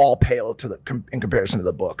shows are all pale to in comparison to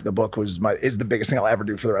the book. The book is the biggest thing I'll ever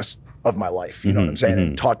do for the rest of my life. You know what I'm saying?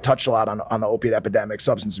 And touched a lot on the opiate epidemic,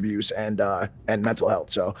 substance abuse, and mental health.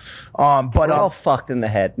 So, but we're all fucked in the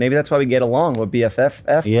head. Maybe that's why we get along with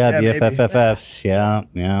BFF. Yeah, BFFFs.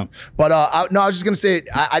 Yeah. But I was just gonna say,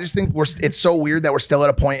 I just think it's so weird that we're still at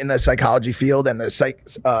a point in the psychology field and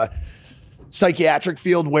the psychiatric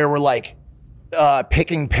field where we're like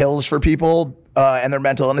picking pills for people and their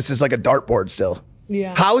mental illness is like a dartboard still.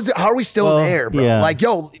 Yeah. How are we still there, bro? Yeah. Like,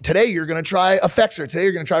 yo, today you're gonna try Effexor. Today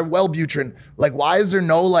you're gonna try Wellbutrin. Like, why is there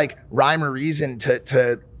no like rhyme or reason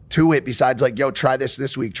to it besides like, yo, try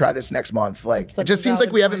this week, try this next month? Like, it just seems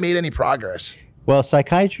like we haven't made any progress. Well,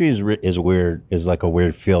 psychiatry is weird. Is like a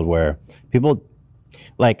weird field where people,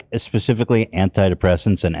 like specifically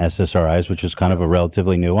antidepressants and SSRIs, which is kind of a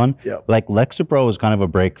relatively new one. Yep. Like Lexapro was kind of a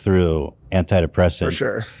breakthrough antidepressant. For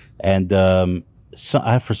sure. And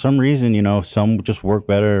for some reason, some just work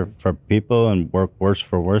better for people and work worse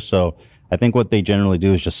for worse. So I think what they generally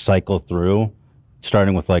do is just cycle through,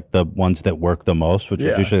 starting with like the ones that work the most, which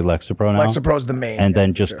is usually Lexapro now. Lexapro's the main. And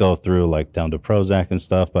then just go through like down to Prozac and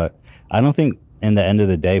stuff. But I don't think in the end of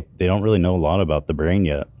the day, they don't really know a lot about the brain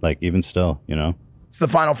yet. Like even still, It's the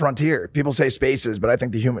final frontier. People say spaces, but I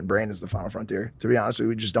think the human brain is the final frontier. To be honest with you,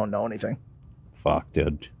 we just don't know anything. Fuck,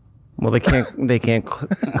 dude. Well, they can't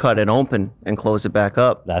cut it open and close it back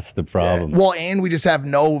up. That's the problem. Yeah. Well, and we just have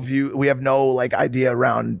no view. We have no like idea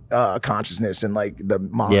around consciousness and like the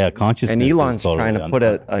mind. Yeah, consciousness. And Elon's totally trying to put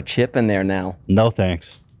a chip in there now. No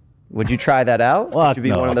thanks. Would you try that out? Well, Would you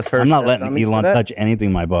be one of the first? I'm not letting Elon touch anything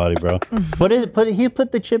in my body, bro. He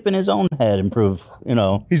put the chip in his own head and prove,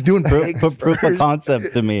 he's doing put proof of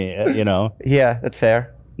concept to me, Yeah, that's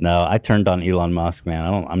fair. No, I turned on Elon Musk,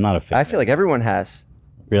 man. I'm not a fan. I feel like everyone has.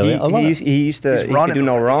 Really? He used to do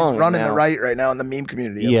no wrong. He's running the right now in the meme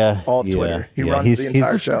community. Yeah, all of Twitter. He runs the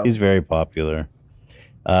entire show. He's very popular.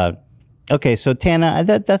 Okay, so Tana,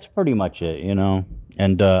 that's pretty much it,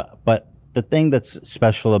 And but the thing that's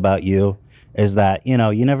special about you is that you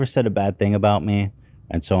never said a bad thing about me,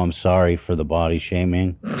 and so I'm sorry for the body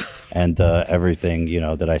shaming and everything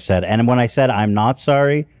that I said. And when I said I'm not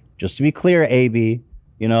sorry, just to be clear, AB,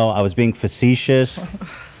 I was being facetious.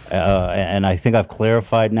 And I think I've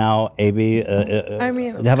clarified now, AB.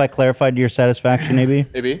 Have I clarified to your satisfaction, AB?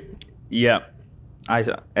 AB? Yeah.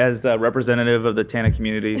 As the representative of the Tana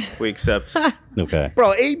community, we accept. Okay.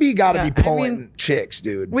 Bro, AB got to be pulling chicks,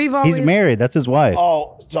 dude. He's married. That's his wife.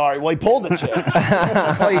 Oh, sorry. Well, he pulled a chick.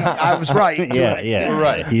 I was right. Yeah.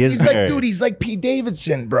 Right. He's like, married. dude, he's like Pete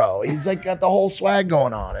Davidson, bro. He's like got the whole swag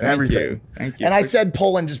going on and everything. Thank you. And I said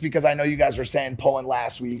pulling just because I know you guys were saying pulling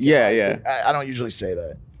last week. Yeah. I don't usually say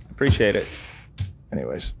that. Appreciate it.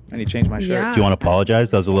 Anyways. I need to change my shirt. Yeah. Do you want to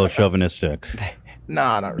apologize? That was a little chauvinistic.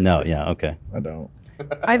 Nah, not really. No, yeah, okay. I don't.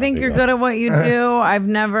 I think you're good at what you do. I've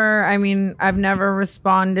never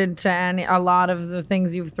responded to a lot of the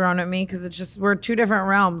things you've thrown at me because it's just, we're two different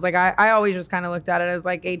realms. Like I always just kind of looked at it as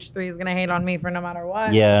like H3 is going to hate on me for no matter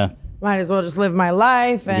what. Yeah. Might as well just live my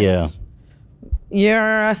life. And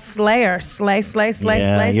you're a slayer. Slay.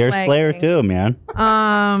 Yeah, you're a slayer too, man.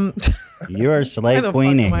 You're a slay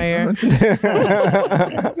queenie. What's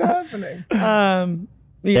happening?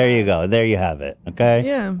 There you go. There you have it. Okay.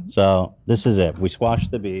 Yeah. So this is it. We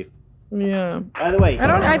squashed the beef. Yeah. By the way,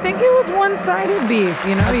 I think it was one-sided beef.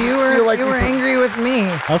 You were angry with me.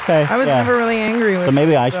 Okay. I was never really angry with. So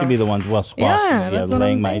maybe you, I should be the one squashing. Yeah, that's what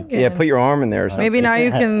I'm thinking. Yeah, put your arm in there or something. Maybe now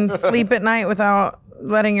you can sleep at night without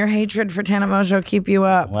letting your hatred for Tana Mongeau keep you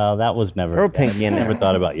up. Well, that was never. Throw Pinky in there. Never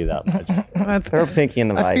thought about you that much. Throw Pinky in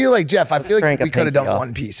the vice. I feel like Jeff. I feel like crank a we could have Pinky done off.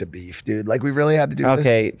 one piece of beef, dude. Like we really had to do this.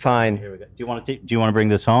 Okay, fine. Here we go. Do you want to bring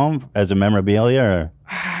this home as a memorabilia or?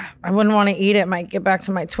 I wouldn't want to eat it. Might get back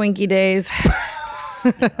to my Twinkie days.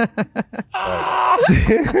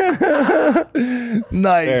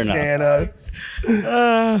 Nice, Fair Tana.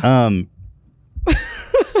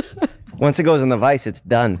 Once it goes on the Vice, it's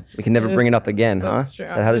done. We can never bring it up again, huh? Is that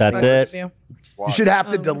how this That's works? it. You should have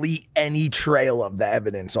to delete any trail of the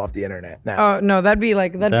evidence off the internet now. Oh no, that'd be a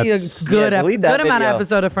good delete that good amount video. of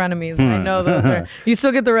episode of Frenemies. I know those are. You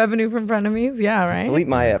still get the revenue from Frenemies, yeah, right? Delete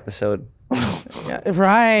my episode. Yeah,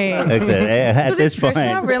 right. At So this did Trisha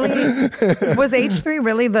point, really was H3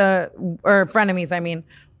 really or Frenemies? I mean,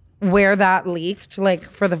 where that leaked like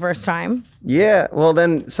for the first time? Yeah. Well,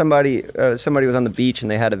 then somebody was on the beach and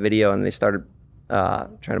they had a video and they started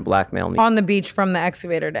trying to blackmail me. On the beach from the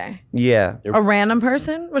excavator day. Yeah. A random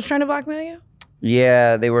person was trying to blackmail you?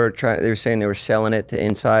 Yeah, they were saying they were selling it to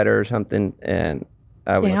Insider or something, and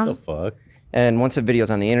I was Damn. what the fuck? And once a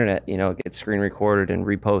video's on the internet, you know, it gets screen recorded and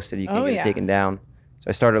reposted. You can get it taken down. So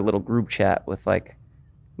I started a little group chat with like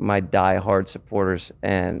my die-hard supporters,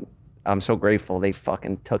 and I'm so grateful. They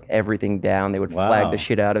fucking took everything down. They would flag the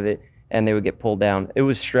shit out of it, and they would get pulled down. It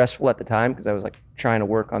was stressful at the time because I was like trying to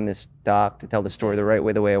work on this doc to tell the story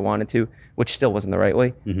the way I wanted to, which still wasn't the right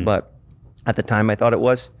way. But at the time, I thought it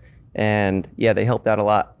was. And yeah, they helped out a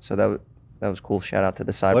lot. So that was cool. Shout out to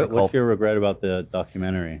the cyber cult. What's your regret about the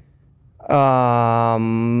documentary?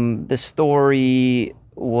 The story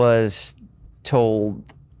was told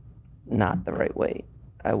not the right way.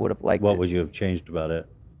 I would have liked What it. would you have changed about it?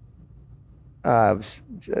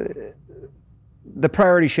 The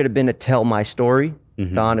priority should have been to tell my story,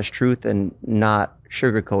 the honest truth, and not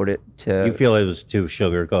sugarcoat it to... You feel it was too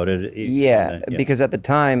sugar-coated? Yeah, because at the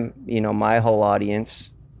time, you know, my whole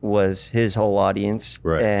audience was his whole audience.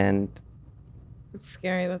 Right. And... It's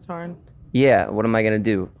scary. That's hard. Yeah, what am I going to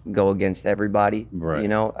do? Go against everybody? Right. You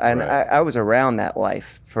know? And I was around that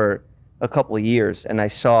life for a couple of years, and I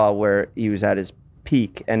saw where he was at his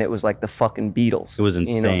peak, and it was like the fucking Beatles. It was you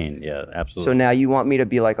know? insane. Yeah, absolutely. So now you want me to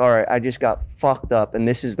be like, all right, I just got fucked up, and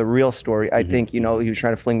this is the real story. I think, you know, he was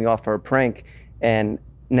trying to fling me off for a prank, and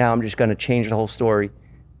now I'm just going to change the whole story.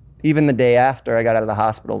 Even the day after I got out of the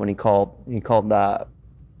hospital, when he called one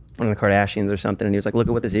of the Kardashians or something, and he was like, look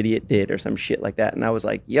at what this idiot did or some shit like that. And I was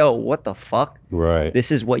like, yo, what the fuck? Right.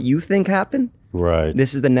 This is what you think happened? Right.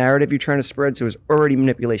 This is the narrative you're trying to spread? So it was already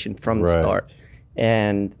manipulation from the start.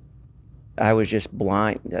 And I was just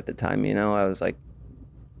blind at the time, you know? I was like,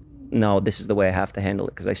 no, this is the way I have to handle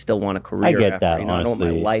it because I still want a career. I get after, that, you know? honestly. I don't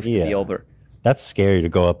want my life to be over. That's scary to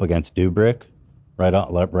go up against Dubrick right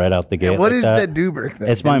out the gate. What like is that. the Dubrick thing?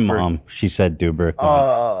 It's my mom. She said Dubrick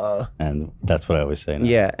once, and that's what I always say now.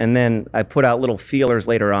 Yeah, and then I put out little feelers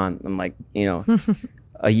later on. I'm like, you know,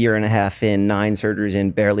 a year and a half in, 9 surgeries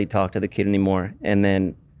in, barely talk to the kid anymore. And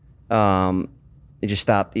then it just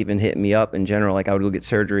stopped even hitting me up in general. Like I would go get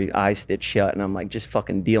surgery, eyes stitched shut, and I'm like just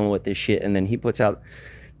fucking dealing with this shit. And then he puts out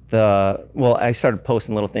I started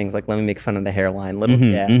posting little things like, let me make fun of the hairline, little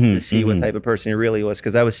jabs to see what type of person he really was,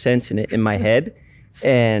 because I was sensing it in my head.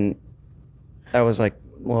 And I was like,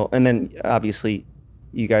 well, and then obviously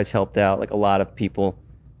you guys helped out. Like a lot of people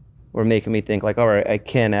were making me think like, all right, I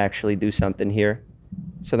can actually do something here.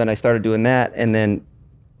 So then I started doing that. And then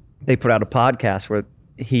they put out a podcast where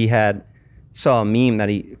he saw a meme that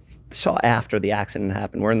he saw after the accident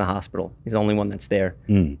happened. We're in the hospital. He's the only one that's there.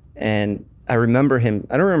 And I remember him.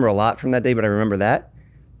 I don't remember a lot from that day, but I remember that.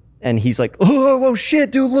 And he's like, oh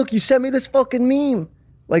shit, dude, look, you sent me this fucking meme,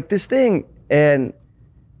 like this thing. And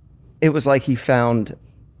it was like he found,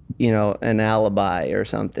 you know, an alibi or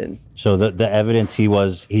something. So the evidence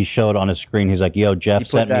he showed on his screen, he's like, yo, Jeff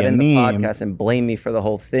sent me a meme. He put that in the podcast and blamed me for the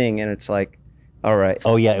whole thing. And it's like, all right.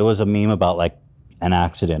 Oh yeah, it was a meme about like an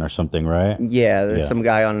accident or something, right? Yeah, there's some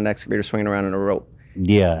guy on an excavator swinging around in a rope.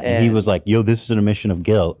 Yeah, and he was like, yo, this is an admission of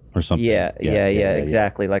guilt or something. Yeah,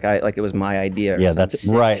 exactly. Like it was my idea. Yeah, that's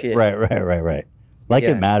right. Like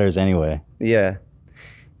it matters anyway. Yeah.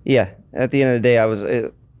 At the end of the day, I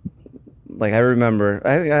was like, I remember,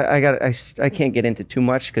 I can't get into too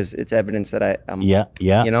much because it's evidence that I'm. Yeah.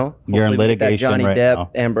 You know, You're in litigation Johnny right Depp,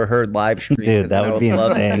 now. Amber Heard live stream. Dude, that would be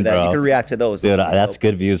insane, bro. You can react to those. Dude, that's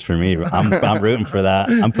good views for me. I'm rooting for that.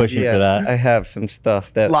 I'm pushing for that. I have some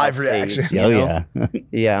stuff that live reaction. Oh yeah.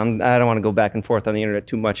 Yeah, I don't want to go back and forth on the internet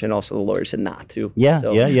too much, and also the lawyer said not to. Yeah,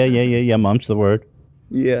 so. yeah. Mom's the word.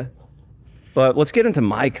 Yeah. But let's get into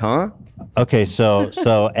Mike, huh? Okay, so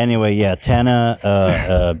anyway, yeah,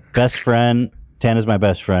 Tana, best friend. Tana's my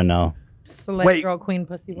best friend now. Select girl queen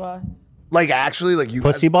pussy boss. Like actually, like you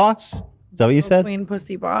Pussy boss? Is that what you said? Queen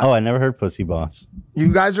pussy boss. Oh, I never heard pussy boss.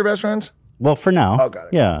 You guys are best friends? Well, for now. Oh, got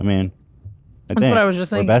it. Yeah, I mean, That's what I was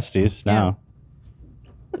just we're thinking. besties now.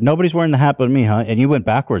 Nobody's wearing the hat but me, huh? And you went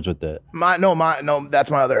backwards with it. No, that's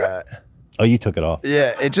my other hat. Oh, you took it off.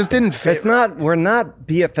 Yeah, it just didn't fit. It's not. We're not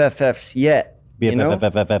BFFs yet. you know?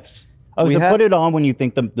 BFFFFs. Oh, We so have- put it on when you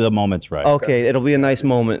think the moment's right. Okay, it'll be a nice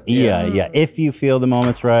moment. Yeah. If you feel the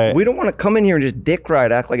moment's right. We don't want to come in here and just dick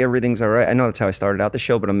ride, act like everything's all right. I know that's how I started out the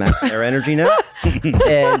show, but I'm matching their energy now.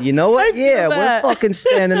 And you know what? Yeah, we're fucking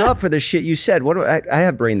standing up for the shit you said. What do I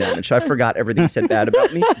have brain damage, so I forgot everything you said bad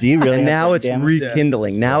about me. Do you really? And have now brain it's damage?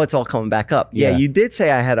 rekindling. Now it's all coming back up. Yeah, Yeah. you did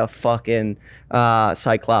say I had a fucking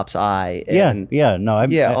Cyclops eye. And No,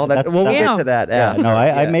 all all that. that's- We'll that's- get to that. Yeah, after. no,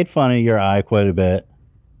 I Yeah. made fun of your eye quite a bit,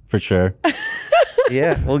 for sure.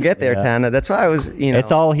 Yeah, we'll get there, Yeah. Tana. That's why I was, you know.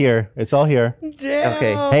 It's all here. It's all here. Damn.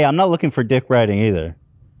 Okay. Hey, I'm not looking for dick riding either.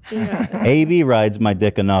 Yeah. AB rides my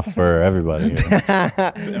dick enough for everybody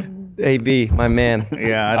here. AB, my man.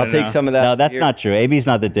 Yeah, I'll take some of that. No, that's here. not true. AB's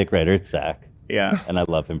not the dick rider. It's Zach. Yeah. And I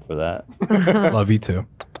love him for that. Love you too.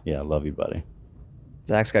 Yeah, I love you, buddy.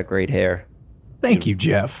 Zach's got great hair. Thank you,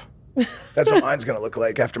 Jeff. That's what mine's gonna look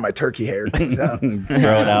like after my turkey hair comes out.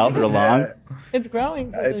 Grow it out real long. It's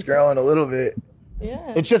growing. It's growing a little bit.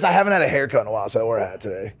 Yeah. It's just I haven't had a haircut in a while, so I wore a hat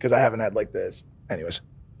today because I haven't had like this. Anyways,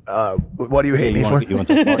 what do you hate me for? You want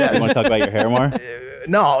to talk about your hair more?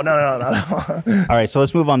 No. All right, so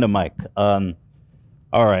let's move on to Mike.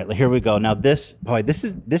 All right, here we go. Now this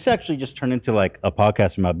actually just turned into like a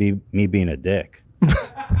podcast about me being a dick.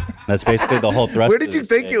 That's basically the whole thrust. Where did you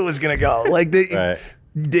think it was gonna go? Like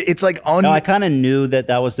it's like No, I kind of knew that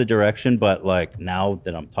was the direction, but like now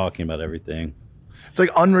that I'm talking about everything, it's like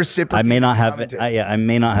unreciprocated. I may not have I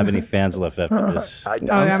may not have any fans left after this. I'm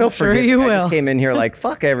I'm so sure forgiving. you I will. just came in here like,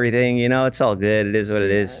 fuck everything, you know, it's all good. It is what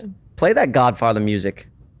it is. Play that Godfather music.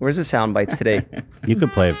 Where's the sound bites today? You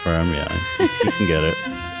could play it for him, yeah. You can get it.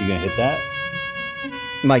 You gonna hit that?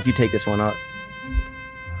 Mike, you take this one up.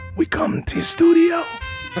 We come to your studio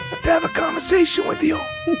to have a conversation with you.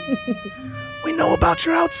 We know about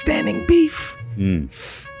your outstanding beef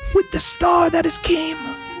with the star that is Game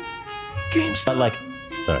Star.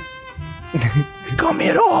 Sorry. We come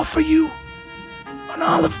here to offer you an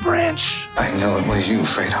olive branch. I know it was you,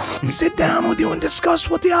 Fredo. Sit down with you and discuss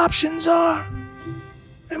what the options are.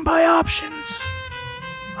 And by options,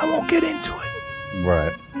 I won't get into it.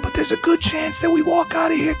 Right. But there's a good chance that we walk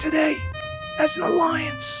out of here today as an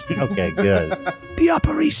alliance. Okay, good. The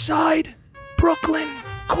Upper East Side, Brooklyn,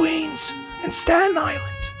 Queens, and Staten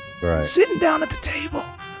Island. Right. Sitting down at the table,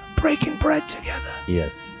 breaking bread together.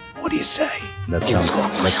 Yes. What do you say? That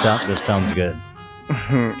sounds good.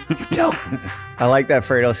 You tell. I like that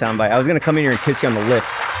Fredo soundbite. I was gonna come in here and kiss you on the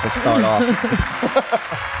lips to start off.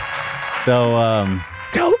 So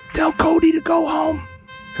Tell Cody to go home.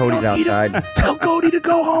 Cody's Don't need him. outside. Tell Cody to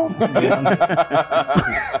go home.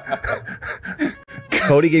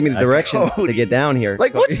 Cody gave me the directions to get down here.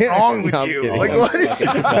 Like, what's wrong with No, I'm you? kidding. Like, what is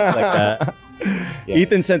like that. Yeah.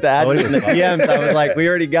 Ethan sent the address in the DMs. I was like, we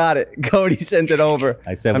already got it. Cody sent it over.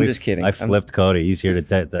 I said I'm just kidding. I flipped Cody. He's here to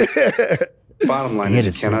take that. Bottom line is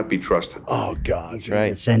you cannot be trusted. Oh, God. That's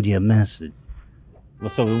right. Send you a message. Well,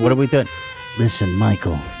 so what are we doing? Listen,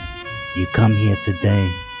 Michael, you come here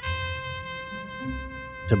today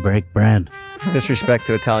to break bread. Disrespect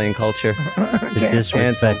to Italian culture. To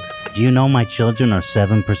disrespect. Do you know my children are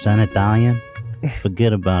 7% Italian?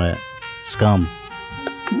 Forget about it. Scum.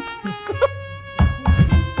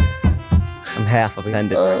 I'm half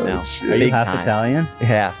offended right now. Are you half Italian?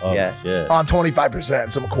 Half, Oh, yeah. shit. I'm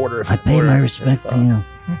 25%, so I'm a quarter. I pay my respect to you.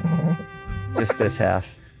 Just this half.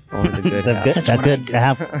 Only the good The half. good, the good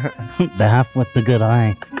half, the half with the good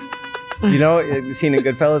eye. You know, you seen in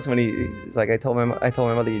Goodfellas when he's like, I told my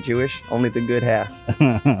mother you're Jewish. Only the good half.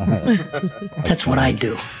 That's what I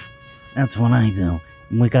do. That's what I do.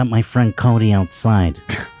 We got my friend Cody outside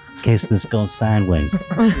in case this goes sideways.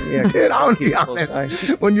 Yeah, Dude, I'm gonna be keep it honest.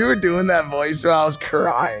 close. When you were doing that voice, bro, I was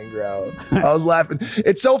crying, bro. I was laughing.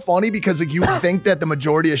 It's so funny because like you would think that the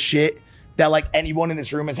majority of shit that like anyone in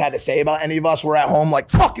this room has had to say about any of us were at home like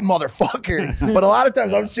fucking motherfucker. But a lot of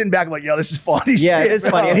times I'm sitting back like, yo, this is funny Yeah, shit. it is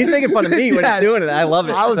bro. funny. And he's making fun of me when Yes. he's doing it. I love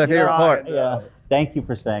it. I was That's my favorite crying, part. bro. Yeah. Thank you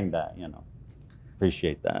for saying that.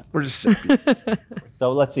 Appreciate that. We're just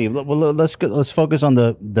So let's see. Well, let's focus on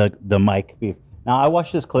the mic beef. Now I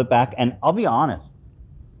watched this clip back, and I'll be honest,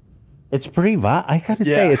 it's pretty vile. I gotta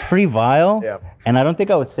say, it's pretty vile. Yeah. And I don't think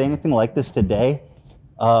I would say anything like this today.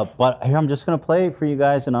 But here I'm just gonna play it for you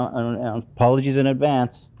guys, and apologies in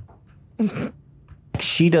advance.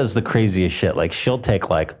 She does the craziest shit. Like she'll take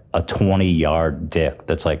like a 20-yard dick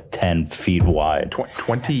that's like 10 feet wide.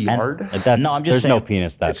 20 yard? No, I'm just There's saying. no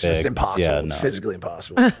penis that It's big. just impossible. Yeah, It's no. physically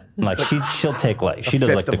impossible. Like she'll take like she does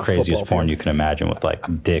fifth like the of a craziest football porn field. you can imagine with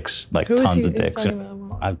like dicks, like Who is tons he- of he's dicks talking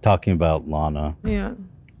about? I'm talking about Lana, Yeah.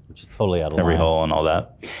 which is totally out of every line. hole and all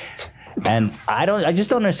that. And I just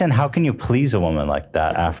don't understand, how can you please a woman like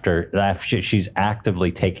that after she's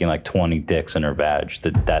actively taking like 20 dicks in her vag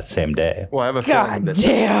that same day? Well, I have a God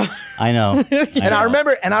damn. I know. And I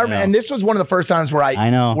remember, and this was one of the first times where I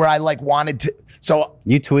know where I like wanted to. So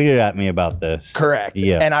you tweeted at me about this. Correct.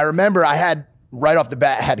 Yeah. And I remember I had right off the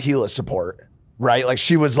bat had Gila support. Right, like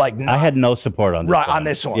she was like, I had no support on this right one. on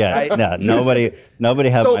this one. Yeah, right? no, nobody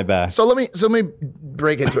had my back. So let me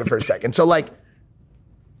break into it for a second. So like,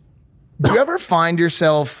 do you ever find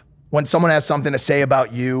yourself when someone has something to say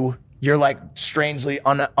about you, you're like strangely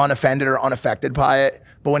unoffended or unaffected by it?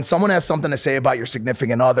 But when someone has something to say about your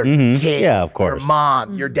significant other, your kid, yeah, of course, your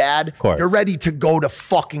mom, your dad, you're ready to go to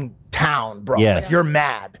fucking town, bro. Yes. Like, you're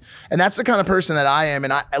mad, and that's the kind of person that I am.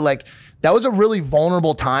 And I like that was a really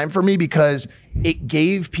vulnerable time for me because it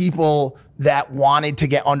gave people that wanted to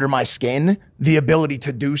get under my skin the ability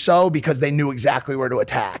to do so because they knew exactly where to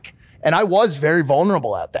attack. And I was very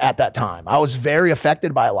vulnerable at that time. I was very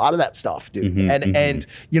affected by a lot of that stuff, dude. And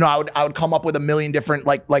you know, I would come up with a million different,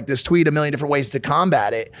 like this tweet, a million different ways to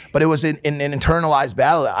combat it. But it was an internalized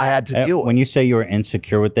battle that I had to deal with. When you say you were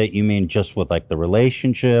insecure with it, you mean just with like the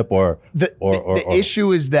relationship or the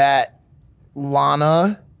issue is that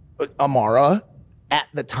Lana Amara at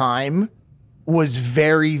the time was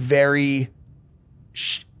very, very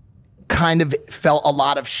kind of felt a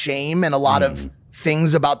lot of shame and a lot of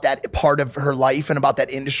things about that part of her life and about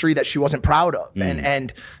that industry that she wasn't proud of.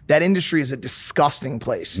 And that industry is a disgusting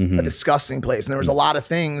place, a disgusting place. And there was a lot of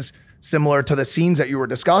things similar to the scenes that you were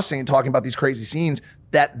discussing and talking about, these crazy scenes,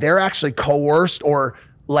 that they're actually coerced or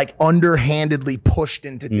like underhandedly pushed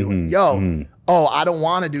into doing. Oh, I don't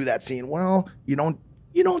want to do that scene. Well, you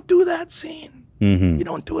don't do that scene. You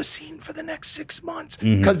don't do a scene for the next 6 months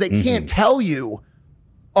because they can't tell you,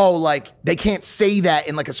 oh, like they can't say that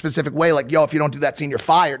in like a specific way. Like, yo, if you don't do that scene, you're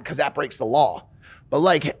fired because that breaks the law. But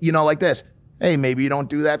like, you know, like this, hey, maybe you don't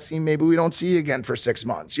do that scene. Maybe we don't see you again for 6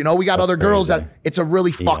 months. You know, we got other girls that it's a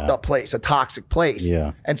really fucked up place, a toxic place.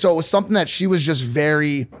 Yeah. And so it was something that she was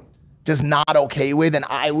just not okay with. And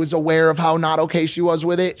I was aware of how not okay she was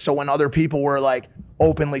with it. So when other people were like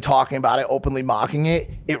openly talking about it, openly mocking it,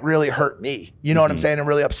 it really hurt me. You know what I'm saying? It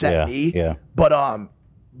really upset me. Yeah.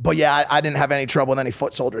 But yeah, I didn't have any trouble with any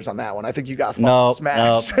foot soldiers on that one. I think you got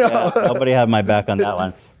smashed. Nobody had my back on that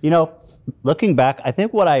one. You know, looking back, I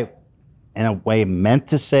think what I, in a way, meant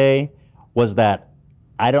to say was that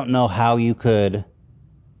I don't know how you could,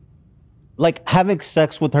 like, having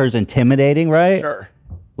sex with her is intimidating, right? Sure.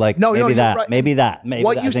 Like, maybe that.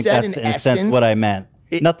 What you said in a sense what I meant.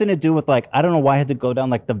 Nothing to do with like, I don't know why I had to go down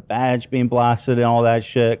like the badge being blasted and all that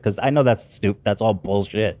shit. Cause I know that's stupid. That's all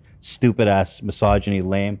bullshit. Stupid ass misogyny,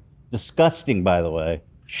 lame. Disgusting, by the way.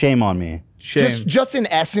 Shame on me. Shame. Just in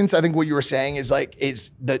essence, I think what you were saying is like,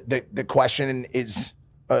 is the question is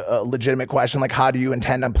a legitimate question. Like, how do you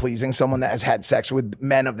intend on pleasing someone that has had sex with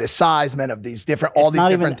men of this size, men of these different, all these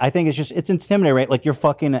different. I think it's intimidating, right? Like you're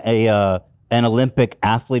fucking an Olympic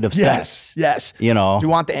athlete of sex. Yes. You know. Do you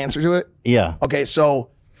want the answer to it? Yeah. Okay, so.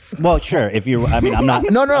 Well, sure. If you, I mean, I'm not.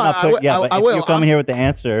 No. But if you're coming here with the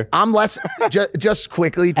answer. I'm less. just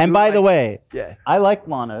quickly. And by the way, yeah, I like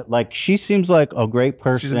Lana. Like she seems like a great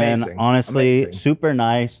person. She's amazing. Honestly, Amazing. super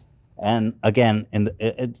nice. And again,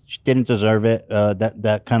 she didn't deserve it.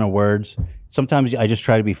 That kind of words. Sometimes I just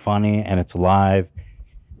try to be funny, and it's live.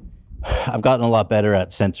 I've gotten a lot better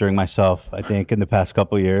at censoring myself, I think, in the past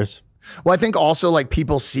couple of years. Well, I think also like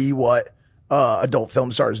people see what adult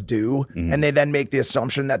film stars do, and they then make the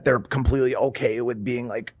assumption that they're completely okay with being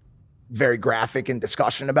like very graphic in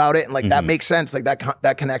discussion about it, and like that makes sense. Like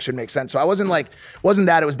that connection makes sense. So I wasn't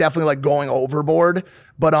that. It was definitely like going overboard.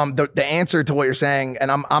 But the answer to what you're saying,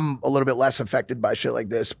 and I'm a little bit less affected by shit like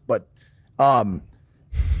this, but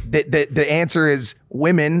the answer is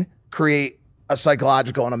women create a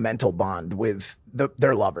psychological and a mental bond with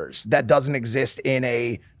their lovers that doesn't exist in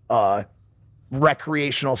a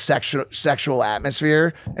recreational sexual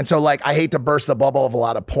atmosphere. And so like, I hate to burst the bubble of a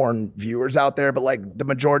lot of porn viewers out there, but like the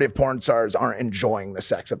majority of porn stars aren't enjoying the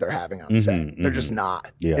sex that they're having on set. They're just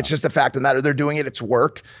not. Yeah. It's just the fact of the matter. They're doing it. It's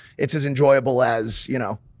work. It's as enjoyable as, you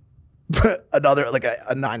know, another, like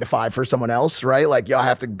a 9 to 5 for someone else, right? Like, yo, I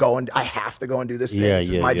have to go and do this thing. This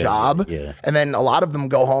is my job. Yeah. And then a lot of them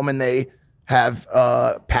go home and they have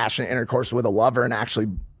passionate intercourse with a lover and actually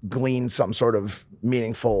glean some sort of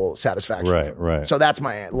meaningful satisfaction. Right. So that's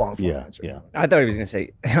my long form answer. Yeah. I thought he was going to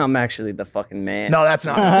say, I'm actually the fucking man. No, that's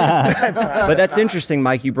not. That's not. But that's interesting,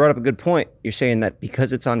 Mike. You brought up a good point. You're saying that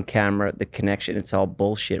because it's on camera, the connection, it's all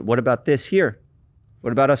bullshit. What about this here?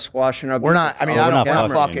 What about us squashing our beef? We're not. I mean, I don't. We're not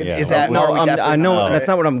fucking. Is that? No, are we I know definitely that's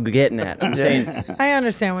not what I'm getting at. I'm saying I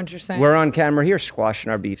understand what you're saying. we're on camera here squashing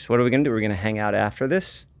our beefs. What are we gonna do? We're gonna hang out after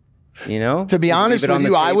this. You know. To be honest Leave it with on the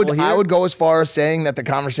you, I table would here? go as far as saying that the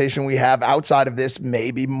conversation we have outside of this may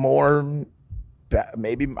be more.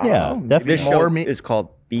 Maybe I don't know, maybe This more. show is called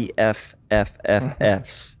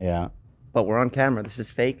BFFFFs. Yeah. But we're on camera. This is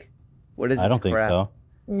fake. What is this I don't think crap? so.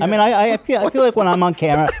 I mean, I feel like when I'm on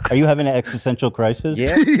camera, are you having an existential crisis?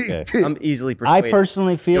 Yeah. Okay. I'm easily persuaded. I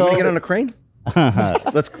personally feel. You want me to get on a crane?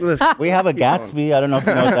 let's. We have a Gatsby. I don't know if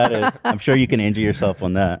you know what that is. I'm sure you can injure yourself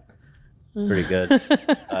on that. Pretty good.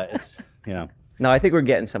 It's No, I think we're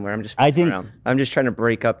getting somewhere. I'm just. Around. I'm just trying to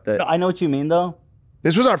break up the. No, I know what you mean, though.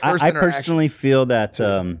 This was our first. I personally feel that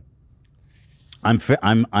I'm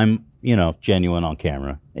genuine on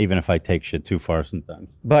camera, even if I take shit too far sometimes.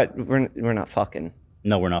 But we're not fucking.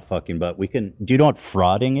 No, we're not fucking. But we can. Do you know what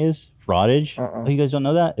frauding is? Fraudage? Oh, you guys don't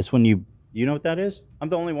know that? It's when you know what that is? I'm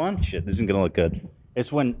the only one. Shit, this isn't gonna look good.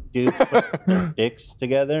 It's when dudes put their dicks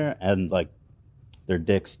together and like their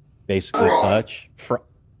dicks basically touch.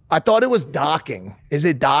 I thought it was docking. Is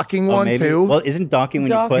it docking one maybe. too? Well, isn't docking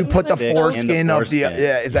when you put the dick foreskin in of the foreskin?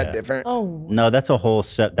 yeah? Is that different? Oh no, that's a whole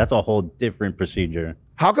set. That's a whole different procedure.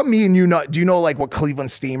 How come me and you know? Do you know like what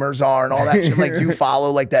Cleveland steamers are and all that shit? Like, do you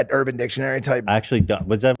follow like that Urban Dictionary type? I actually don't.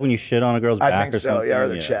 Was that when you shit on a girl's back I think or so. something? Yeah, or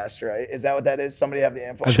the chest, right? Is that what that is? Somebody have the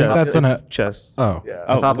info? I think that's a chest. Oh, yeah.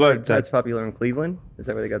 That's popular in Cleveland. Is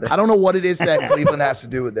that where they got that? I don't know what it is that Cleveland has to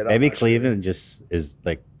do with it. Maybe Cleveland just is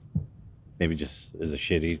like, maybe just is a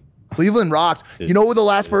shitty. Cleveland rocks. You know who the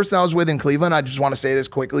last person I was with in Cleveland? I just want to say this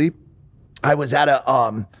quickly. I was at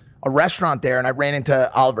a restaurant there and I ran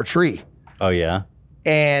into Oliver Tree. Oh yeah.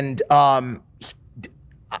 And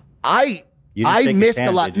I missed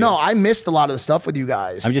a lot. No, I missed a lot of the stuff with you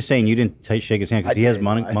guys. I'm just saying you didn't shake his hand because he has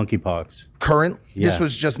monkeypox. Current? Yeah. This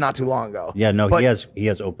was just not too long ago. Yeah, no, But- he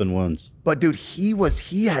has open wounds. But dude,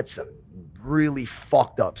 he had some really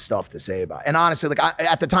fucked up stuff to say about. And honestly, like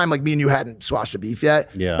at the time, like me and you hadn't squashed the beef yet.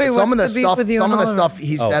 Yeah. Wait, some of the what's the beef stuff, with you some of and the Oliver? stuff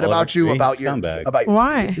he said about you, about your,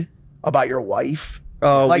 Why? about your wife.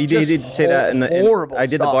 Oh, Like, we did just say that in the. horrible I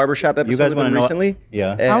did the stuff. barbershop episode You guys with wanna him know- recently.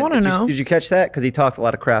 Yeah. And I wanna did you- know. Did you catch that? Because he talked a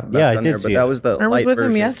lot of crap about Yeah, it I on did there, see but it. that was the I was light with him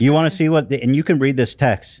version. yesterday. You want to see what? And you can read this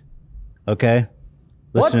text. Okay.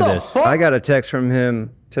 Listen to this. I got a text from him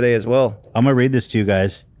today as well. I'm gonna read this to you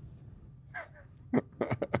guys.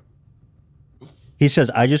 He says,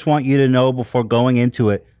 "I just want you to know before going into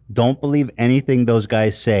it, don't believe anything those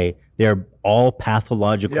guys say. They're all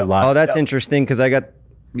pathological lies." Oh, that's interesting because I got.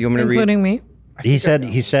 You want me to read? Including me. He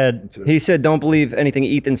said, don't believe anything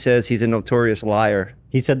Ethan says. He's a notorious liar.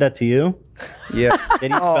 He said that to you? Yeah.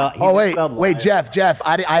 Did he spell, wait, Jeff,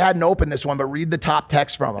 I hadn't opened this one, but read the top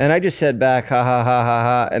text from him. And I just said back, ha ha ha ha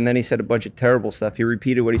ha. And then he said a bunch of terrible stuff. He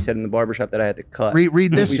repeated what he said in the barbershop that I had to cut.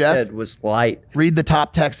 Read this, What he Jeff. said was light. Read the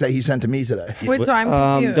top text that he sent to me today. Wait, so I'm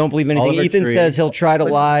confused. Don't believe anything Oliver Ethan Tree. says. He'll try to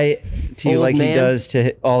lie to you Old like he man. does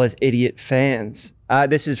to all his idiot fans.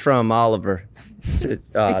 This is from Oliver.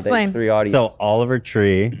 Explain. The three audience. So Oliver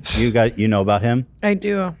Tree, you know about him? I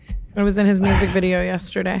do. I was in his music video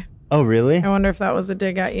yesterday. Oh, really? I wonder if that was a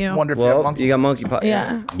dig at you. Wonder if well, you got monkeypox.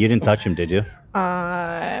 Yeah. You didn't touch him, did you?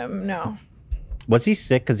 No. Was he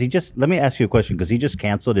sick? Because let me ask you a question. Because he just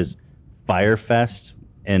canceled his Fire Fest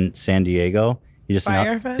in San Diego. He just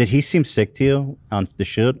Fire Fest? Did he seem sick to you on the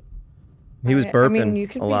shoot? He was burping I mean, you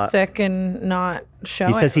can a be lot. sick and not show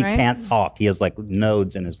He says it, he right? can't talk. He has like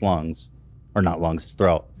nodes in his lungs, or not lungs, his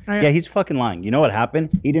throat. Right. Yeah, he's fucking lying. You know what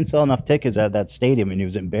happened? He didn't sell enough tickets at that stadium, and he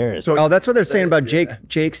was embarrassed. Oh, that's what they're saying about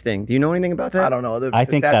Jake's thing. Do you know anything about that? I don't know. I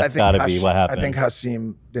think that's got to be what happened. I think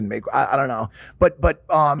Hasim didn't make. I don't know, but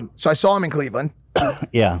so I saw him in Cleveland.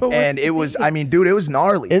 Yeah, and it was. I mean, dude, it was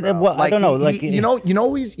gnarly. Bro. Well, I don't know. Like you know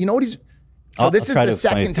what he's. So I'll this is try the to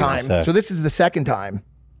explain second it to you in a time. sec. So this is the second time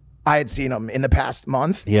I had seen him in the past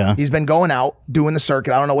month. Yeah. He's been going out, doing the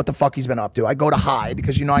circuit. I don't know what the fuck he's been up to. I go to Hyde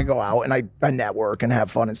because I go out and I network and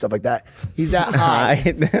have fun and stuff like that. He's at Hyde.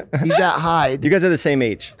 He's at Hyde. You guys are the same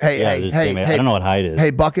age. Hey, I don't know what Hyde is.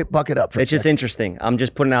 Hey, bucket up. It's just interesting. I'm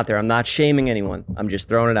just putting it out there. I'm not shaming anyone. I'm just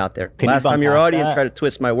throwing it out there. Can you Last time bump your out audience that? tried to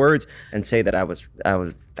twist my words and say that I was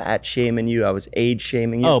fat shaming you, I was age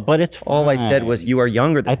shaming you. Oh, but it's all I said fine. was you are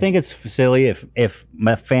younger than I think it's silly if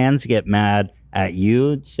my fans get mad at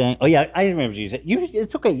you saying, "Oh yeah, I remember you said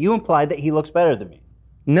it's okay." You implied that he looks better than me.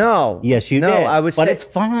 No. Yes, you no, did. I was. But say- it's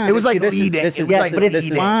fine. It was like this leading. Is, this It is, was like but it's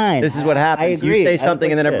leading. fine. This is what happens. You agree. say I something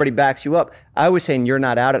and then like everybody it. backs you up. I was saying you're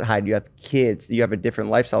not out at Hyde. You have kids. You have a different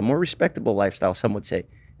lifestyle, more respectable lifestyle, some would say.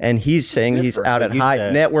 And he's saying he's out at You Hyde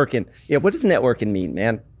said- networking. Yeah, what does networking mean,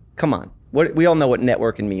 man? Come on. we all know what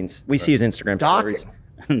networking means. We see his Instagram stories.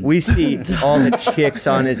 We see all the chicks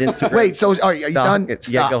on his Instagram. Wait, so are you done? Yeah,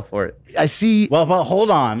 Stop. go for it. I see. Well,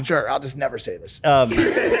 hold on. Sure, I'll just never say this.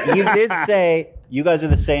 You did say you guys are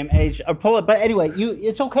the same age. Pull it, but anyway,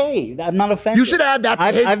 it's okay. I'm not offended. You should add that to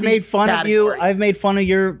his I've made fun category. of you. I've made fun of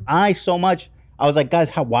your eye so much. I was like, guys,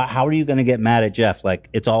 how are you going to get mad at Jeff? Like,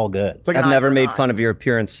 it's all good. It's like I've never made fun of your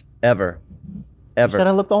appearance ever. You said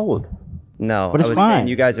I looked old. No, but it's I was fine. saying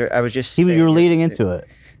you guys are. I was just. You were leading into it.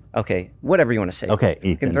 Okay, whatever you want to say. Okay,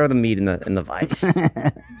 you can throw the meat in the vice.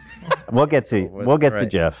 We'll get to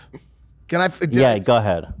Jeff. Can I? Yeah, go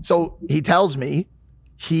ahead. So he tells me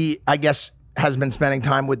he, I guess, has been spending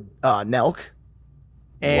time with Nelk.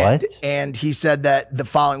 And, What? And he said that the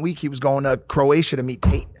following week he was going to Croatia to meet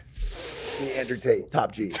Tate. Meet Andrew Tate,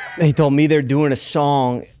 top G. They told me they're doing a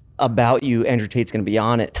song about you. Andrew Tate's going to be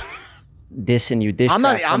on it. Dissing you. I'm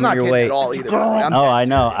not your kidding way. at all either. I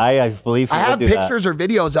know. I believe he I will have do pictures or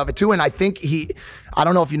videos of it too, and I think I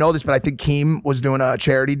don't know if you know this, but I think Keem was doing a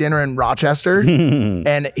charity dinner in Rochester,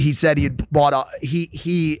 and he said he had bought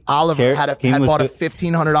Oliver had bought a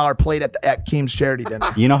 $1,500 plate at Keem's charity dinner.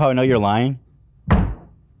 that. You know how I know you're lying?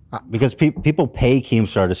 Because people pay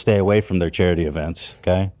Keemstar to stay away from their charity events.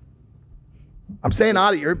 Okay. I'm staying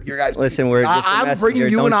out of your guys. Listen, we're just the I'm messenger. bringing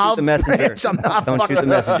you Don't and shoot Oliver. the messenger. Don't shoot the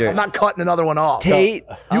messenger. I'm not cutting another one off. Tate,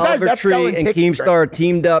 you guys, Oliver that's Tree, selling and tickets right Keemstar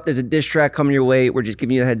teamed up. There's a diss track coming your way. We're just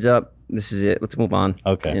giving you a heads up. This is it. Let's move on.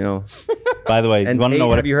 Okay. You know. By the way, And you want to know Tate,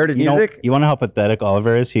 what? have you heard his you know- music? You want to know how pathetic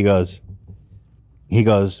Oliver is? He goes,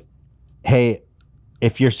 hey,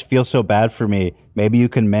 if you feel so bad for me, maybe you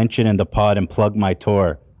can mention in the pod and plug my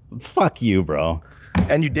tour. Fuck you, bro.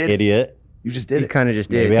 And you did, idiot. You just did You it. kind of just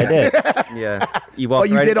did. Maybe I did. Yeah. You Well, walked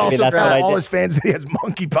you right did into- also that's what tell I all did. his fans that he has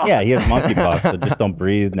monkeypox. Yeah, he has monkeypox, so just don't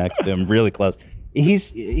breathe next to him. Really close. He's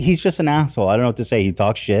just an asshole. I don't know what to say. He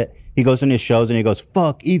talks shit. He goes in his shows and he goes,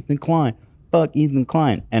 "Fuck Ethan Klein, fuck Ethan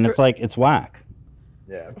Klein," and it's like it's whack.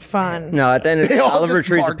 Yeah. Fun. No, at the end of They all Oliver just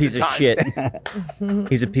Tree's a mark the piece of time shit.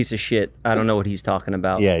 He's a piece of shit. I don't know what he's talking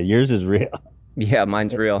about. Yeah, yours is real. Yeah,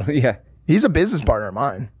 mine's real. Yeah. He's a business partner of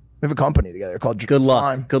mine. We have a company together called Good luck.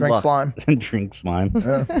 Slime. Good Drink luck. Slime. Drink slime.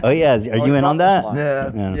 Oh yeah, are you in on that?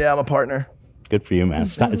 Yeah, I'm a partner. Good for you, man.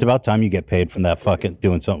 It's about time you get paid from that fucking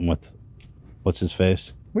doing something with what's his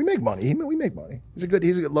face. We make money. We make money.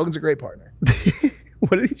 Logan's a great partner.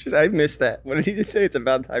 What did he just? I missed that. What did he just say? It's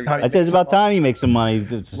about time. I said it's about time you make some money.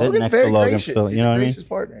 Sitting Logan's next to very Logan, gracious. so, He's you know a what I mean? gracious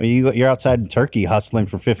partner. I mean, you're outside in Turkey hustling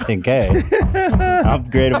for $15K. How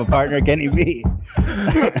great of a partner can he be?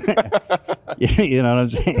 You know what I'm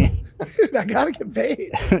saying? Dude, I gotta get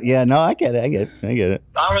paid. Yeah, no, I get it. I get it.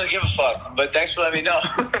 I don't really give a fuck, but thanks for letting me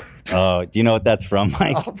know. Oh, do you know what that's from,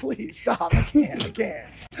 Mike? Oh, please stop. I can't.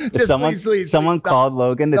 Just please someone stop. called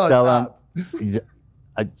Logan to No, tell stop. him.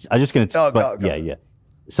 I'm just gonna. Oh, but, go. Yeah.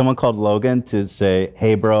 Someone called Logan to say,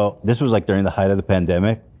 "Hey, bro, this was like during the height of the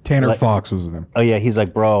pandemic." Tanner Fox was with him. Oh yeah, he's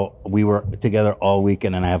like, "Bro, we were together all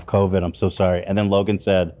weekend and I have COVID. I'm so sorry." And then Logan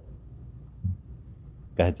said,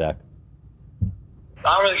 "Go ahead, Zach."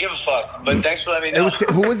 I don't really give a fuck, but thanks for letting me know.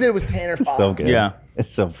 Who was it? It was Tanner Fox. So good. Yeah. It's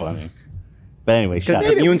so funny. But anyway, Because shout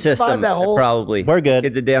the out. immune system, that whole- probably. We're good.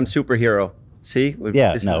 Kid's a damn superhero. See?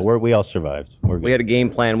 We all survived. We're good. We had a game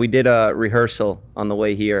plan. We did a rehearsal on the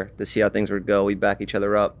way here to see how things would go. We back each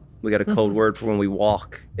other up. We got a code word for when we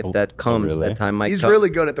walk. If that comes, really? that time might He's come. really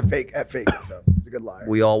good at fake stuff. He's a good liar.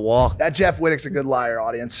 We all walk. That Jeff Wittek's a good liar,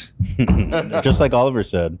 audience. Just like Oliver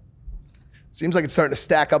said. Seems like it's starting to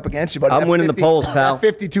stack up against you, but I'm winning the polls, pal.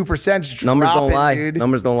 52% Numbers don't dropping, lie. dude.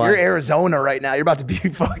 Numbers don't lie. You're Arizona right now. You're about to be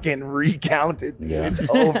fucking recounted. Yeah. It's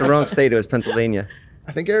The over. wrong state. It was Pennsylvania.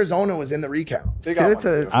 I think Arizona was in the recount.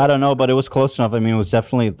 I don't know, but it was close enough. I mean, it was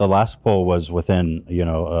definitely the last poll was within, You're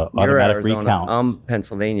automatic Arizona. recount. I'm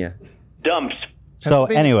Pennsylvania. Dumps. So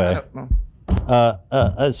anyway,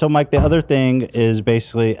 so Mike, the other thing is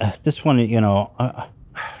basically this one.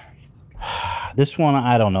 This one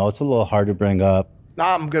I don't know. It's a little hard to bring up.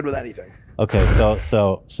 Nah, I'm good with anything. Okay,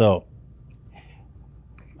 so.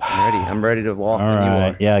 I'm ready to walk. All when you right,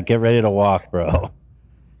 are. yeah, get ready to walk, bro.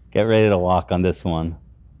 Get ready to walk on this one.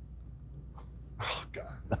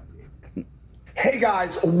 Hey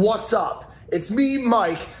guys, what's up? It's me,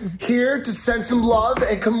 Mike, here to send some love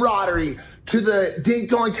and camaraderie to the Dink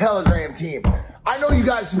Doink Telegram team. I know you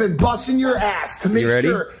guys have been busting your ass to make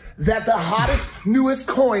sure that the hottest, newest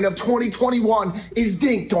coin of 2021 is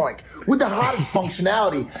Dink Doink, with the hottest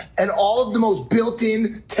functionality and all of the most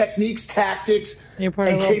built-in techniques, tactics, and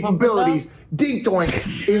capabilities. Dink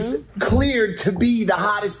Doink is cleared to be the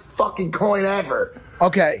hottest fucking coin ever.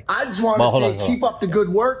 Okay. I just want to say keep up the good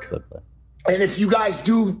work. And if you guys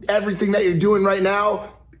do everything that you're doing right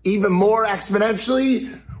now, even more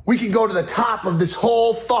exponentially, we can go to the top of this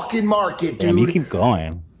whole fucking market, dude. Damn, you keep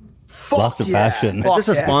going. Lots of passion. Is this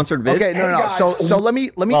a sponsored vid? Okay, no. So let me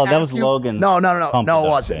Well, that ask was you. Logan's No, pump it up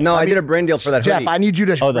wasn't. thing. No, Let I me- did a brand deal for that Jeff, hoodie. I need you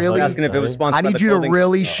to Oh, the really. hoodie. asking if it was sponsored I by need the you to clothing.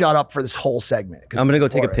 really shut up for this whole segment. 'cause I'm gonna go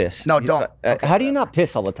it's take a boring. piss. No, don't. How do you not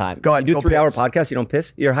piss all the time? Go ahead, You do go 3-hour piss. podcasts. You don't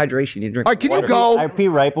piss. Your hydration. You drink. All right, can you water. go? I pee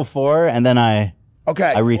right before, and then I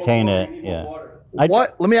Okay. retain it. Yeah.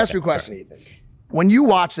 What? Let me ask you a question, Ethan. When you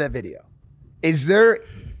watch that video, is there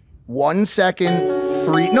 1 second,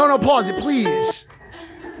 3? No, pause it, please.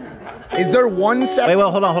 Is there 1 second? Wait,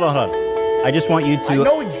 well, hold on. I just want you to. I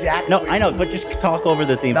know exactly. No, I know, but just talk over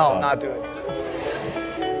the theme No, song. not doing it.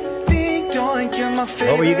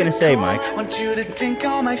 What were you gonna say, Mike? Want you to dink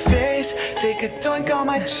on my face, take a doink on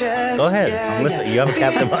my chest. Go ahead. I'm listening. You have a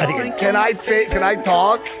captive audience. Can I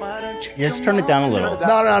talk? You just turn it down a little. No.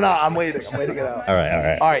 I'm waiting. I'm waiting it out. All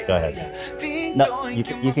right. All right. Go ahead. No, you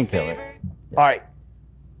can kill it. All right.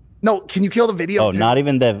 No, can you kill the video? Oh, too? not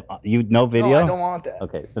even the no video. No, I don't want that.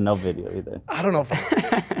 Okay, so no video either. I don't know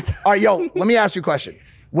if All right, yo, let me ask you a question.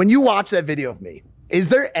 When you watch that video of me, is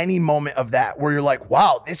there any moment of that where you're like,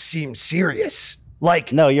 wow, this seems serious?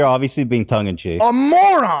 Like, No, you're obviously being tongue in cheek. a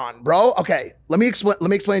moron, bro. Okay, let me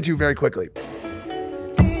explain to you very quickly.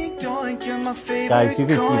 Guys, you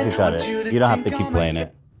can cut it. You don't have to keep playing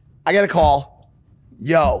it. I get a call.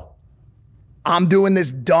 Yo, I'm doing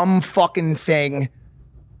this dumb fucking thing.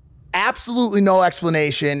 Absolutely no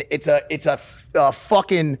explanation. It's a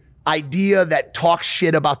fucking idea that talks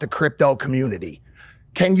shit about the crypto community.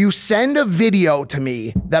 Can you send a video to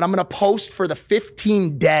me that I'm gonna post for the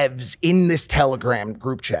 15 devs in this Telegram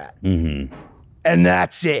group chat? Mm-hmm. And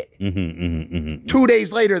that's it. 2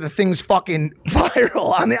 days later, the thing's fucking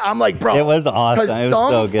viral. I'm like, bro, It was awesome. because It was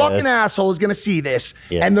some so good. fucking asshole is gonna see this,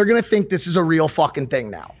 Yeah. and they're gonna think this is a real fucking thing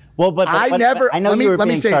now. Well, but I but never. I know let me you were let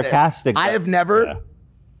me being say sarcastic. this. I but- have never, Yeah.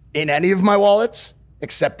 in any of my wallets,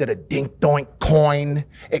 accepted a Dink Doink coin,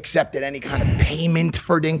 accepted any kind of payment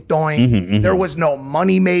for Dink Doink. There was no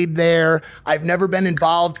money made there. I've never been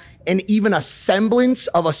involved in even a semblance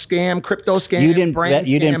of a scam, crypto scam, You didn't. brand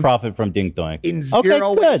You scam, didn't profit from Dink Doink. in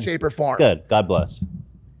zero way, shape, or form. Good. God bless.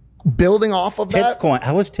 Building off of that. Titscoin.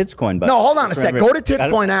 How was Titscoin? No, hold on a sec. Go to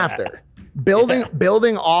Titscoin after.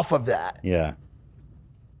 Building off of that. Yeah.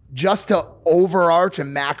 Just to overarch a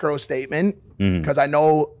macro statement, because I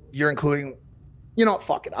know you're including, you know,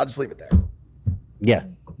 fuck it. I'll just leave it there. Yeah.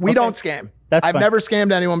 We don't scam. That's I've fine. never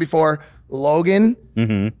scammed anyone before. Logan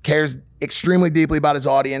cares extremely deeply about his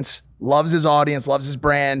audience, loves his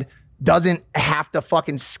brand, doesn't have to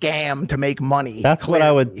fucking scam to make money. That's what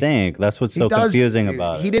I would think. That's what's so He does, confusing dude.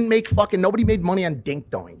 about He it. didn't make fucking, nobody made money on Dink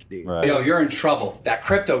Doink, dude. Right. Yo, you're in trouble. That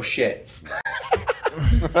crypto shit.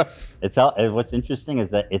 It's all, what's interesting is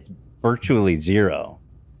that it's virtually zero.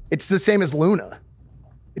 It's the same as Luna.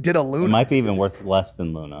 It did a It Luna. might be even worth less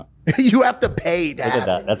than Luna. You have to pay to Look have at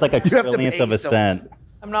that. it. That's like a You have to trillionth pay of a someone. cent.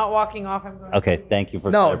 I'm not walking off. I'm going. Okay, thank you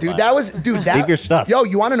for No, dude, clarifying. that Leave your stuff. Yo,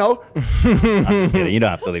 you want to know? I'm just kidding. You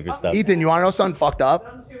don't have to leave your stuff. Ethan, you want to know something fucked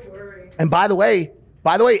up? And by the way,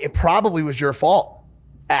 it probably was your fault.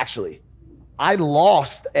 Actually, I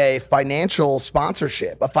lost a financial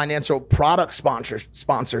sponsorship, a financial product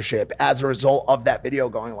sponsorship as a result of that video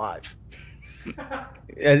going live.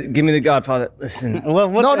 Give me the Godfather. Listen. Well,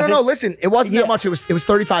 No. Listen, it wasn't that much. It was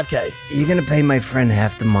 $35K. You're gonna pay my friend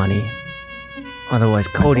half the money. Otherwise,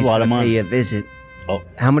 Cody's lot of gonna pay money. you a visit. Oh.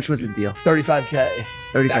 How much was the deal? $35K.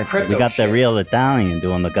 35. We got the real Italian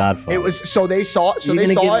doing the Godfather. It was so they saw. So You're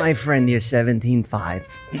they gonna saw give it. my friend your 17.5.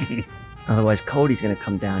 Otherwise, Cody's gonna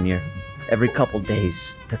come down here every couple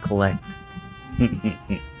days to collect.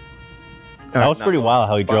 That was pretty wild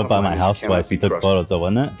how he drove by my house twice. He took photos, though,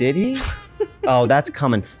 wasn't it? Did he? Oh, that's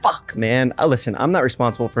coming. Fuck, man. Listen, I'm not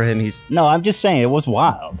responsible for him. He's No, I'm just saying it was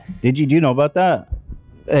wild. Do you know about that?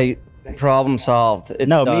 Hey, problem solved. It's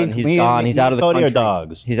No, done. me- He's me- gone. me- He's out of the Cody or country.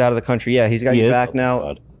 dogs? He's out of the country. Yeah, he's got He you is? back Oh, now.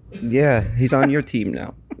 God. Yeah, he's on your team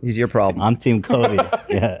now. He's your problem. I'm Team Cody.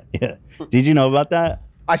 Yeah. Did you know about that?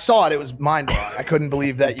 I saw it. It was mind blowing. I couldn't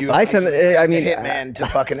believe that you. I sent. I mean, a hitman to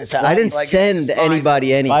fucking his house. I didn't Like, send it's mind-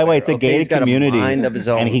 anybody anything. By the way, it's a okay? gay He's got community. a mind of his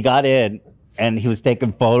own. And he got in and he was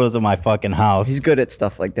taking photos of my fucking house. He's good at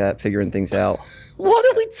stuff like that, figuring things out. What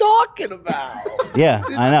are we talking about? Yeah,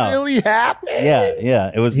 Did I it know. really happen?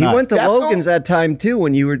 Yeah. It was He nuts. went to Jeff Logan's that time too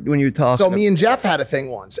when you were talking. So me and Jeff had a thing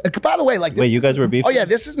once. By the way, like, Wait, you guys were beefing? oh yeah,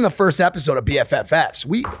 this isn't the first episode of BFFs.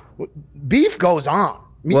 Beef goes on.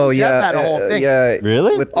 Me well, and Jeff yeah, had a whole thing. yeah.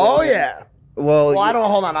 Really? With Oh yeah. Well, I don't.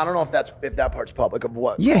 Hold on. I don't know if that part's public of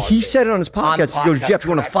what. Yeah, he said it on his podcast. He goes, Jeff,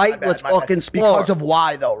 you want to fight? Let's fucking spar. Because of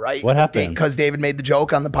why though, right? What happened? Because David made the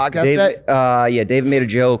joke on the podcast. David, yeah, David made a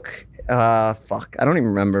joke. Fuck, I don't even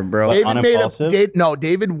remember, bro.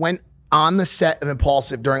 David went on the set of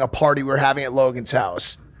Impulsive during a party we were having at Logan's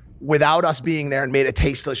house without us being there and made a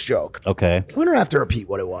tasteless joke. Okay. We don't have to repeat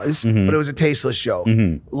what it was, Mhm. but it was a tasteless joke.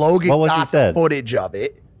 Mhm. Logan What was he got the said? footage of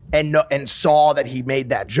it and saw that he made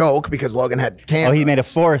that joke because Logan had cameras. Oh, he made a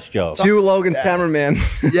forest joke. To Logan's cameraman.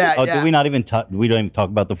 Yeah, Oh, yeah. did we not even talk? We don't even talk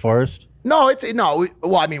about the forest. No,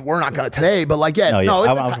 well, I mean, we're not gonna today, but like, No,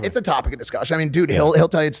 yeah, it's a topic of discussion. I mean, dude, he'll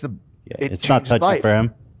tell you it's the It's not changed his touchy life. for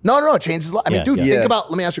him. No, it changed his life. I mean, Yeah, dude, yeah. think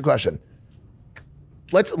about. Let me ask you a question.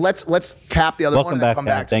 Let's cap the other one Welcome and then back. come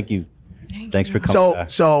Tana. back. Thank you. Thanks for coming.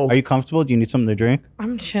 So, are you comfortable? Do you need something to drink?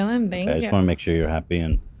 I'm chilling. Thank Okay, I you. just want to make sure you're happy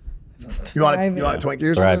and You want a Twinkie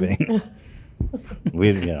or something? thriving.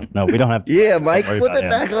 No, we don't have to. Yeah, Mike, Don't worry flip about it him.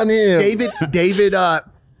 back on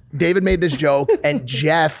him. David made this joke, and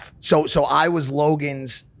Jeff. So I was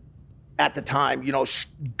Logan's at the time,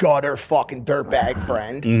 gutter fucking dirtbag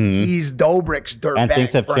friend. Mhm. He's Dobrik's And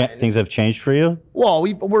dirtbag friend. things have changed for you. Well,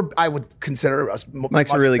 I would consider us.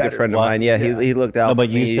 Mike's a really good friend of mine. Yeah, he looked out. No, but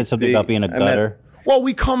for you me. said something about being a I met- gutter. Well,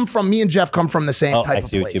 me and Jeff come from the same Oh, type I of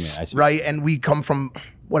see what you place, mean. I see. right? And we come from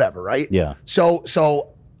whatever, right? Yeah. So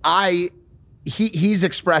he's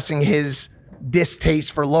expressing his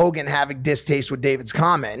distaste for Logan having distaste with David's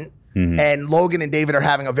comment, Mhm. and Logan and David are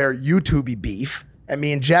having a very YouTubey beef, and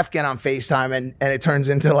me and Jeff get on FaceTime, and it turns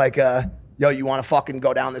into like yo, you want to fucking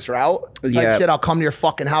go down this route? Like, Yeah. shit, I'll come to your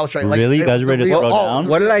fucking house, right? Like, Really? You guys are ready to throw down?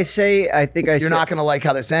 What did I say? I think I said. You're not gonna like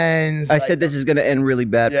how this ends. I said this is gonna end really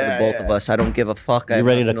bad for Yeah, the both of us. I don't give a fuck. You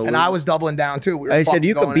ready to- And I was doubling down too. We were I said fucking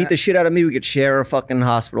you could going beat at- the shit out of me. We could share a fucking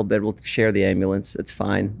hospital bed. We'll share the ambulance. It's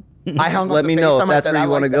fine. I hung up Let the me know if FaceTime. I that's said, where I you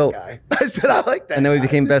want to like go. that guy. I said I like that. And then we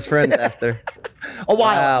became best friends after. A while.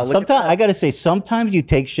 Wow, look at Sometimes I gotta say, sometimes you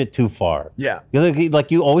take shit too far. Yeah. Like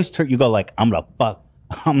you always you go like, I'm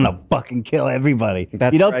gonna fucking kill everybody.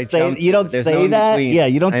 That's you don't where I say jumped you to. don't There's say no in that. between. Yeah,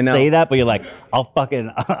 you don't I know. say that, but you're like, I'll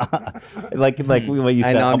fucking like what you I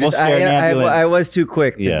said. know. I'll I'm just, share an ambulance. I was too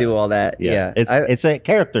quick to Yeah. do all that. Yeah. It's a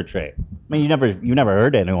character trait. I mean, you never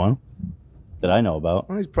hurt anyone that I know about.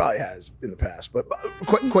 Well, he probably has in the past, but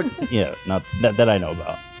quick. Yeah, not that I know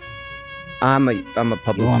about. I'm a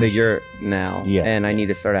public wanna- figure now, Yeah. and I need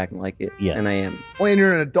to start acting like it. Yeah. And I am. Well, and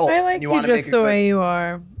you're an adult. I and like you wanna make just it the good. way you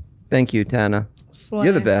are. Thank you, Tana. Slay.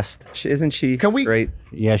 You're the best. Isn't she? Can we? Great.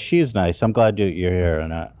 Yeah, she is nice. I'm glad you're here,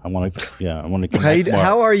 and I want to. Yeah, I want to.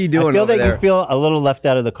 How are you doing I feel over that there? you feel a little left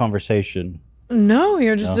out of the conversation. No,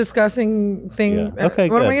 you're just No. discussing things. Yeah. Okay,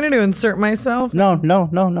 What am I good. going to do? Insert myself? No. I just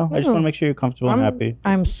want to make sure you're comfortable and I'm- happy.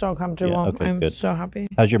 I'm so comfortable. Yeah, okay, I'm good. so happy.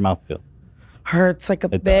 How's your mouth feel? Hurts like a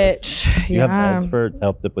It bitch. does. You Yeah. have meds for it to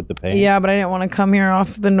help with the pain? Yeah, but I didn't want to come here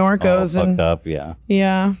off the Norcos Oh, and fucked up, yeah.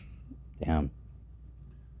 yeah. Damn.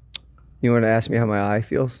 You want to ask me how my eye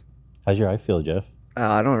feels? How's your eye feel, Jeff?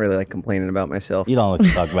 I don't really like complaining about myself. You don't like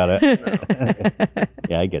to talk about it.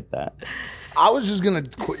 Yeah, I get that. I was just gonna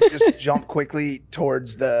just jump quickly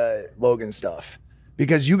towards the Logan stuff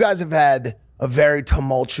because you guys have had a very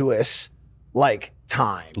tumultuous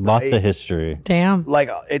time. Lots right? of history. Damn. Like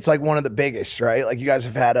it's like one of the biggest, right? Like you guys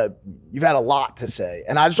have had a lot to say,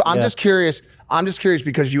 and I'm Yeah. just curious. I'm just curious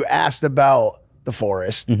because you asked about the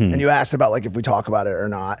forest Mhm. and you asked about like if we talk about it or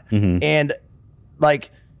not, Mhm. and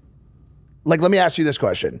like let me ask you this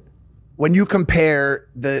question: when you compare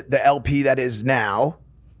the LP that is now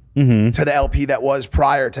Mm-hmm. to the LP that was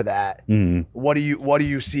prior to that, Mm-hmm. what do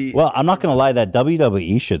you see? Well, I'm not gonna lie, that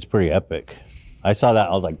WWE shit's pretty epic. I saw that,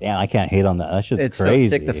 I was like, damn, I can't hate on that. That shit's It's crazy.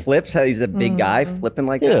 so sick. The flips, how he's a big guy flipping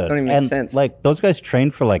like that. Dude, Don't even make and sense. like those guys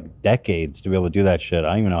trained for like decades to be able to do that shit. I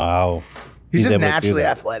don't even know how. He's just able to do naturally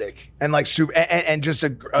that. athletic and like super and just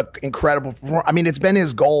a incredible performer. I mean, it's been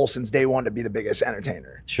his goal since day one to be the biggest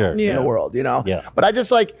entertainer Sure. in the world, you know? Yeah. But I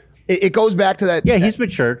just like it goes back to that. Yeah, he's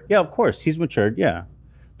matured. Yeah, of course, he's matured. Yeah.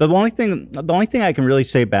 The only thing I can really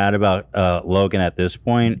say bad about Logan at this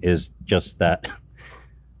point is just that,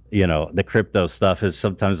 you know, the crypto stuff is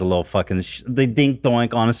sometimes a little fucking. The dink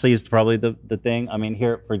doink, honestly, is probably the thing. I mean,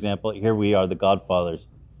 here, for example, here we are, the Godfathers.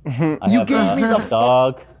 I You have, gave me the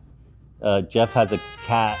dog. Jeff has a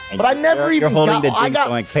cat. And But I never you're even holding got. the I dink got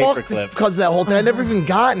doink fucked paperclip. because of that whole thing. I never even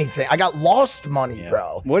got anything. I got lost money,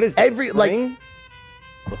 bro. What is that, every a like? spring?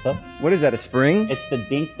 What's up? What is that? A spring? It's the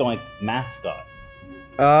dink doink mascot.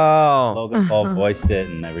 Oh. Logan Paul voiced it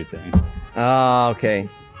and everything. Oh, okay.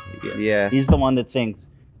 Yeah. He's the one that sings,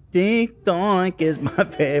 Dink donk is my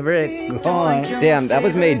favorite coin. Damn, that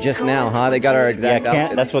was made just now, huh? They got our exact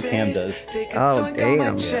outfits. That's what Cam does. Oh,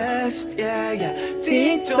 damn.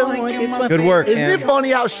 Good work, Isn't Cam. it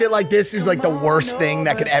funny how shit like this is like the worst thing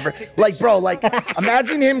that could ever, like, bro, like,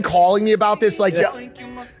 imagine him calling me about this, like, yo,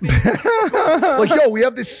 like, yo, we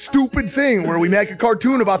have this stupid thing where we make a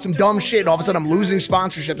cartoon about some dumb shit, and all of a sudden I'm losing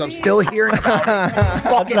sponsorships. I'm still hearing about it.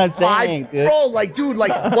 Fucking That's what I'm saying, dude. bro, like, dude,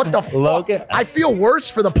 like, what the fuck? I feel worse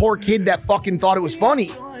for the poor kid that fucking thought it was funny,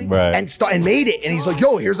 Right. and made it, and he's like,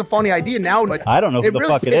 yo, here's a funny idea. Now, like, I don't know who the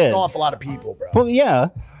really fuck it pissed is. off a lot of people, bro. Well, yeah.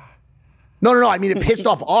 No. I mean, it pissed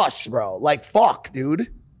off us, bro. Like, fuck,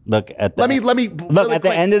 dude. Look at the, Let me look really at the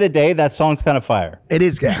quick. end of the day. That song's kind of fire. It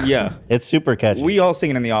is gas. Yeah. It's super catchy. We all sing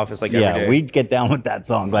it in the office like every day. we'd get down with that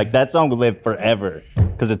song. Like that song will live forever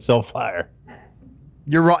because it's so fire.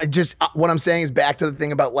 You're wrong. Just what I'm saying is back to the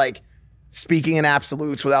thing about like speaking in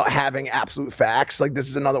absolutes without having absolute facts. Like this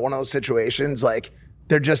is another one of those situations. Like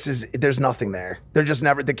there just is. There's nothing there. They're just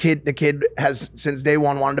never. The kid has since day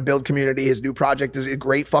one wanted to build community. His new project is a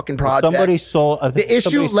great fucking project. Somebody sold. I think The issue.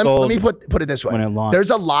 somebody Let sold me put it this way. when it launched. There's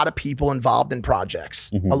a lot of people involved in projects.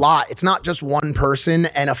 Mhm. A lot. It's not just one person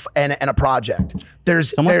and a project. Someone There's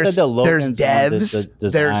said that there's Logan's devs. There's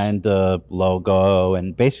designed the logo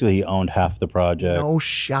and basically he owned half the project. no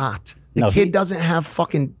shot. The No, kid doesn't have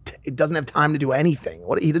it doesn't have time to do anything.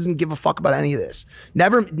 He doesn't give a fuck about any of this.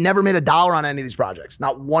 Never made $1 on any of these projects.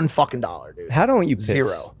 Not one fucking dollar, dude. How don't you piss?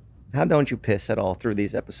 Zero. How don't you piss at all through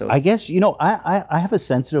these episodes? I guess I have a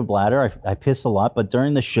sensitive bladder. I piss a lot, but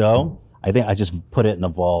during the show, I think I just put it in the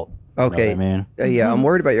vault. You know Okay. what I mean, Yeah, I'm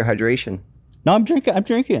worried about your hydration. no, I'm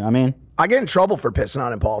drinking. I mean, I get in trouble for pissing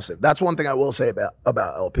on impulsive. That's one thing I will say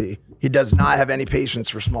about LP. He does not have any patience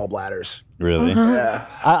for small bladders. really, Yeah.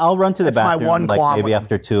 I'll run to the That's my bathroom one like qualm maybe with him.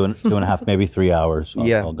 after two and a half, maybe 3 hours.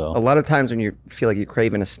 Yeah, I'll go. a lot of times when you feel like you're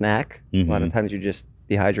craving a snack, a lot of Mhm. times you're just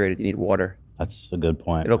dehydrated. You need water. That's a good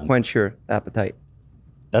point. It'll man. quench your appetite.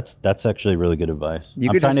 That's actually really good advice. You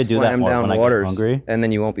I'm could trying just to do that slam more down when I get waters, hungry. and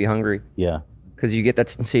then you won't be hungry Yeah. because you get that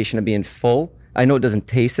sensation of being full. I know it doesn't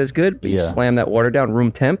taste as good, but you Yeah. slam that water down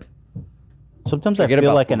room temp. Sometimes I Forget feel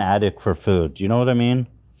about like an addict for food. Do you know what I mean?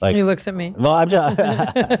 Like, He looks at me. well, I'm just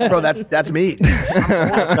Bro, that's me.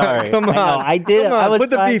 sorry. Come on, I did. Come I on, was put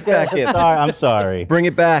the trying beef to- back in. Sorry, I'm sorry. Bring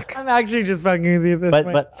it back. I'm actually just fucking with you at this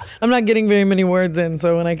point. But I'm not getting very many words in,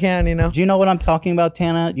 so when I can, you know. do you know what I'm talking about,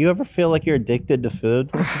 Tana? Do you ever feel like you're addicted to food?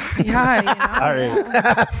 Yeah, Sorry.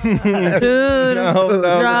 Food,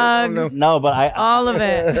 drugs, No, but I all of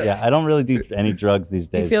it. yeah, I don't really do any drugs these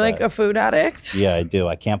days. You feel like but- a food addict? yeah, I do.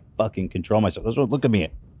 I can't fucking control myself. Look at me.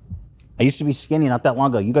 I used to be skinny not that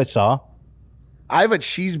long ago. You guys saw? I have a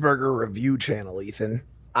cheeseburger review channel, Ethan.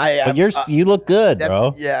 But you look good,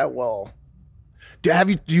 bro. Yeah, well. Do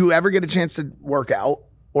you ever get a chance to work out,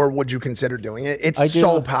 or would you consider doing it? It's I do.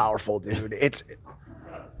 so powerful, dude.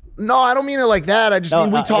 No, I don't mean it like that. I just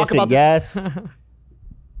mean we talk listen, about yes,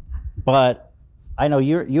 but I know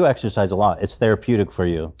you exercise a lot. It's therapeutic for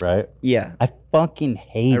you, right? Yeah. I fucking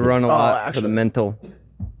hate I run a it. lot for the mental.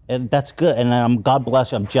 And that's good. And God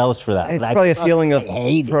bless you. I'm jealous for that. It's But I probably a fucking feeling of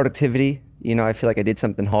hate it. productivity. You know, I feel like I did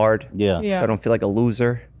something hard. Yeah. Yeah. So I don't feel like a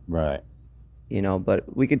loser. Right. You know, but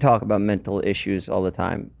we could talk about mental issues all the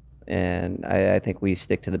time. And I think we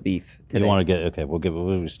stick to the beef today. You want to get okay?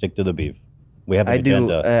 We'll stick to the beef. We have an I do.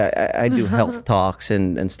 agenda. I do health talks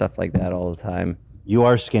and stuff like that all the time. You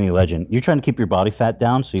are a skinny legend. You're trying to keep your body fat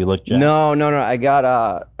down so you look jacked. No. I got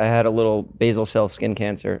I had a little basal cell skin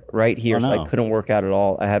cancer right here, Oh, so no. I couldn't work out at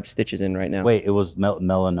all. I have stitches in right now. Wait, it was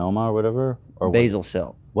melanoma or whatever? Or what? Basal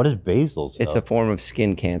cell. What is basal cell? It's a form of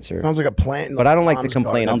skin cancer. Sounds like a plant. But I don't like to Mom's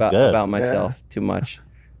complain garden. about myself too much.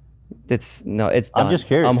 It's I'm done. just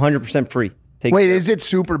curious. I'm 100% free. Wait, is it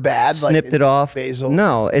super bad? Snipped it off. Basal?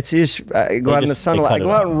 No, it's just I go out in the just- they sunlight. I cut it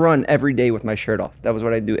go out off. and run every day with my shirt off. That was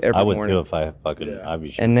what I do every I would morning. too if I fucking. I'd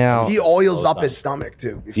be. And now He oils up his stomach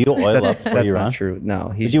too. Do you oil up before that's you not run? true.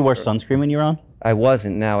 No, Did you wear sunscreen when you run? I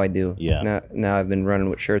wasn't. Now I do. Yeah. Now I've been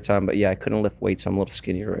running with shirts on, but yeah, I couldn't lift weights, so I'm a little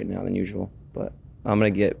skinnier right now than usual. But I'm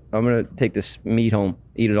gonna take this meat home,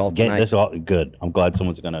 eat it all Get tonight. this all good. I'm glad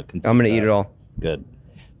someone's gonna. Consider I'm gonna that. eat it all. Good.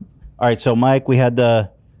 All right, so Mike, we had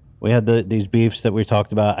these beefs that we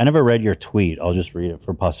talked about. I never read your tweet. I'll just read it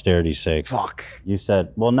for posterity's sake. Fuck. You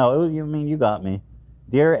said, well, no, you got me.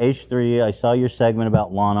 Dear H3, I saw your segment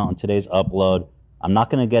about Lana on today's upload. I'm not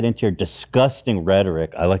going to get into your disgusting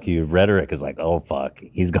rhetoric. I like you. Rhetoric is like, oh, fuck.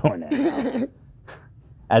 He's going in.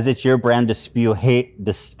 As it's your brand to spew hate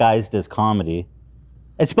disguised as comedy.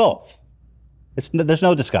 It's both. There's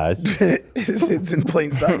no disguise. It's in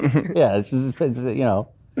plain sight. Yeah, it's you know.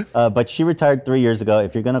 But she retired 3 years ago.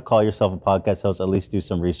 If you're gonna call yourself a podcast host, at least do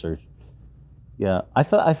some research. Yeah, I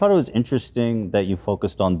thought it was interesting that you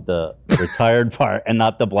focused on the retired part and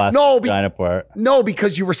not the blast vagina part. No,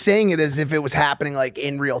 because you were saying it as if it was happening like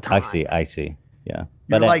in real time. I see. Yeah.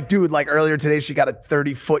 You're like, dude, like earlier today, she got a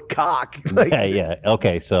 30-foot cock. Like, yeah.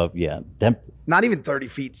 Okay, so yeah. Not even 30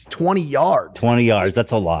 feet, it's 20 yards. 20 yards,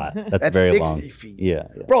 that's a lot. That's very 60 long. feet. Yeah.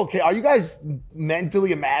 Bro, okay, are you guys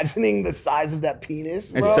mentally imagining the size of that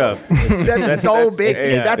penis, bro? It's tough. That's so big.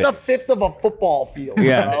 yeah. That's a fifth of a football field, bro.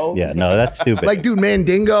 Yeah, no, that's stupid. Like, dude,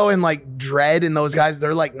 Mandingo and like Dredd and those guys,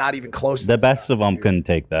 they're like not even close. The best of them couldn't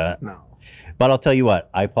take that. No. But I'll tell you what,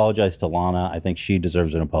 I apologize to Lana. I think she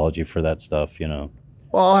deserves an apology for that stuff, you know.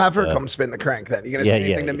 Well, I'll have her come spin the crank then. You gonna say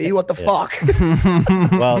anything to me? What the fuck? Do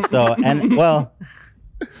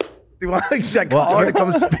you want to call her to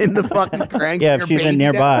come spin the fucking crank? Yeah, if she's in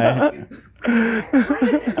nearby.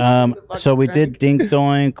 So we did Dink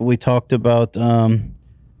Doink. We talked about the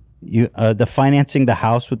financing the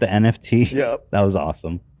house with the NFT. Yep. That was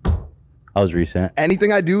awesome. That was recent.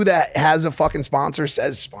 Anything I do that has a fucking sponsor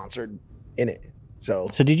says sponsored in it. So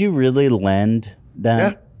did you really lend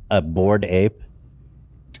them a Bored Ape?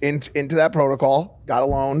 Into that protocol, got a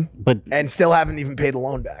loan, and still haven't even paid the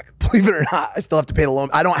loan back. Believe it or not, I still have to pay the loan.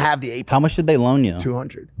 I don't have the ape. How much did they loan you?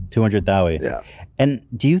 200. 200 Dowie. Yeah. And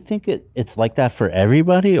do you think it's like that for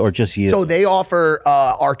everybody or just you? So they offer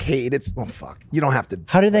arcade. It's you don't have to.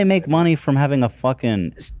 How do they make money from having a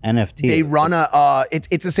fucking NFT? They run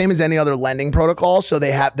it's the same as any other lending protocol. So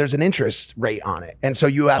there's an interest rate on it, and so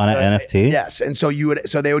you have on an NFT. Yes, and so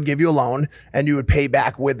they would give you a loan, and you would pay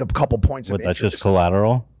back with a couple points of interest. That's just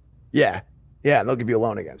collateral. Yeah. Yeah, they'll give you a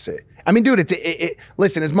loan against it. I mean, dude,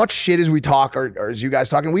 listen, as much shit as we talk or as you guys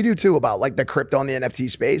talking, we do too about like the crypto and the NFT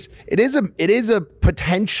space. It is a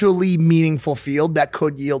potentially meaningful field that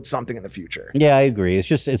could yield something in the future. Yeah, I agree.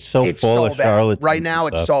 It's full of charlatans. Right now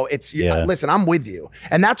listen, I'm with you.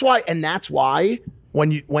 And that's why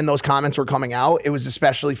when those comments were coming out, it was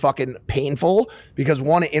especially fucking painful because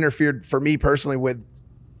one, it interfered for me personally with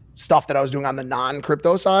stuff that I was doing on the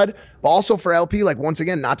non-crypto side, but also for LP, like once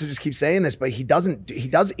again, not to just keep saying this, but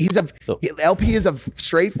LP is a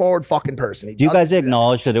straightforward fucking person. Do you guys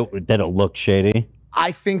acknowledge that it looked shady?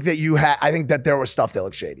 I think that I think that there was stuff that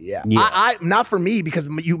looked shady. Yeah. I not for me because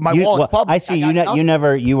my wallet's public. I see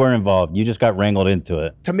you were involved. You just got wrangled into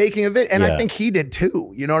it. To making of it. And I think he did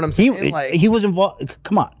too. You know what I'm saying? He was involved.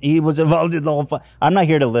 Come on. He was involved in the whole I'm not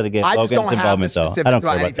here to litigate Logan's involvement though. I don't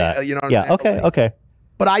care about that. You know what I'm saying? Okay.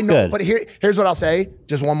 But I know, but here's what I'll say.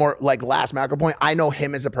 Just one more like last macro point. I know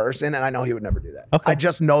him as a person and I know he would never do that. Okay. I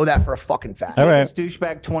just know that for a fucking fact. All right.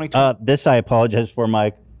 Douchebag 2020. This I apologize for,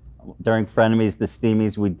 Mike. During Frenemies, the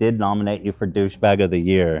Steamies, we did nominate you for Douchebag of the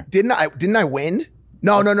Year. Didn't I win?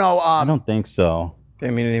 No. I don't think so.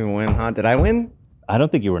 Didn't even win, huh? Did I win? I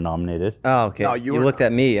don't think you were nominated. Oh, okay. No, you looked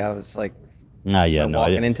at me. I was like,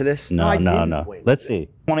 walking into this? No. Let's see.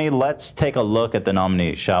 Let's take a look at the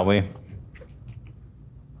nominees, shall we?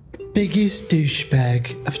 Biggest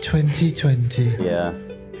douchebag of 2020. Yeah.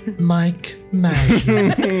 Mike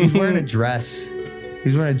Majlak. He's wearing a dress.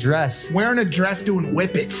 Wearing a dress doing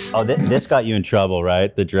whippets. Oh, this got you in trouble,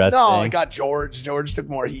 right? The dress No, thing? it got George. George took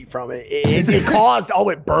more heat from it. It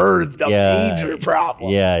birthed a major problem.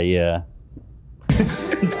 Yeah.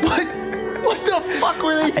 What the fuck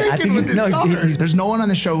were they thinking with this cover? There's no one on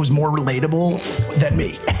the show who's more relatable than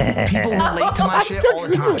me. People relate to my shit all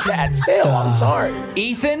the time. I'm sorry.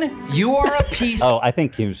 Ethan, you are a piece Oh, I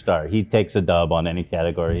think Keemstar. He takes a dub on any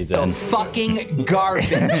category he's in. of fucking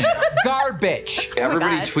garbage. Garbage.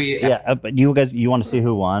 Everybody tweet. Yeah, but you guys, you want to see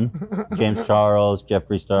who won? James Charles,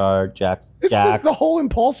 Jeffree Star, Jack. This was the whole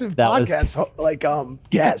impulsive podcast,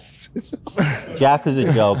 guests. Jack is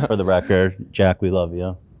a joke for the record. Jack, we love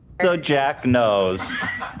you. So Jack knows.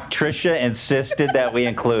 Trisha insisted that we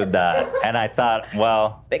include that. And I thought,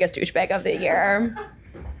 well. Biggest douchebag of the year.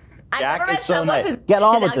 Jack is so nice. Get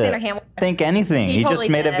on with it. Think anything. He totally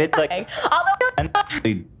just made a did. bit like. Although And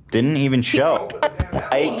he didn't even show.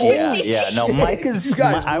 Yeah. No, Mike is.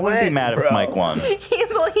 I wouldn't be mad if Mike won.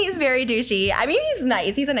 He's very douchey. I mean, he's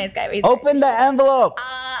nice. He's a nice guy. But he's Open the envelope.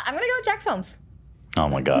 I'm gonna go with Jack's Holmes. Oh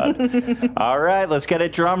my God. All right, let's get a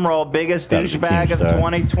drum roll. Biggest douchebag of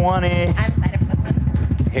 2020.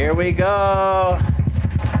 Here we go.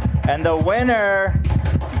 And the winner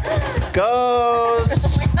goes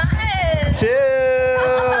to.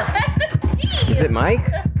 Is it Mike?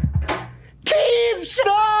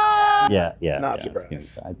 Keemstar! Yeah. Not yeah.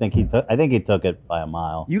 surprised. I think he took it by a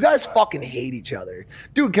mile. You guys fucking hate each other,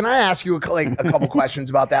 dude. Can I ask you a couple questions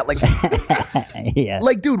about that? Like, yeah.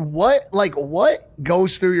 Like, dude, what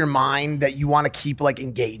goes through your mind that you want to keep like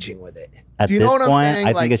engaging with it? At Do you this know what point, I'm saying?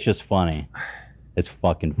 I Like, think it's just funny. It's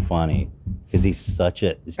fucking funny because he's such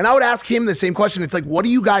a. and I would ask him the same question. It's like, what are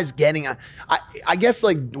you guys getting? I guess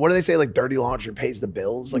like, what do they say? Like, dirty laundry pays the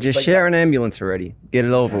bills. Like, Just like share an ambulance already. Get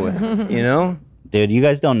it over with. You know. Dude, you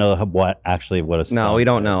guys don't know what a No, we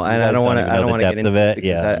don't know. And I don't want to. I don't want to get into it.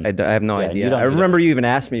 Yeah, I have no idea. I remember you even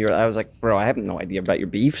asked me. I was like, bro, I have no idea about your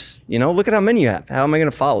beefs. You know, look at how many you have. How am I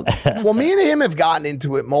going to follow this? Well, me and him have gotten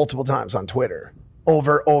into it multiple times on Twitter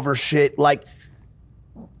over shit. Like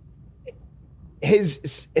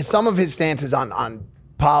some of his stances on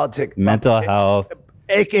politics, mental health.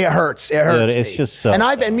 It hurts. It hurts. Dude, it's me. just so.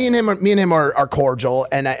 And me and him are cordial,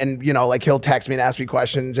 and you know, like he'll text me and ask me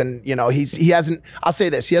questions, and you know, he hasn't. I'll say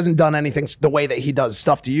this: he hasn't done anything the way that he does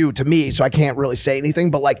stuff to me, so I can't really say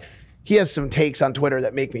anything. But like, he has some takes on Twitter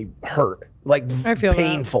that make me hurt, like I feel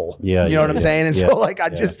painful. Yeah, you know what I'm saying? And so like,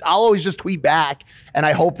 I'll always just tweet back, and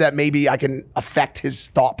I hope that maybe I can affect his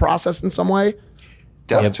thought process in some way.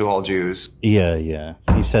 Death to all Jews. Yeah.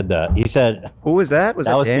 He said that. He said. Who was that? Was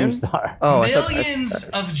that Dan? Keemstar. Oh, Millions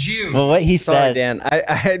of Jews. Well, what he Sorry, said. Dan.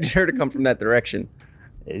 I had heard it come from that direction.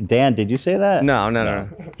 Dan, did you say that? No.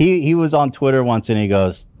 He was on Twitter once and he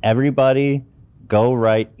goes, "Everybody, go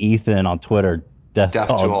write Ethan on Twitter. Death to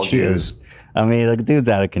all Jews." I mean, like, dude's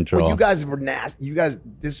out of control. Well, you guys were nasty. You guys,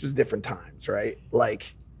 this was different times, right?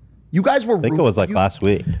 Like, you guys were. I think it was like last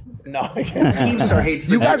week. No, Keemstar hates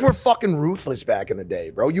you guys were fucking ruthless back in the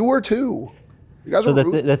day, bro. You were too. You guys So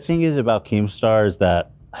were the thing is about Keemstar is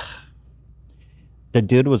that the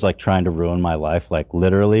dude was like trying to ruin my life, like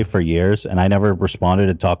literally for years, and I never responded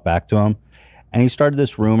to talk back to him. And he started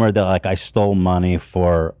this rumor that like I stole money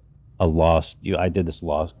for a I did this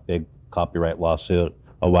big copyright lawsuit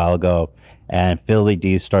a while ago, and Philly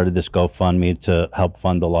D started this GoFundMe to help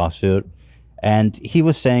fund the lawsuit. And he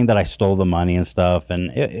was saying that I stole the money and stuff,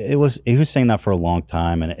 and he was saying that for a long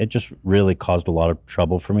time, and it just really caused a lot of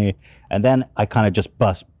trouble for me. And then I kind of just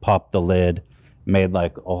popped the lid, made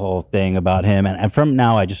like a whole thing about him, and from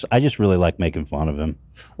now I just really like making fun of him.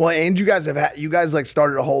 Well, and you guys like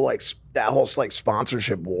started a whole like that whole like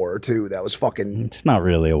sponsorship war too. That was fucking. It's not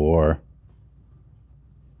really a war.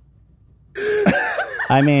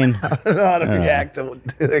 I mean, I don't know how to react to.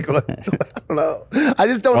 Like, I don't know. I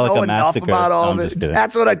just don't know enough about all of it.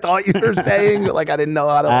 That's what I thought you were saying. Like I didn't know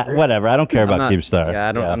how to. Whatever. I don't care about Keemstar. Yeah,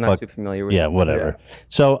 I'm not too familiar with. Yeah, whatever. Yeah.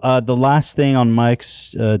 So the last thing on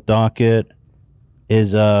Mike's docket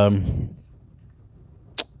is I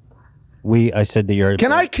said that you're.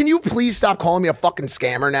 Can you please stop calling me a fucking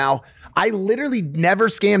scammer now? I literally never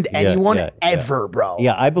scammed anyone ever, bro.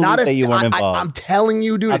 Yeah, I believe that you weren't involved. I'm telling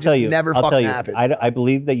you, dude, never fucking happened. I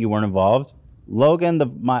believe that you weren't involved. Logan,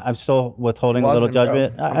 I'm still withholding a little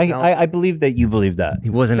judgment. I believe that you believe that. He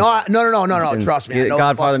wasn't. No. Trust me.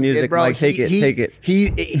 Godfather music, bro. Like, take it.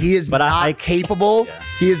 He is not capable. Yeah.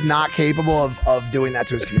 He is not capable of doing that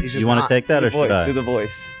to his community. You want to take that or should I? Do the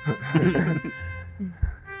voice.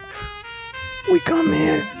 We come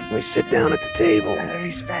here. We sit down at the table.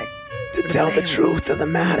 Respect. To tell the truth of the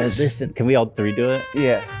matters. Listen, can we all three do it?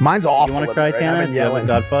 Yeah. Mine's awful. You want to try, Tana? Do you have a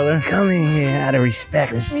Godfather? Come in here out of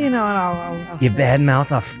respect. You know, I'll you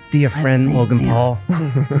badmouth our dear friend Logan Paul.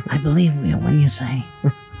 I believe you when you say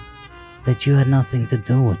that you had nothing to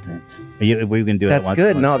do with it. We can do it. That's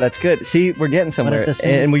good. No, that's good. See, we're getting somewhere,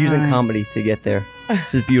 and we're using comedy to get there.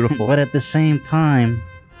 This is beautiful. But at the same time,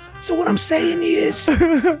 so what I'm saying is,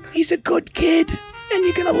 he's a good kid, and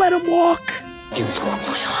you're gonna let him walk. You broke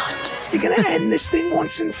my heart. You're gonna end this thing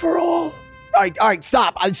once and for all. All right,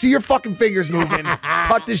 stop. I see your fucking fingers moving.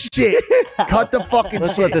 Cut the shit. Cut the fucking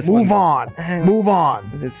shit. Move on. Move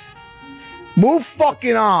on. Move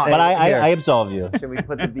fucking on. But I absolve you. Should we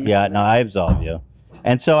put the beat? Yeah, no, I absolve you.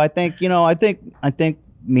 And so I think, I think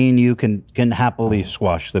me and you can happily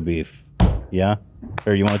squash the beef. Yeah?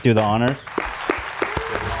 Or you want to do the honors?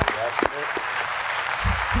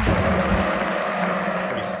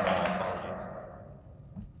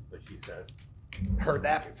 Heard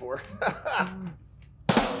that before.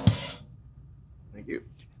 Thank you.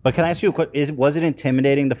 But can I ask you a question? Was it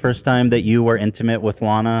intimidating the first time that you were intimate with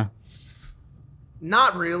Lana?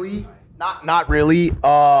 Not really. Not really.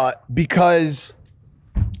 Because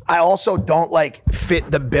I also don't like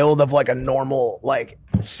fit the build of like a normal like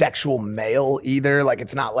sexual male either. Like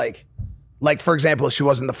it's not like for example, she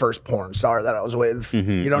wasn't the first porn star that I was with.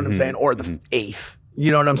 You know what I'm saying? Or the eighth.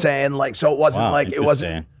 You know what I'm saying? Like so it wasn't it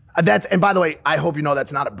wasn't. And by the way, I hope you know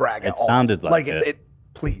that's not a brag at all. It sounded like it.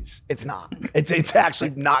 please. It's not. It's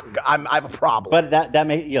actually not. I have a problem. But that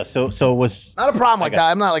made so it was not a problem like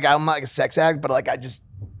that. I'm not like a sex addict, but like I just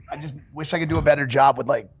wish I could do a better job with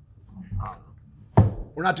like.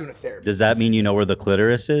 We're not doing a therapy. Does that mean you know where the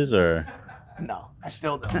clitoris is, or? No, I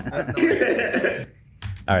still don't. I have no idea.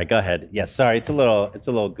 All right, go ahead. Yeah, sorry, it's a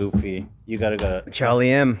little goofy. You gotta go.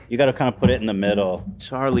 Charlie M. You gotta kind of put it in the middle.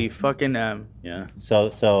 Charlie fucking M. Yeah. So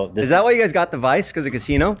Is that why you guys got the Vice? Because of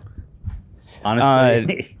casino?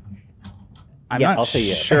 Honestly, I'm yeah, not I'll say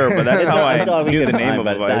yeah. sure, but that's how I knew the name of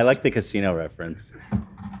it. the Vice. I like the casino reference.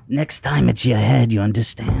 Next time it's your head, you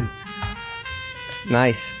understand?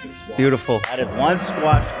 Nice. Beautiful. That is one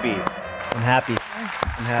squashed beef. I'm happy.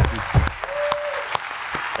 I'm happy.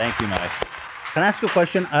 Thank you, Mike. Can I ask a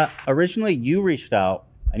question? Originally, you reached out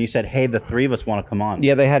and you said, "Hey, the three of us want to come on."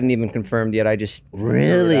 Yeah, they hadn't even confirmed yet. I just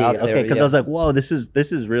Really? threw it out there, Okay, because yeah. I was like, "Whoa, this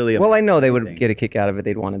is really." Well, I know they would get a kick out of it.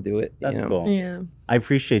 They'd want to do it. That's you know? cool. Yeah. I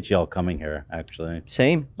appreciate y'all coming here. Actually,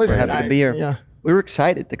 Same. Listen, We're happy to be here. yeah. We were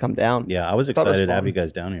excited to come down. yeah, I was Thought it was excited to have fun. you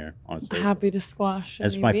guys down here. Honestly, Happy to squash.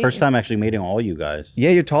 it's any my beat. first time actually meeting all you guys. Yeah,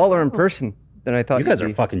 you're taller in person than I thought. You guys you'd are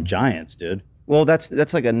be. fucking giants, dude. Well, that's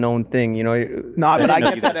like a known thing, you know. No, but I didn't know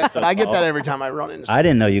get you that. guys were But I get tall. that every time I run into. I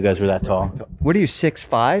didn't know you guys were that tall. What are you, 6'5",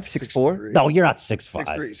 6'4"? No, you're not 6'5".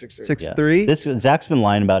 6'3", 6'3". 6'3"? This Zach's been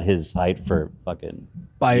lying about his height for fucking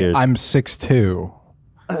years. I'm 6'2".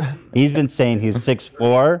 He's been saying he's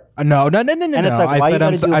 6'4". No. And it's like, I why you said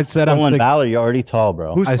gotta do I said I'm Stolen 6'. Valor? You're already tall,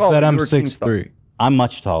 bro. Who's I taller? said I'm You or Keemstar? 6'3". I'm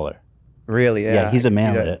much taller. Really? Yeah, he's a I can see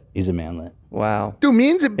manlet. that. He's a manlet. Wow.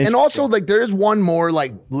 Dude, and also like there is one more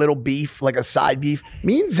like little beef, like a side beef.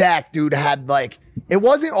 Me and Zach, dude, had like it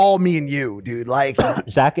wasn't all me and you, dude. Like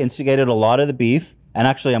Zach instigated a lot of the beef, and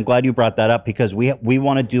actually, I'm glad you brought that up because we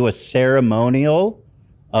want to do a ceremonial.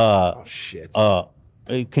 oh shit.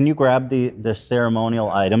 Can you grab the ceremonial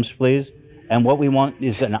items, please? And what we want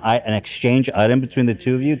is an exchange item between the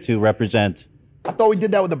two of you to represent. I thought we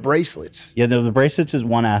did that with the bracelets. Yeah, the bracelets is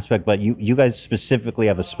one aspect, but you guys specifically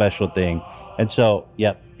have a special thing, and so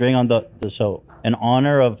yeah, bring on so in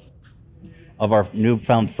honor of our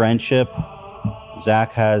newfound friendship,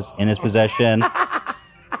 Zach has in his possession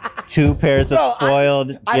 2 pairs of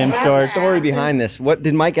spoiled gym shorts. Story behind this. What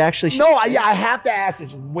did Mike actually? No, I have to ask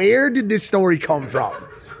this. Where did this story come from?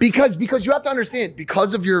 Because you have to understand,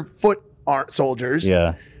 because of your foot soldiers.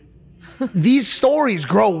 Yeah. These stories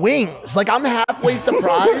grow wings. Like I'm halfway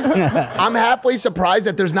surprised. I'm halfway surprised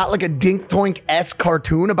that there's not like a Dink Toink-esque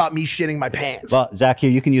cartoon about me shitting my pants. Well, Zach,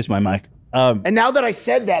 here you can use my mic. And now that I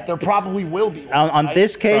said that, there probably will be. On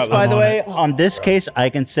this case, by the way, on this case,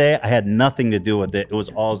 I can say I had nothing to do with it. It was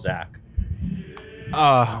all Zach.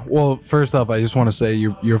 Well, first off, I just want to say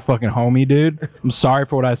you're a fucking homie, dude. I'm sorry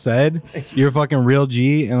for what I said. You're a fucking real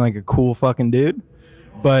G and like a cool fucking dude.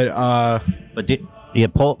 But hold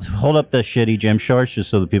up the shitty gym shorts just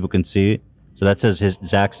so that people can see it. So that says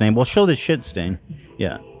Zach's name. Well, show the shit stain.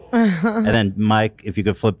 Yeah. And then Mike, if you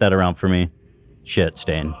could flip that around for me, shit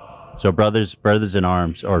stain. So brothers in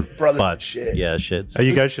arms or brothers butts. shit. Yeah, shit.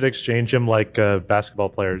 You guys should exchange them like basketball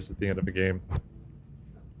players at the end of a game.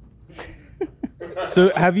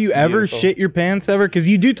 So have you ever shit your pants ever? Because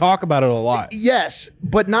you do talk about it a lot. Yes,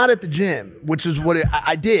 but not at the gym, which is what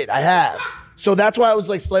I did. I have. So that's why I was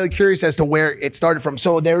like slightly curious as to where it started from.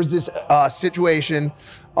 So there was this situation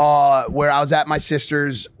where I was at my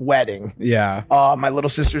sister's wedding. Yeah. My little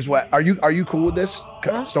sister's wedding. Are you cool with this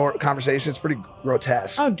conversation? It's pretty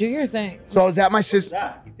grotesque. Oh, do your thing. So I was at my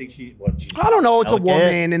sister. You think she? I don't know. It's Delicate? a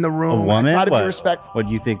woman in the room. A woman? I try to What? be respectful. What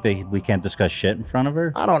do you think we can't discuss shit in front of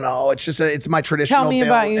her? I don't know. It's just it's my traditional. Tell me bill.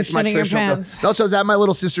 about you It's my shitting your traditional bill. pants. No, so I was at my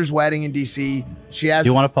little sister's wedding in DC. She has. Do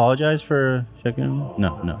you want to apologize for checking?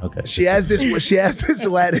 No. Okay. She has this wedding. She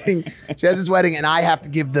has this wedding, and I have to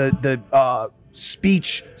give the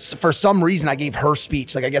speech. For some reason, I gave her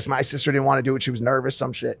speech. Like I guess my sister didn't want to do it. She was nervous,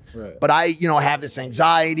 some shit. Right. But I, have this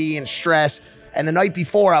anxiety and stress. And the night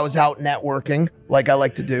before, I was out networking, like I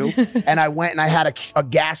like to do, and I went and I had a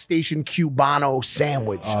gas station Cubano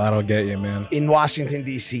sandwich. Oh, that'll get you, man. In Washington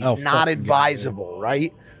D.C. Oh, Not fucking advisable,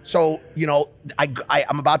 right? So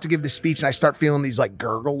I'm about to give the speech, and I start feeling these like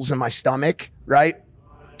gurgles in my stomach, right?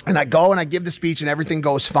 And I go and I give the speech and everything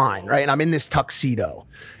goes fine, right? And I'm in this tuxedo.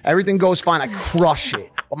 Everything goes fine. I crush it.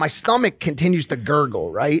 But my stomach continues to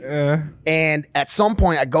gurgle, right? And at some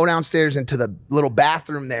point, I go downstairs into the little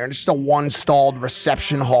bathroom there, and it's just a one-stalled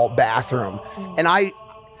reception hall bathroom. And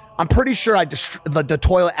I'm pretty sure the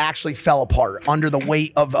toilet actually fell apart under the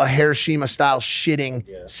weight of a Hiroshima-style shitting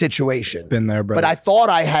situation. Been there, bro. But I thought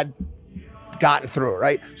I had gotten through it,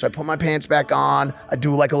 right? So I put my pants back on. I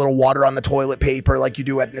do like a little water on the toilet paper like you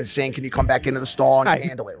do at the sink, and you come back into the stall and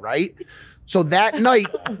handle it, right? So that night,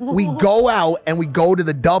 we go out and we go to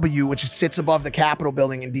the W, which sits above the Capitol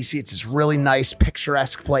building in DC. It's this really nice,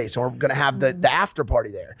 picturesque place. And we're going to have the after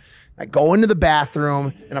party there. I go into the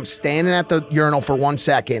bathroom and I'm standing at the urinal for 1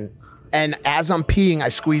 second. And as I'm peeing, I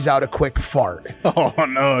squeeze out a quick fart. Oh,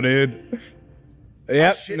 no, dude.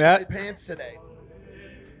 Yep. Shit in my pants today.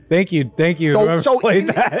 Thank you.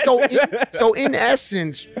 So in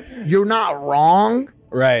essence, you're not wrong.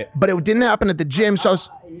 Right. But it didn't happen at the gym. So I was,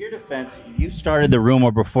 in your defense, you started the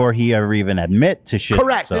rumor before he ever even admit to shit.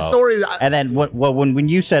 Correct. The himself. story. And then when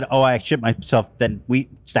you said, "Oh, I shit myself," then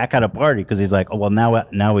Stack had a party because he's like, "Oh, well, now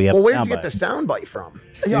we have." Well, a where'd you soundbite." get the soundbite from?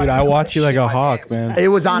 Dude, I watch you like a hawk, man. It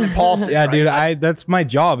was on Impulse. Yeah, dude, that's my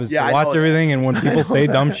job is to I watch know everything, and when people say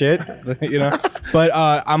dumb shit, you know. But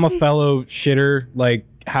I'm a fellow shitter. Like,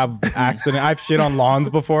 have accident. I've shit on lawns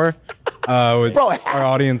before, which our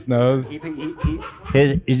audience knows.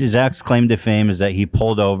 His exact claim to fame is that he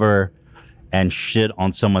pulled over and shit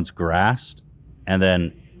on someone's grass, and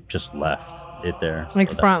then just left it there. Like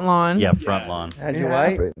front lawn. Yeah, front lawn. How'd you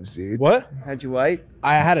wipe? What? How'd you wipe?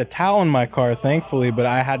 I had a towel in my car, thankfully, but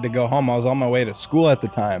I had to go home. I was on my way to school at the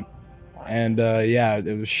time, and yeah,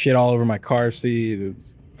 it was shit all over my car seat. It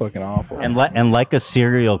was fucking awful. And like a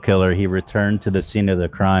serial killer, he returned to the scene of the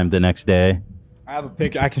crime the next day. I have a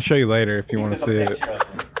picture. I can show you later if you want to see it.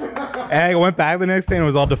 And I went back the next day and it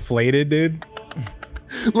was all deflated, dude.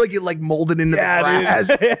 Like it molded into the grass.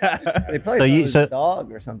 They probably thought it was a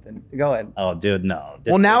dog or something. Go ahead. Oh, dude, no.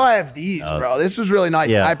 Well, now I have these, bro. This was really nice.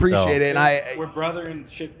 Yeah, I appreciate it. And we're brother and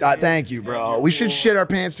shit. Thank you, bro. We should shit our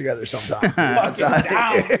pants together sometime.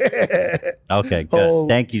 Okay, good. Holy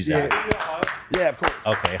Thank you, shit. Zach. Yeah, of course.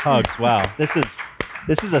 Okay, hugs. Wow, this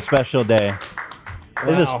is a special day.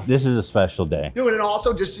 This is a special day. Dude, and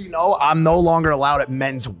also, just so you know, I'm no longer allowed at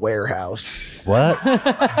Men's Warehouse. What?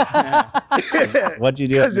 What'd you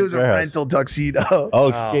do? Because it was a rental tuxedo.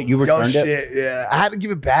 Oh, shit, you returned it? Shit, yeah. I had to give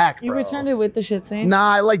it back, You bro. returned it with the shit stain?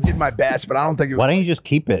 Nah, I did my best, but I don't think it was. Why don't you just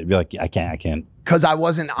keep it? Be like, I can't. Because I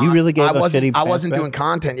wasn't. You really gave I us wasn't. shitty I wasn't pants doing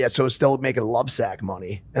content yet, so it was still making love sack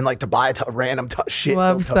money and like to buy random shit.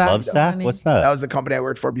 Love sack. Love sack? What's that? That was the company I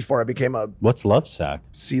worked for before I became a What's love sack?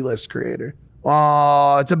 C-list creator.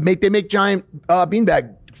 They make giant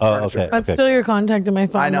beanbag furniture. okay. That's still your contact in my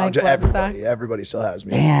phone. I know. Mike Websack. Everybody still has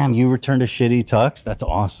me. Damn, you returned a shitty tux? That's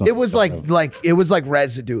awesome. It was like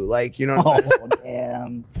residue, like you know. Oh,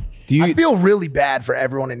 damn. I feel really bad for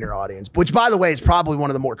everyone in your audience, which, by the way, is probably one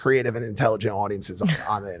of the more creative and intelligent audiences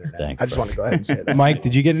on the internet. Thanks, I just want to go ahead and say that. Mike,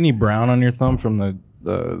 did you get any brown on your thumb from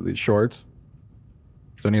the shorts?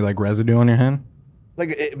 Is there any like residue on your hand?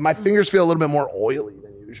 My fingers feel a little bit more oily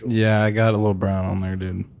than usual. Yeah, I got a little brown on there,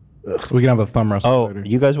 dude. We can have a thumb wrestle later.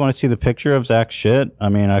 You guys want to see the picture of Zach's shit? I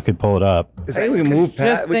mean, I could pull it up. I think we can move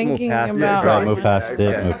past. Just We can move thinking past about- it. Right, move past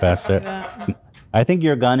it. Move past it. I think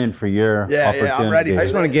you're gunning for your opportunity. I'm ready. I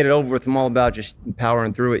just want to get it over with. I'm all about just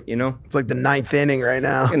powering through it, you know? It's like the 9th inning right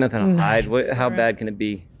now. Got nothing to hide. How bad can it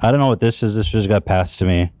be? I don't know what this is. This just got passed to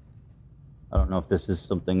me. I don't know if this is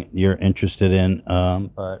something you're interested in,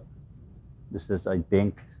 but this is, I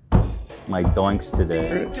think, my doinks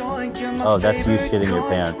today. Oh, that's you shitting your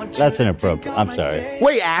pants. That's inappropriate. I'm sorry.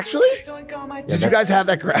 Wait, actually? Did you guys have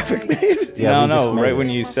that graphic made? Yeah, we no, just made right it. when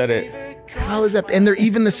you said it. How is that? And they're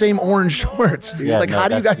even the same orange shorts, dude. Yeah, like, no, how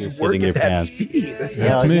do you that's guys you work shitting your at that pants. speed?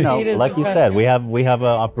 Yeah, you know, like you said, we have an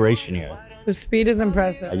operation here. The speed is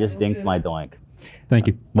impressive. I just dinked my doink. Thank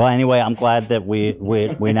you. Well, anyway, I'm glad that we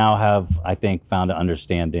now have, I think, found an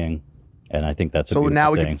understanding, and I think that's a So beautiful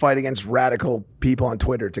now we thing. can fight against radical people on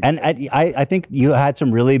Twitter. And I think you had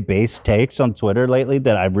some really base takes on Twitter lately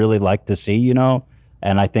that I really like to see, you know,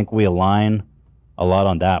 and I think we align a lot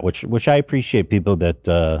on that, which I appreciate people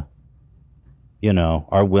that, you know,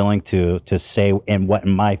 are willing to say in what,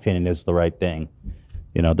 in my opinion, is the right thing.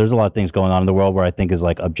 You know, there's a lot of things going on in the world where I think is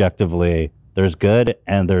like objectively there's good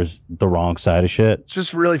and there's the wrong side of shit. It's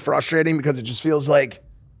just really frustrating because it just feels like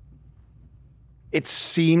it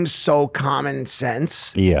seems so common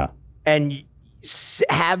sense. Yeah. And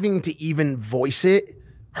having to even voice it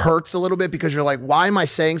hurts a little bit because you're like, why am I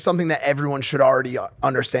saying something that everyone should already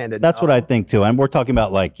understand it? That's what I think too. And we're talking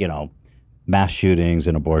about like, you know, mass shootings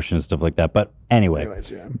and abortion and stuff like that. But anyway.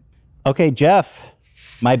 Anyways, yeah. Okay, Jeff,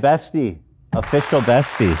 my bestie, official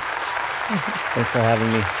bestie. Thanks for having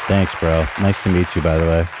me. Thanks, bro. Nice to meet you, by the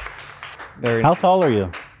way. Very. How tall are you?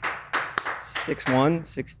 6'1",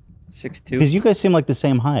 6'2". Because you guys seem like the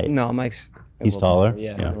same height. No, Mike's. a He's little taller? taller.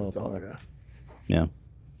 Yeah, Yeah. a little taller. Yeah.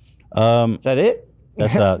 Is that it?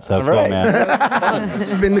 That's All cool, right. man.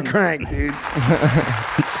 Spin the crank, dude.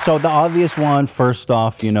 So the obvious one, first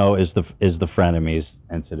off, you know, is the frenemies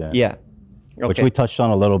incident. Yeah. which Okay. we touched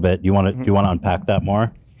on a little bit. Do you want to unpack that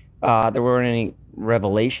more? There weren't any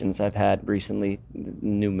revelations I've had recently.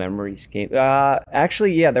 New memories came.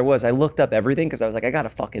 Actually, yeah, there was. I looked up everything because I was like, I gotta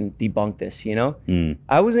fucking debunk this. You know.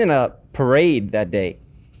 I was in a parade that day.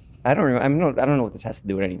 I don't remember. I don't know what this has to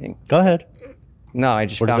do with anything. Go ahead. No, I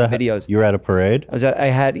just What does found that ha- videos. You were at a parade?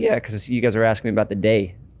 Yeah, because you guys were asking me about the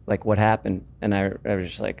day, like what happened, and I was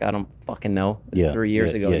just like, I don't fucking know. It's Yeah, 3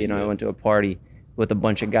 years yeah, ago. yeah, You know, yeah. I went to a party with a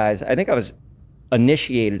bunch of guys. I think I was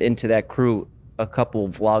initiated into that crew a couple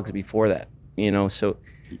vlogs before that. You know, so.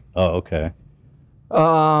 Oh, okay.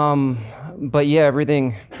 But yeah,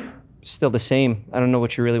 everything still the same. I don't know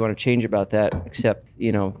what you really want to change about that, except,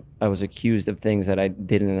 you know, I was accused of things that I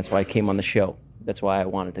didn't, and that's why I came on the show. That's why I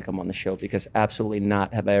wanted to come on the show, because absolutely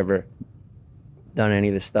not have I ever done any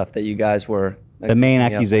of the stuff that you guys were. The main accusing me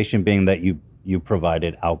of. accusation being that you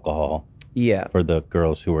provided alcohol. Yeah. For the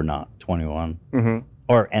girls who were not 21. Mhm.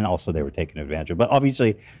 And also they were taken advantage of. But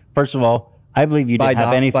obviously, first of all, I believe you By didn't have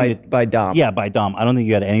Dom- anything by Dom. Yeah, by Dom. I don't think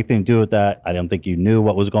you had anything to do with that. I don't think you knew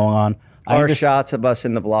what was going on. Our shots of us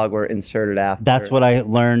in the vlog were inserted after. That's what I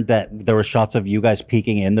learned, that there were shots of you guys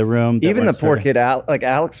peeking in the room. that Even were the poor inserted. kid, like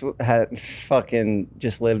Alex had fucking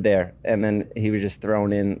just lived there, and then he was just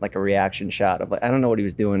thrown in like a reaction shot of like, I don't know what he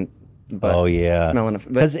was doing. But Oh yeah, smelling of-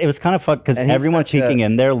 but- because it was kind of fun. Because and he's everyone such a- peeking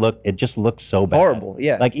in there it just looked so bad. Horrible,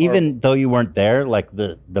 yeah, Like even though you weren't there, like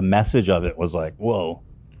the message of it was like, whoa.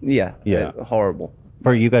 Yeah, Yeah. horrible.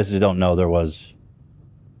 For you guys who don't know, there was.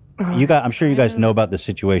 I'm sure you guys know about the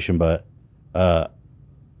situation, but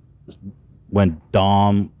when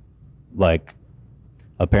Dom, like,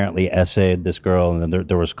 apparently essayed this girl, and then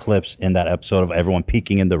there was clips in that episode of everyone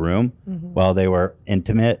peeking in the room while they were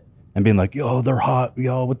intimate and being like, "Yo, they're hot.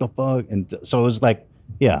 Yo, what the fuck?" And so it was like,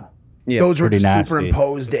 yeah, Those were pretty just nasty.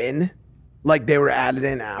 superimposed in, like they were added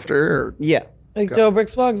in after. Or? Yeah. Like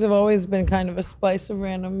Dobrik's vlogs have always been kind of a splice of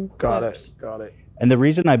random Got clips. it. Got it. And the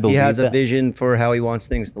reason I believe He has a that, vision for how he wants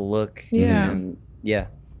things to look. Yeah. And yeah.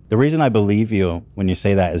 the reason I believe you when you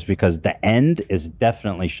say that is because the end is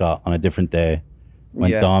definitely shot on a different day. When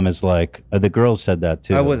Yeah. Dom is like, the girls said that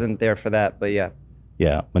too. I wasn't there for that, but yeah.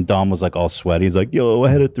 Yeah, when Dom was like all sweaty, he's like, "Yo, I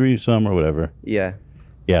had a threesome" or whatever. Yeah.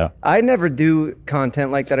 Yeah. I never do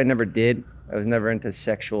content like that. I never did. I was never into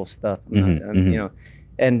sexual stuff. You know,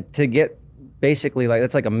 and to get basically like,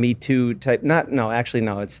 that's like a Me Too type.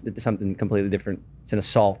 It's something completely different. It's an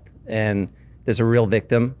assault, and there's a real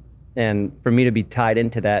victim. And for me to be tied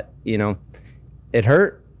into that, you know, it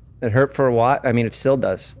hurt. It hurt for a while. I mean, it still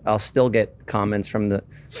does. I'll still get comments from the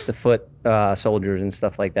foot soldiers and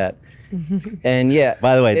stuff like that. And yeah.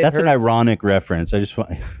 By the way, it that's an hurts. ironic reference. I just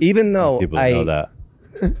want Even though people to know that.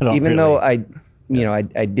 even though I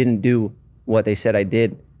didn't do what they said I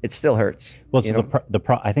did, it still hurts. Well, you so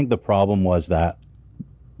know? I think the problem was that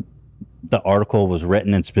the article was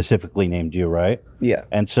written and specifically named you, right? Yeah.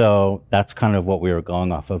 And so that's kind of what we were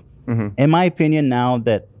going off of. Mhm. In my opinion, now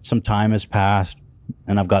that some time has passed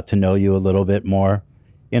and I've got to know you a little bit more,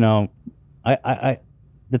 you know, I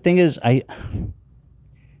the thing is, I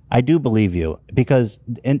do believe you because,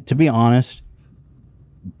 and to be honest,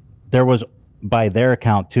 there was, by their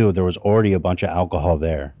account too, there was already a bunch of alcohol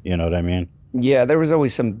there. You know what I mean? Yeah, there was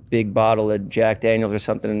always some big bottle of Jack Daniels or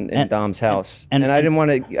something in Dom's house, and I didn't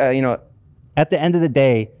want to, you know. At the end of the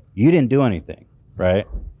day, you didn't do anything, right?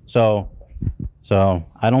 So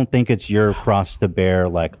I don't think it's your cross to bear,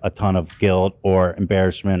 like a ton of guilt or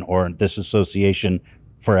embarrassment or disassociation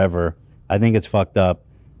forever. I think it's fucked up,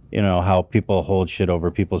 you know, how people hold shit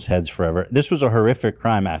over people's heads forever. This was a horrific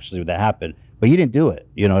crime, actually, that happened, but you didn't do it.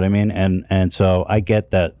 You know what I mean? And so I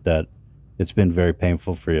get that it's been very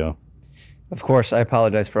painful for you. Of course, I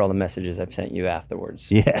apologize for all the messages I've sent you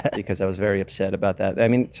afterwards. Yeah. Because I was very upset about that. I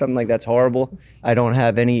mean, something like that's horrible. I don't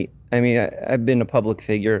have any. I mean, I've been a public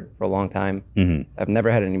figure for a long time. Mhm. I've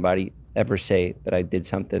never had anybody ever say that I did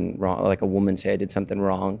something wrong, like a woman say I did something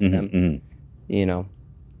wrong to them. You know,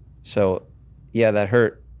 so yeah, that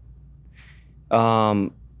hurt.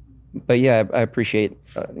 But yeah, I appreciate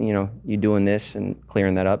you know, you doing this and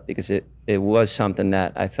clearing that up, because it was something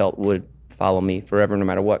that I felt would follow me forever, no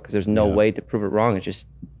matter what. Because there's no way to prove it wrong. It's just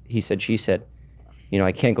he said, she said. You know,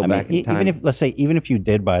 I can't go back in time. Even if, let's say, even if you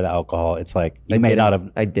did buy the alcohol, it's like you may not have.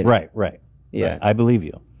 I didn't. Right. Yeah. Right. I believe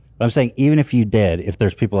you. But I'm saying, even if you did, if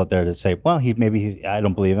there's people out there that say, well, I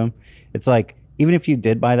don't believe him. It's like, even if you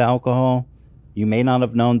did buy the alcohol, you may not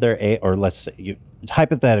have known their age, or let's say,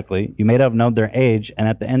 hypothetically, you may not have known their age. And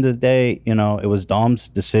at the end of the day, you know, it was Dom's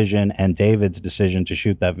decision and David's decision to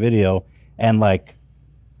shoot that video. And like,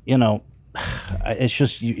 you know, it's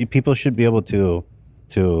just, people should be able to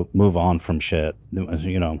move on from shit.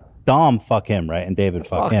 You know, Dom, fuck him, right? And David,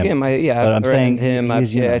 fuck him. But But I'm saying him. you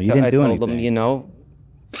didn't do told anything. him, you know,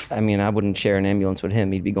 I mean, I wouldn't share an ambulance with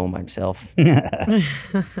him. He'd be going by himself.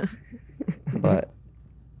 But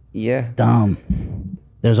yeah, Dom,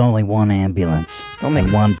 there's only one ambulance. Don't make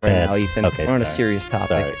and it one right bed. now, Ethan. Okay, We're on a sorry. serious topic.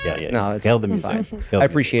 Sorry. Yeah, yeah. No, it's Kill the it's music. fine. Kill I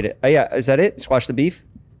the appreciate it. Yeah, is that it? Squash the beef?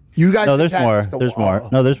 You guys. No, there's had more. just the There's more. wall.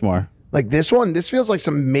 No, there's more. Like this one, this feels like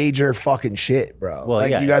some major fucking shit, bro. Well,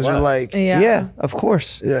 like yeah, you guys it are was. like, Yeah, of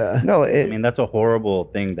course. yeah, No, I mean, that's a horrible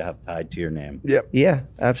thing to have tied to your name. yep. yeah,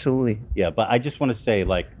 absolutely. Yeah, but I just want to say,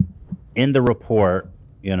 like, in the report,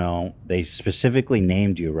 you know, they specifically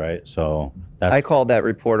named you, right? So that's I called that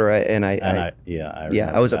reporter, and I I I was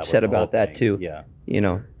remember that upset the whole about that thing. too. Yeah. You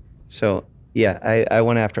know, so yeah, I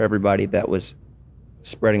went after everybody that was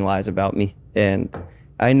spreading lies about me, and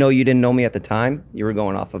I know you didn't know me at the time. You were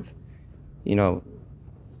going off of, you know,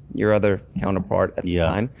 your other counterpart at the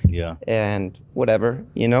time. Yeah. And whatever,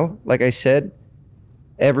 you know, like I said,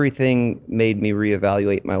 everything made me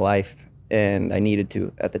reevaluate my life, and I needed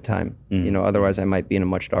to at the time. Mm. You know, otherwise I might be in a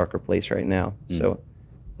much darker place right now. So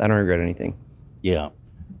I don't regret anything. Yeah.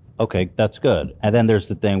 Okay, that's good. And then there's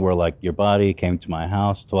the thing where, like, your body came to my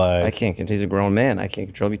house twice. I can't control. He's a grown man. I can't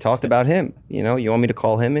control. We talked about him. You know, you want me to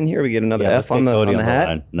call him in here? We get another Yeah, let's F on get the, Cody on the hat?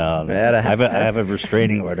 line. No, no. Add a I have a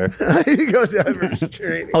restraining order. he goes, "I'm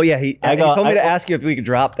restraining." Oh yeah, he I told me I- to ask you if we could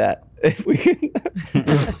drop that. If we can.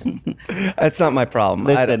 That's not my problem.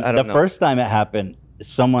 Listen, I the don't know. first time it happened,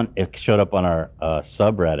 it showed up on our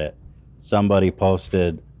subreddit. Somebody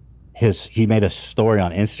posted he made a story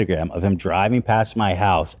on Instagram of him driving past my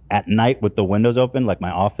house at night with the windows open, like my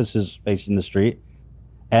office is facing the street,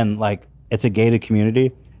 and like it's a gated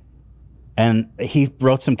community. And he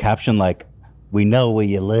wrote some caption like, "We know where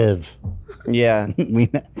you live. Yeah,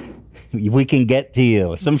 we can get to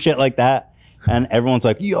you." Some shit like that. And everyone's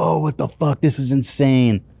like, "Yo, what the fuck? This is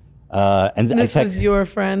insane." And This was your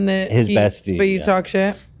friend that his bestie, but you yeah. talk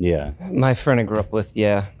shit. Yeah. My friend I grew up with,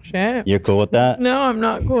 yeah. Shit. You're cool with that? No, I'm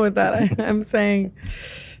not cool with that. I'm saying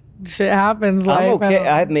shit happens. I'm Life, okay. I don't-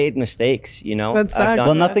 I've made mistakes, you know. That I've sucks. done-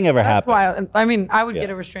 Well, nothing ever That's happened. wild. I mean, I would Yeah. get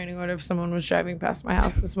a restraining order if someone was driving past my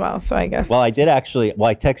house as well. So I guess. Well, I did actually. Well,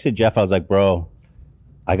 I texted Jeff. I was like, "Bro,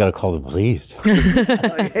 I gotta call the police."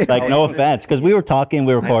 Like, no offense, because we were talking,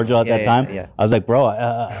 we were cordial at that time. yeah. I was like, "Bro,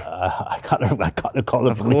 I gotta call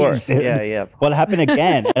the Of police." course, dude." yeah, yeah. Well, it happened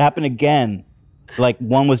again. It happened again. Like,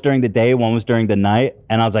 one was during the day, one was during the night,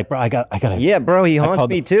 and I was like, "Bro, I gotta." Yeah, bro, he I haunts called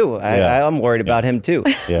me the- too. Yeah. I'm worried about him too.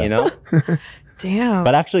 Yeah. You know. Damn.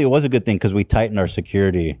 But actually, it was a good thing because we tightened our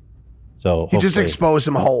security. So He just hopefully- exposed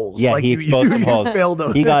some holes. Yeah, like he exposed some holes. filled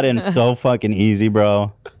them. He got in so fucking easy,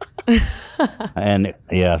 bro. And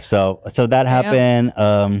yeah, so that happened.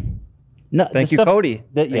 No, Thank the you, stuff- Cody.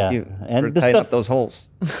 Thank Thank you. you And for the tightening stuff. up those holes.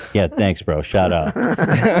 Yeah, thanks, bro. Shout out.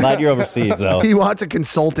 Glad you're overseas, though. He wants a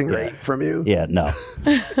consulting rate from you. Yeah, no.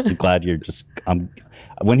 I'm glad you're just.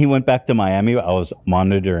 When he went back to Miami, I was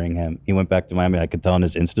monitoring him. He went back to Miami. I could tell in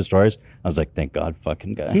his Insta stories. I was like, thank God,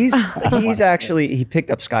 fucking guy. He's actually he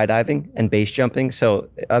picked up skydiving and base jumping, so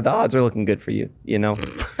the odds are looking good for you. You know,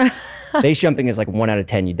 base jumping is like 1 out of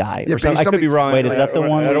 10 you die. Yeah, Or something. base I could be jumping's- wrong. Wait, is that the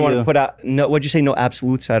one I where don't want you- to put out. No, what'd you say? No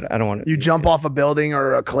absolutes. I don't want to. You jump off a building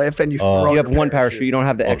or a cliff and you throw. You have your one parachute. You don't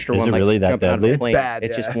have the extra is one. it like really that jumping out of the deadly? It's plane. bad,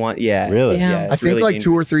 It's yeah. just one. Yeah. Really? Yeah. I it's think really like dangerous.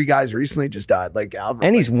 2 or 3 guys recently just died. Like Albert,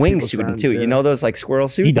 And he's like, people's wingsuiting friends, too. yeah. You know those like squirrel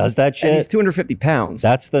suits. He does that shit? And he's 250 pounds.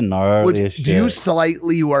 That's the gnarliest Would, shit. do you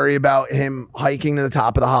slightly worry about him hiking to the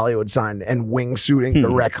top of the Hollywood sign and wingsuiting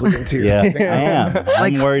directly into your Yeah, thing? I am.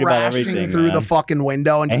 Like I'm worried about crashing everything, through man. the fucking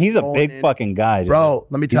window and And just he's a rolling big in. fucking guy, dude. Bro,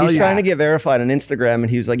 let me tell He's you. trying to get verified on Instagram, and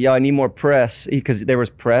he was like, "Yo, I need more press," because there was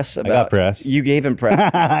press about. got press. You gave him press.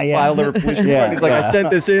 Yeah. Filed a police report. Yeah, He's like, "I yeah. sent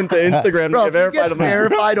this in to Instagram Bro, to if get he verified." gets I'm like,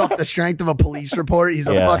 verified off the strength of a police report, he's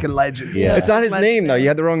a Yeah. fucking legend. Yeah. It's not his name though. You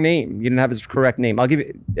had the wrong name. You didn't have his correct name. I'll give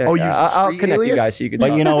you. Oh, you used a I'll street connect you alias? guys so you can. But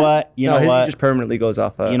talk. you know what? You No, know his what? just permanently goes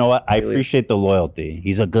off. You know what? I alias. appreciate the loyalty.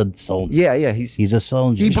 He's a good soldier. Yeah, yeah. He's a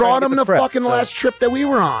soldier. He He's trying brought to him get the the press, fucking so- last trip that we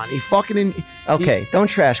were on. He fucking. okay. Don't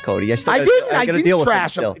trash Cody. I didn't. I gotta didn't deal with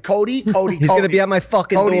trash him him. still. Cody. He's gonna be at my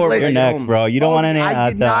fucking Cody, door. listen. You're next, bro. You don't want any.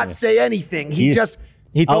 I did not you. say anything. He He's- just.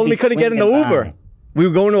 He I'll told me be he couldn't get in the swinging Uber. by. We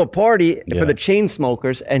were going to a party Yeah. for the chain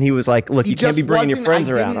smokers, and he was like, "Look, He you can't just be bringing your wasn't- friends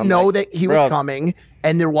I around." didn't I'm know like, that he was "Bro, coming,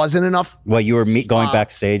 and there wasn't enough. What, you were going spots.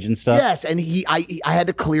 backstage and stuff? Yes, and I had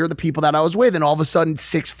to clear the people that I was with, and all of a sudden,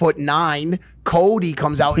 6'9" Cody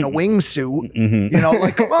comes out in a wingsuit. Mhm. You know,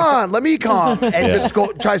 like, come on, let me come, and Yeah. just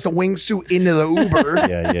tries to wingsuit into the Uber.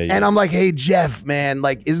 Yeah. And I'm like, hey Jeff, man,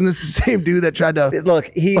 like, isn't this the same dude that tried to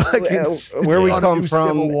Look, he fucking where we start a come new from.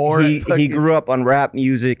 Civil War He and fucking- grew up on rap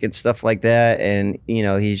music and stuff like that, and you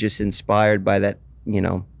know he's just inspired by that. You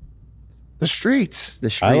know, The streets. The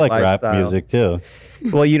street I like rap lifestyle. music too.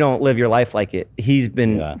 Well, you don't live your life like it. He's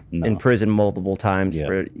been in prison multiple times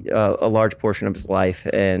for a large portion of his life,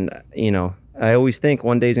 and I always think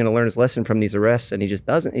one day he's going to learn his lesson from these arrests, and he just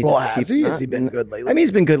doesn't. He Well, just has keeps he? not. Has he been good lately? I mean,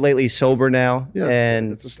 he's been good lately. He's sober now, Yeah,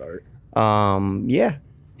 and that's a start. Yeah,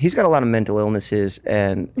 he's got a lot of mental illnesses,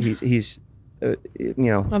 and he's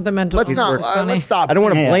Not the mental. Let's illness. not- Funny. let's stop. I don't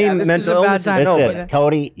wanna blame this mental is a bad illnesses. time. No, to but- put it.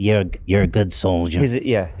 Cody, you're a good soldier.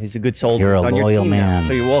 He's a good soldier. You're a He's on your loyal team now, man.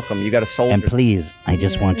 so you're welcome. You got a soldier. And please, I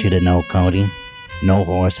just want you to know, Cody, no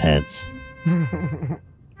horse heads.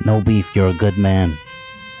 No beef. You're a good man.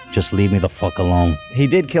 Just leave me the fuck alone. He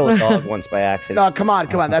did kill a dog once by accident. No, come on.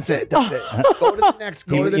 That's it. That's it. Go to the next.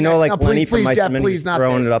 Go to the You next. know, like No, Lenny please, from My Jeff, Cement, please, not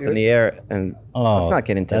throwing this, it up dude. in the air, and let's not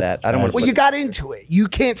get into that. I don't want to. Well, you got into it. You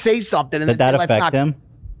can't say something and Did then that say, let's affect not. him?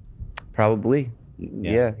 Probably.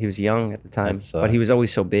 Yeah, he was young at the time, but he was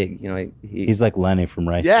always so big. He's like Lenny from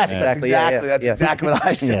Rice. Yes, Exactly, that's exactly what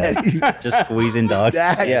I said. Yeah. Just squeezing dogs.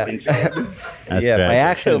 Exactly. Yeah, That's yeah, by bad.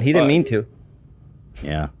 accident. He didn't mean to.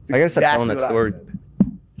 Yeah. I gotta stop telling that Exactly what I story.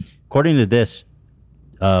 According to this,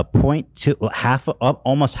 0.2,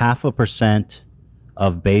 almost 0.5%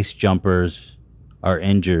 of base jumpers are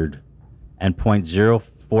injured, and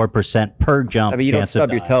 0.04% per jump. I mean, you don't chance of stub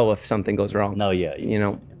your dying. toe if something goes wrong. No, yeah.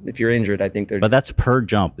 If you're injured, I think they're. But that's per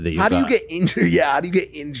jump that you. How do you got. get injured? Yeah, how do you get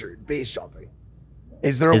injured base jumping?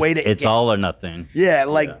 Is there a way to? It's all or nothing. Yeah,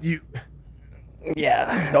 like you.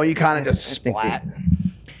 Yeah. No, you kind of just splat.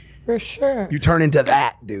 For sure. You turn into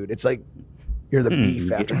that, dude. It's like you're the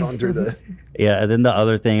beef after going through the. Yeah, and then the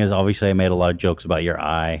other thing is obviously I made a lot of jokes about your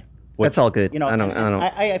eye. That's all good. You know, I don't.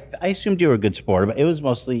 I assumed you were a good sport, but it was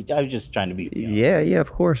mostly I was just trying to be. Yeah,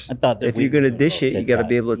 of course. I thought that if you're gonna dish it, you got to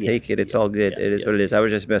be able to Yeah, take it. It's all good. It is what it is. I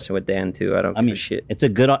was just messing with Dan too. I don't give a shit. It's a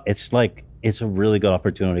good. It's like it's a really good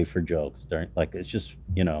opportunity for jokes. Like it's just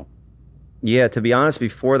Yeah, to be honest,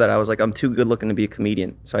 before that, I was like, I'm too good looking to be a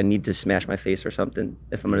comedian, so I need to smash my face or something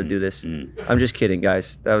if I'm gonna do this. I'm just kidding,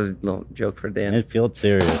 guys. That was a little joke for Dan. It feels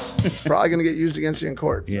serious. It's probably gonna get used against you in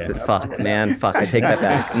court. So Yeah. Fuck, man. Fuck. I take that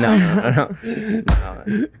back. No.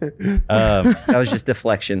 That was just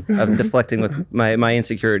deflection. I'm deflecting with my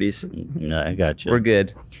insecurities. No, I got you. We're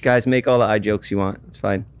good. Guys, make all the eye jokes you want. It's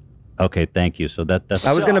fine. Okay, thank you. So that's.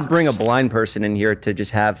 I was gonna bring a blind person in here to just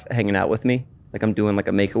have hanging out with me, like I'm doing like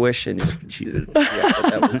a Make-A-Wish, and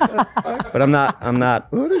but I'm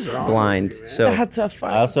not blind. So That's a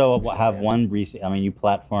fun. I also have one recent. I mean, you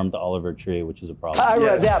platformed Oliver Tree, which is a problem. I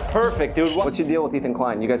read that. Perfect, dude. What's your deal with Ethan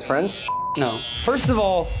Klein? You guys friends? No. First of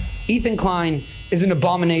all, Ethan Klein is an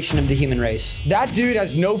abomination of the human race. That dude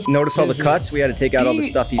has no. Notice all the business cuts. We had to take out all the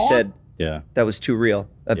being stuff he on- said. Yeah. That was too real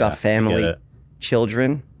about I family, get it.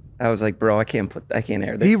 children. I was like, bro, I can't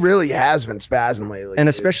air this. He really has been spazzing lately. And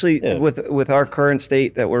especially with our current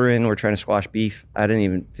state that we're in, we're trying to squash beef. I didn't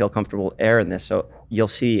even feel comfortable airing this. So you'll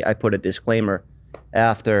see I put a disclaimer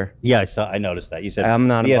after. Yeah, I noticed that. You said I'm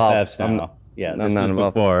not BFFs involved. now. Yeah, I'm this not was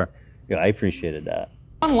involved. before. Yeah, I appreciated that.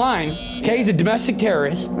 Online, okay, he's a domestic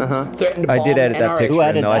terrorist. Threatened to I did bomb edit that NRA. picture.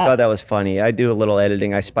 In, though. I thought that was funny. I do a little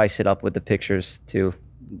editing. I spice it up with the pictures too.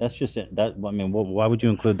 That's just it. That I mean, why would you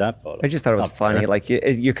include that photo? I just thought it was Not funny. fair. Like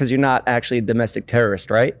because you're not actually a domestic terrorist,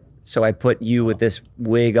 right? So I put you with this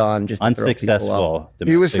wig on just to throw people off. Unsuccessful.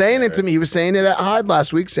 He was saying it to me. He was saying it at Hyde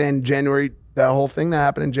last week, saying January, that whole thing that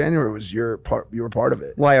happened in January was your part. You were part of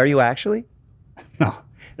it. Why are you actually?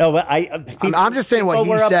 No, but I'm just saying what people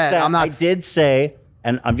he were said. upset. I'm not. I did say,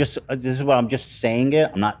 and I'm just. This is what I'm just saying it.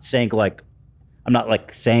 I'm not saying like. I'm not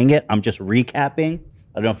like saying it. I'm just recapping.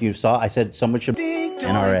 I don't know if you saw. I said someone should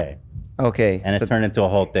NRA. Okay. And it turned into a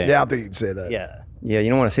whole thing. Yeah, I don't think you'd say that. Yeah. Yeah, you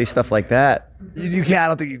don't want to say stuff like that. You can't. I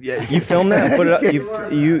don't think. Yeah. You filmed that and put it up.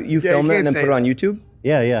 You filmed that and then put it on YouTube.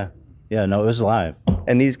 Yeah. No, it was live.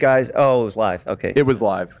 And these guys. Oh, it was live. Okay. It was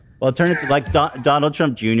live. Well, it turned into like Donald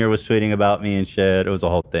Trump Jr. was tweeting about me and shit. It was a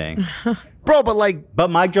whole thing. Bro, but like. But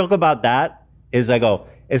my joke about that is I go,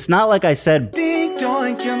 it's not like I said. Ding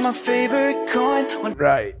dong, you're my favorite coin.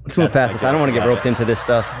 Right. Let's move past this. I don't want to get roped into this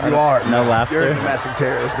stuff. You are. No laughter. You're a domestic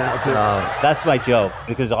terrorist now too. That's my joke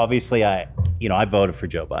because obviously I voted for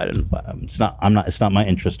Joe Biden, but it's not my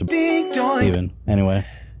interest to even anyway.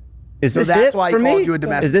 Is So this that's it why he for called me? you a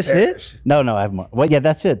domestic Is this terrorist. it? No, I have more. Well, yeah,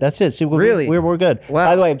 that's it. See, Really? we're good. Wow.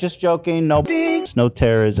 By the way, I'm just joking. No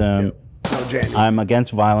terrorism. No January. I'm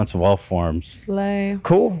against violence of all forms. Slay.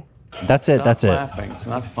 Cool. That's it. That's it. Laughing. It's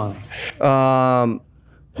not funny.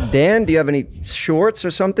 Dan, do you have any shorts or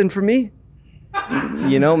something for me?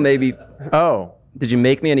 You know, maybe. Oh. Did you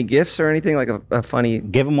make me any gifts or anything like a funny?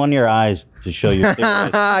 Give him one of your eyes to show you.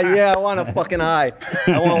 Yeah, I want a fucking eye.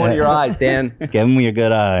 I want one of your eyes, Dan. Give him your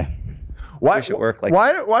good eye. Why wish it worked like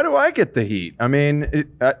why do I get the heat? I mean,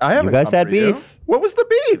 I haven't. You guys come had for you. beef. What was the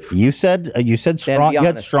beef? You said strong. You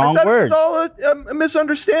had strong I said words. It was all a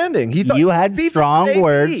misunderstanding. He thought You had beef strong with AB.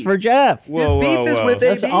 words for Jeff. His beef is with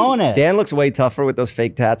Let's AB. own it. Dan looks way tougher with those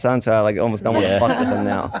fake tats on, so I like almost don't want to fuck with him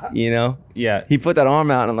now. You know? Yeah. He put that arm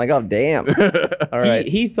out, and I'm like, oh damn. All right.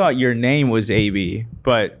 He thought your name was AB,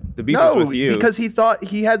 but the beef No, was with you. because he thought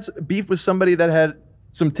he had beef with somebody that had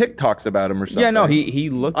some TikToks about him or something. Yeah, no, he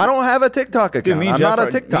looked. I don't have a TikTok account. Dude, me and I'm Jeff not a are,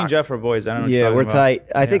 Me TikTok. and Jeff are boys. I don't know. What Yeah, you're we're talking about.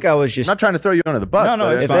 tight. I think I was just I'm not trying to throw you under the bus. No, no,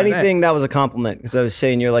 but it's if fine. anything, that was a compliment because I was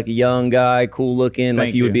saying you're like a young guy, cool looking, like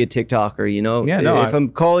Thank you would you. be a TikToker, you know? Yeah, no, If I'm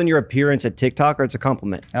calling your appearance a TikToker, it's a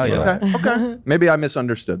compliment. Hell yeah. Okay. Maybe I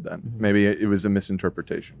misunderstood then. Maybe it was a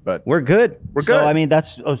misinterpretation. But We're good. we're good. So I mean,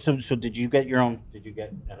 that's. Oh, so did you get your own? Did you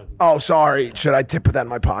get? I don't think- Oh, sorry. Should I put that in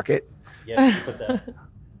my pocket? Yeah, you put that.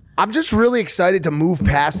 I'm just really excited to move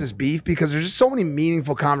past this beef because there's just so many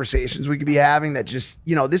meaningful conversations we could be having that just,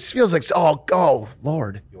 this feels like, oh,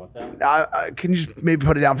 Lord. You want that? Can you just maybe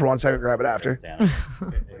put it down for 1 second, grab it after?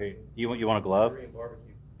 You want a glove?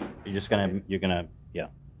 You're gonna yeah.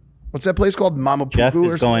 What's that place called? Mama Poo Jeff Poo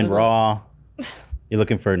or is going something? raw. You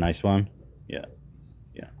looking for a nice one? Yeah.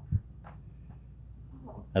 Yeah.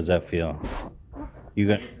 How's that feel? You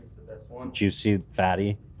got juicy,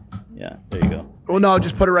 fatty? Yeah, there you go. Well, no,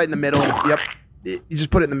 just put it right in the middle. Yep. You just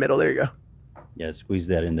put it in the middle. There you go. Yeah, squeeze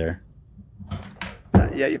that in there.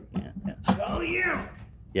 Yeah. Oh, yeah.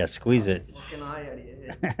 Yeah, squeeze it.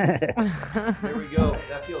 There we go.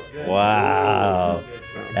 That feels good. Wow.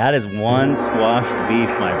 That is one squashed beef,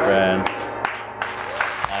 my friend.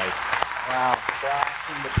 Nice. Wow.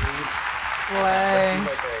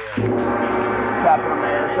 Captain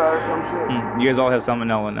America or some shit. You guys all have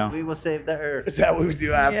salmonella now. We will save the earth. Is that what we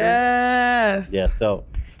do after? Yes. Yeah, so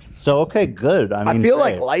okay, good. I mean, I feel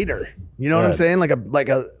great. like lighter. You know what I'm Good. saying? Like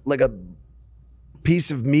a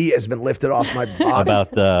piece of meat has been lifted off my body.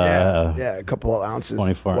 About the yeah, a couple of ounces.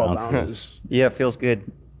 24 12 ounces. Yeah, it feels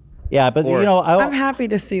good. Yeah, but I'm happy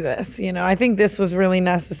to see this. I think this was really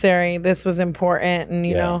necessary. This was important, and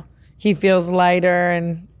you know, he feels lighter,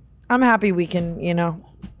 and I'm happy we can,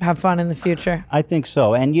 have fun in the future. I think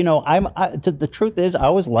so. And the truth is, I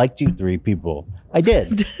always liked you three people. I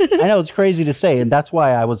did. I know it's crazy to say, and that's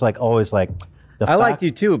why I was always like. I liked you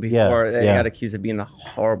too before I yeah. got accused of being a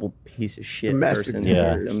horrible piece of shit Domestic person.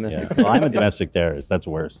 terrorist. Domestic Well, I'm a domestic terrorist. That's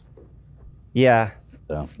worse. Yeah.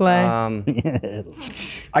 So. Slay.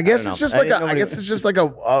 I guess know. it's just I like didn't know I what guess he- it's just like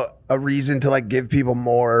a reason to give people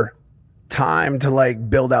more time to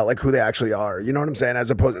build out who they actually are. You know what I'm saying? As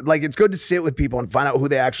opposed it's good to sit with people and find out who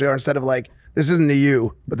they actually are instead of this isn't to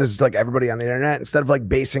you, but this is everybody on the internet, instead of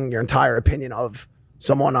basing your entire opinion of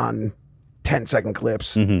someone on 10-second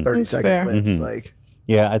clips, 30-second fair. clips. Mhm.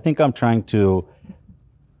 Yeah, I think I'm trying to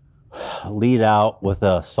lead out with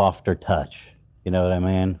a softer touch. You know what I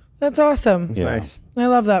mean? That's awesome. Yeah. Nice. I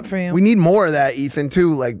love that for you. We need more of that, Ethan,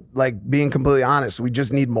 too. Being completely honest, we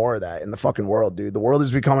just need more of that in the fucking world, dude. The world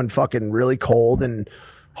is becoming fucking really cold and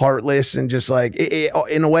heartless and just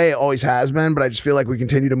in a way it always has been, but I just feel like we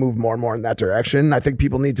continue to move more and more in that direction. I think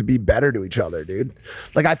people need to be better to each other, dude.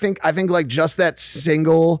 I think just that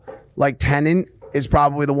single tenant is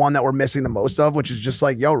probably the one that we're missing the most of, which is just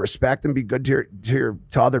respect and be good to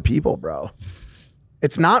other people, bro.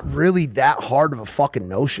 It's not really that hard of a fucking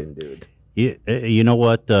notion, dude. You know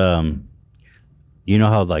what? You know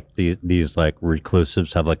how these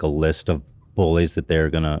reclusives have a list of bullies that they're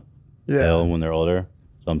gonna kill when they're older.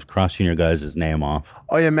 So I'm crossing your guys' name off.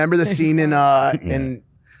 Oh yeah, remember the scene in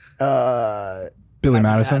Billy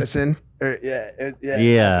Madison?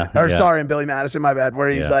 Yeah. Or sorry, in Billy Madison, my bad. Where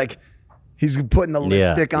he's he's putting the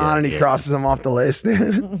lipstick on and he crosses him off the list.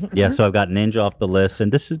 Yeah, so I've got Ninja off the list,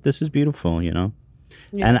 and this is beautiful, Yeah.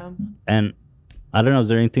 And I don't know, is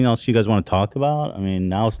there anything else you guys want to talk about? I mean,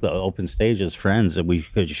 now it's the open stage as friends that we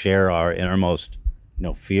could share our innermost,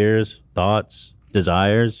 fears, thoughts,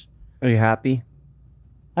 desires. Are you happy?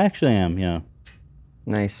 I actually am, yeah.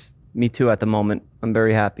 Nice. Me too at the moment. I'm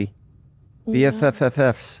very happy.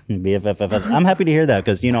 BFFFs. BFFFs. I'm happy to hear that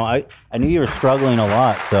because, I knew you were struggling a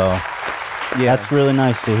lot, so yeah, that's really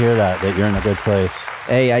nice to hear that you're in a good place.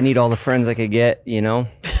 Hey, I need all the friends I could get,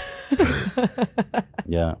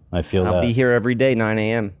 Yeah, I feel that. I'll be here every day, 9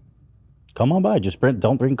 a.m. Come on by. Just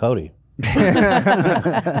don't bring Cody. We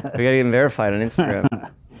gotta get him verified on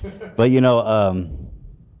Instagram. But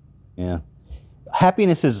yeah,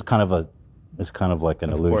 happiness is kind of like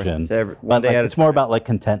an illusion. One day at a it's more about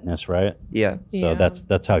contentness, right? Yeah. So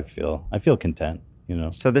that's how I feel. I feel content.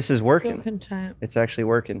 So this is working. Feel content. It's actually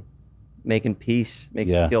working. Making peace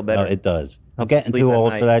makes Yeah, you feel better. no, it does. I'm Helps you getting sleep too at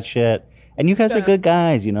old night. for that shit. And you guys are good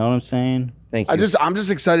guys. You know what I'm saying? Thank you. I'm just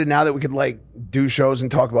excited now that we could like do shows and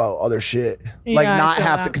talk about other shit. Like Yeah, I not feel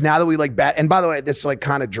have that. to. Now that we like bat. And by the way, this like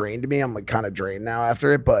kind of drained me. I'm like kind of drained now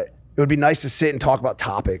after it, but. It would be nice to sit and talk about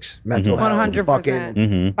topics, mental health, 100%.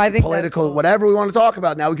 fucking I think political, whatever we want to talk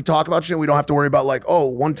about. Now we can talk about shit. We don't have to worry about like, oh,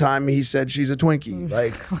 one time he said she's a Twinkie.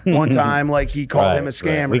 Like one time, like he called him a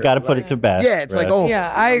scammer. We got to put it to bed. Yeah, it's like, oh.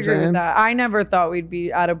 Yeah, I you know what I'm agree with saying? that. I never thought we'd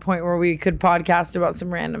be at a point where we could podcast about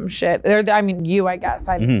some random shit. I mean, you, I guess.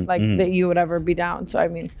 I that you would ever be down. So I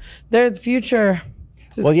mean, there's the future.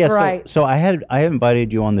 Well, yes. Right. So I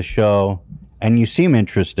invited you on the show, and you seem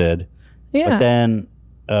interested. Yeah. But then,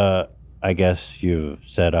 I guess you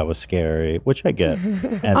said I was scary, which I get,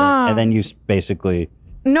 and then you basically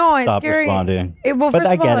No, it's stopped scary. responding. Well, But first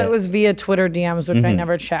I of all, get it was via Twitter DMs, which I Mhm.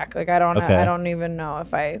 never check. Like I don't even know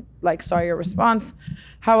if I like saw your response.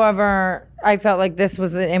 However, I felt like this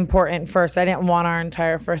was an important first. I didn't want our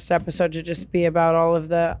entire first episode to just be about all of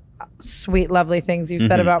the sweet, lovely things you've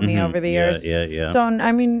said Mhm, about me mhm. over the Yeah, years. yeah. So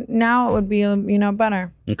I mean, now it would be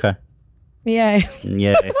better. Okay. Yay.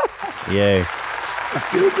 Yay. Yay. I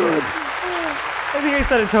feel good. I think I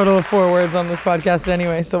said a total of 4 words on this podcast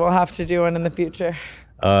anyway, so we'll have to do one in the future.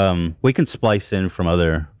 We can splice in from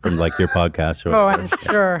like your podcast. Or Oh, whatever. I'm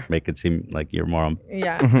sure. Make it seem like you're more on.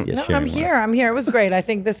 Yeah. Yeah, No, sharing I'm more. here. I'm here. It was great. I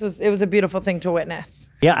think it was a beautiful thing to witness.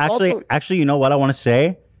 Yeah, actually, you know what I want to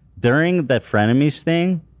say? During that frenemies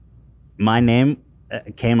thing, my name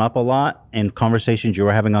came up a lot in conversations you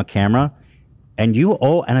were having on camera, and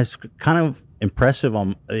and it's kind of impressive.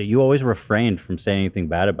 You always refrained from saying anything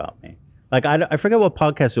bad about me. Like I forget what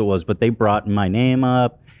podcast it was, but they brought my name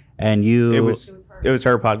up, and you. It was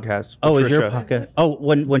her podcast. Oh, it was your Trisha. podcast. Oh,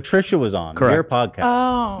 when Trisha was on your Correct. podcast.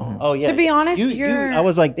 Oh. Oh yeah. To be honest, I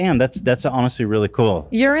was like, damn, that's honestly really cool.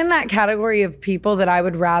 You're in that category of people that I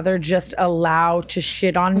would rather just allow to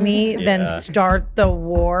shit on me Yeah. than start the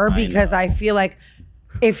war, because I feel like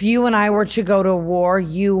if you and I were to go to war,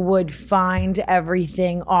 you would find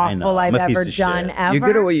everything awful I've I'm a piece ever of done shit. ever. You're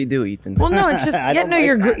good at what you do, Ethan. Well, no, it's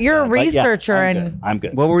just you're a researcher and I'm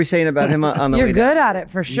good. What were we saying about him on the you're way good down? at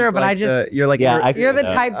it for sure. He's But like I just the- you're like you're the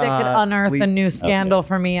type that could unearth please- a new scandal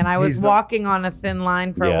for me, and I was He's the- walking on a thin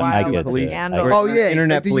line for a Yeah, I while get with that. scandal. Oh yeah, he's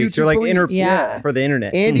internet like the police. YouTube You're like police. Yeah. for the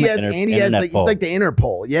internet. Andy has like he's Interpol. like the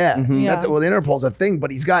Interpol. Yeah, Mhm. that's Yeah. well, the Interpol's a thing,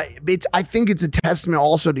 but he's got. I think it's a testament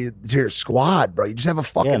also to your squad, bro. You just have a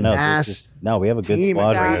fucking mass. No, we have a good team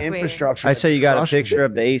squad. and right? infrastructure. I say you got a crushes picture it.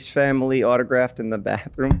 of the Ace family autographed in the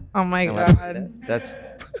bathroom. Oh my I like god. That's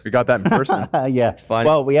we got that in person. Yeah, it's fun.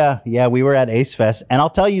 Well, yeah, we were at Ace Fest, and I'll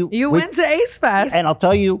tell you, You went to Ace Fest. and I'll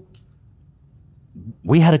tell you,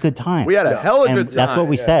 we had a good time. We had a hella And good time. That's what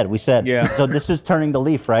we said. We said, so this is turning the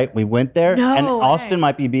leaf, right? We went there, No and way. Austin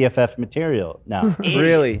might be BFF material now.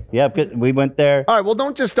 Really? Yeah, because we went there. All right, well,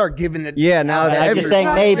 don't just start giving it. Yeah, now that I'm just saying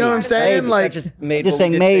maybe. You know what I'm saying? Maybe. Like, That just made just what we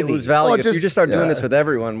saying did say maybe. lose value. Well, If you just- just start doing yeah. this with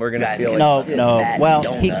everyone, we're gonna feel like No. Well,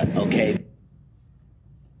 okay.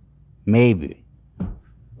 maybe.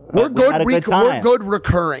 we're But we had good. a good We're time. good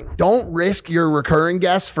recurring. Don't risk your recurring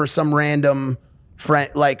guests for some random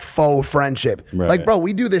friend, like faux friendship. Right. Like, bro,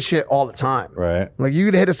 we do this shit all the time. Right. Like, you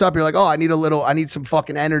could hit us up. You're like, oh, I need some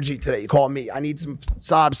fucking energy today. You call me. I need some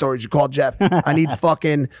sob stories. You call Jeff. I need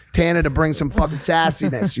fucking Tana to bring some fucking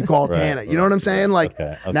sassiness. You call Right, Tana. You know what I'm saying? Like,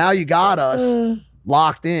 Okay. now you got us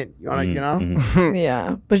locked in. You know,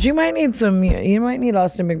 Yeah, but you might need you might need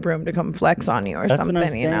Austin McBroom to come flex on you or That's what something,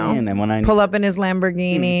 I'm you know. saying, and when I Pull up in his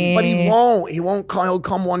Lamborghini. But he won't. He won't. He'll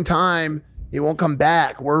come one time. He won't come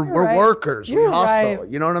back. We're right. workers. You're we hustle.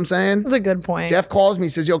 right. You know what I'm saying? That's a good point. Jeff calls me,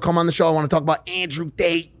 says, "Yo, come on the show. I want to talk about Andrew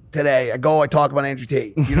Tate today." I talk about Andrew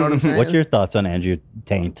Tate. You know what I'm saying? What's your thoughts on Andrew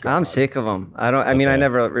Tate? I'm sick of him. I mean, I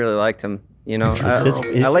never really liked him. You know, It's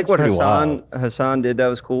I like what pretty Hassan did. That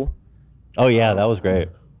was cool. Oh yeah, that was great.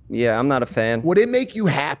 Yeah, I'm not a fan. Would it make you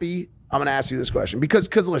happy? I'm going to ask you this question because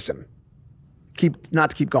listen, not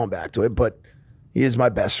to keep going back to it, but he is my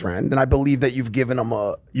best friend, and I believe that you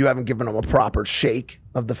haven't given him a proper shake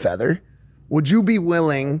of the feather. Would you be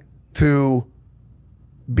willing to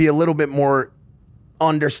be a little bit more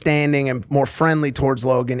understanding and more friendly towards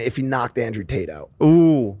Logan if he knocked Andrew Tate out?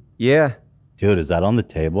 Ooh, yeah. Dude, is that on the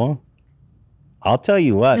table? I'll tell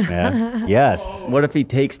you what, man. Yes. What if he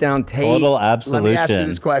takes down Tate? Total Let absolution. me ask you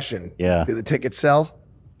this question. Yeah. Do the tickets sell?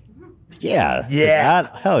 Yeah.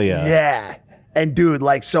 Yeah. Hell yeah. Yeah. And dude,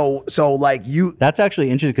 like, so like you. That's actually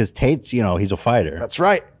interesting because Tate's, he's a fighter. That's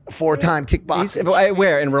right. 4-time kickboxing.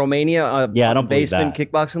 Where in Romania? Yeah, I don't believe basement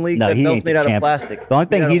that. kickboxing league. No, that he belt's ain't made the out of champ. plastic. The only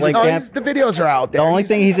thing he's a champ. The videos are out The there. only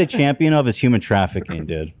thing he's a champion of is human trafficking,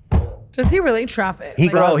 dude. Does he really traffic? He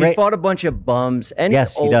fought a bunch of bums, and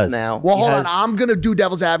Yes, he's he old does. now. Well, He hold has- on. I'm gonna do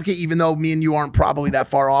devil's advocate, even though me and you aren't probably that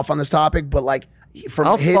far off on this topic. But like, from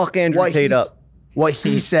I'll fuck Andrew what Tate he's- up. What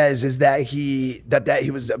he says is that he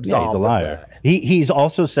was absolved. Yeah, he's a of liar. that. He's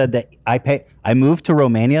also said that I moved to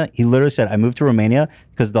Romania. He literally said I moved to Romania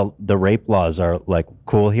because the rape laws are like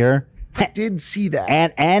cool here. I did see that.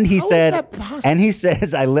 And he How is said that possible? and he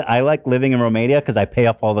says I like living in Romania because I pay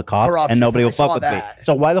off all the costs Corruption. and nobody I will fuck saw with me. that.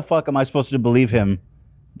 So why the fuck am I supposed to believe him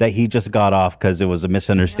that he just got off because it was a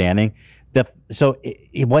misunderstanding?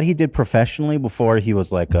 What he did professionally before he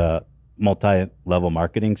was like a multi-level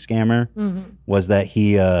marketing scammer was that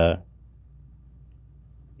he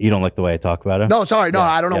you don't like the way I talk about him? No, sorry, no,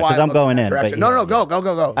 I don't know why. Because I'm going in. Direction. But No,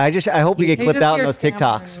 go. I hope we get He clipped just out in hears those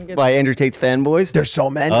TikToks by Andrew Tate's fanboys. There's so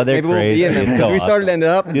many. Oh, they're Maybe crazy. we'll be in them. They're so We started awesome. ending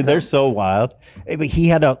up. Dude, they're so wild. But he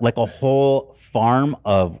had a whole farm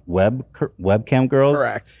of webcam girls.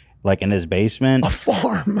 Correct. Like in his basement. A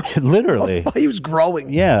farm. Literally. He was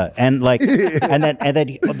growing. Yeah, and like, and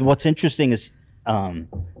then what's interesting is the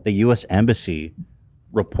U.S. Embassy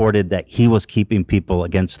reported that he was keeping people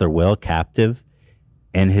against their will captive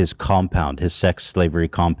in his compound, his sex slavery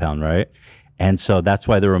compound, right? And so that's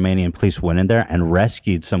why the Romanian police went in there and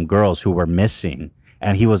rescued some girls who were missing.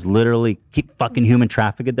 And he was literally fucking human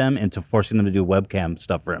trafficking them into forcing them to do webcam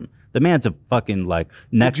stuff for him. The man's a fucking like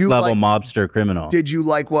next level mobster criminal. Did you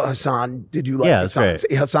like what Hassan? Did you like? Yeah, that's Hassan?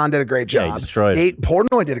 great. Hassan did a great job. Yeah, he destroyed it.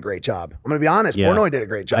 Portnoy did a great job. I'm gonna be honest. Yeah. Portnoy did a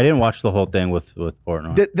great job. I didn't watch the whole thing with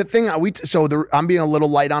Portnoy. The thing I'm being a little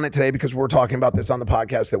light on it today because we're talking about this on the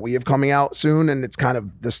podcast that we have coming out soon, and it's kind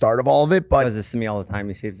of the start of all of it. But He does this to me all the time.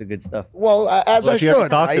 He saves the good stuff. well, as Well, I if you already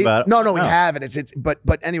should. talked Right? about it. No, we No. haven't.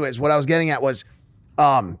 But anyways, what I was getting at was,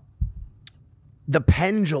 the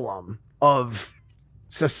pendulum of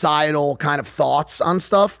societal kind of thoughts on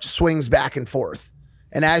stuff swings back and forth.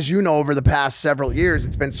 And as you know, over the past several years,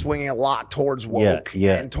 it's been swinging a lot towards woke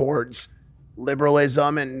and towards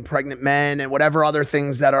liberalism and pregnant men and whatever other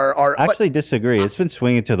things that are. I actually disagree. It's been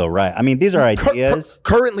swinging to the right. I mean, these are ideas.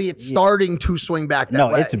 Currently, it's starting to swing back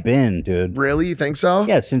that way. It's been, dude. Really? You think so?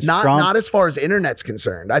 Yeah, since not as far as internet's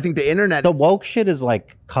concerned. I think the internet. The woke shit is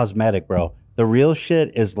like cosmetic, bro. The real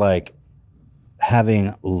shit is like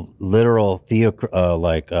having literal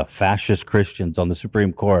fascist Christians on the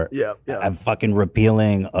Supreme Court. Yeah. And fucking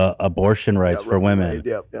repealing abortion rights for women.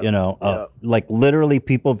 Like literally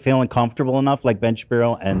people feeling comfortable enough, like Ben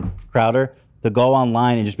Shapiro and Crowder, to go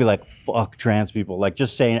online and just be like, fuck trans people. Like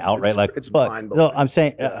just saying outright, it's fuck. So I'm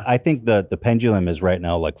saying, I think the pendulum is right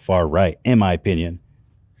now like far right, in my opinion.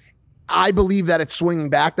 I believe that it's swinging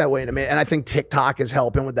back that way in a minute, and I think TikTok is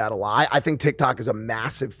helping with that a lot. I think TikTok is a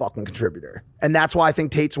massive fucking contributor, and that's why I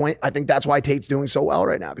think that's why Tate's doing so well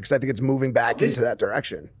right now, because I think it's moving back into that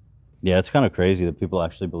direction. Yeah, it's kind of crazy that people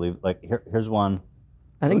actually believe. Like, here's one.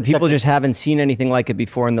 I think people just haven't seen anything like it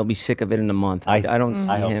before, and they'll be sick of it in a month. I don't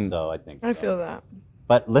see him. So I think. I feel that.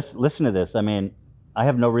 But listen to this. I mean, I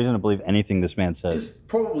have no reason to believe anything this man says.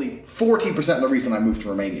 Probably 14% of the reason I moved to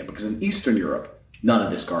Romania, because in Eastern Europe, none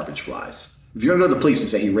of this garbage flies. If you're going to go to the police and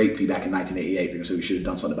say he raped me back in 1988, they're going to say we should have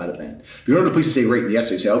done something about it then. If you go to the police and say he raped me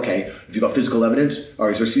yesterday, say, okay, if you got physical evidence,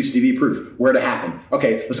 or is there CCTV proof? Where'd it happen?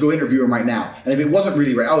 Okay, let's go interview him right now. And if it wasn't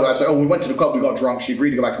really rape, I'd say, we went to the club, we got drunk, she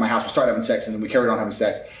agreed to go back to my house, we started having sex, and then we carried on having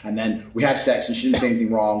sex, and then we had sex, and she didn't say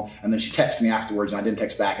anything wrong, and then she texted me afterwards, and I didn't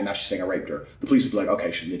text back, and now she's saying I raped her. The police would be like,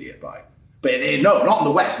 okay, she's an idiot, bye. But no, not in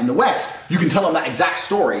the West. In the West, you can tell them that exact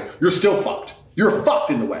story, you're still fucked. You're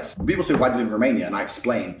fucked in the West. People say, why did you live in Romania? And I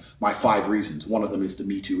explain my 5 reasons. One of them is the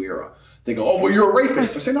Me Too era. They go, oh, well, you're a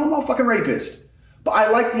rapist. I say, no, I'm not a fucking rapist. But I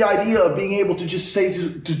like the idea of being able to just say, to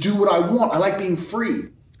do what I want. I like being free.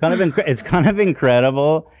 It's kind of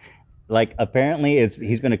incredible. Like, apparently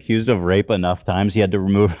he's been accused of rape enough times. He had to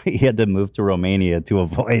move to Romania to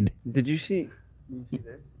avoid. Did you see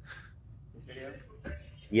this?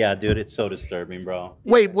 Yeah, dude, it's so disturbing, bro.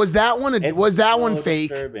 Wait, was that one fake?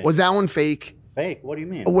 Disturbing. Was that one fake? Fake? What do you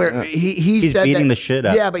mean? Where he's said beating the shit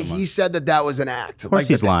out. Yeah, but he said that was an act. Of course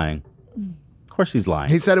he's lying. Of course he's lying.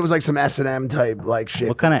 He said it was like some S&M type like shit.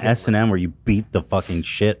 What kind of S&M where you beat the fucking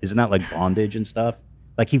shit? Isn't that like bondage and stuff?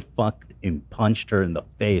 Like he fucked and punched her in the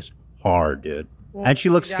face hard, dude. Well, and she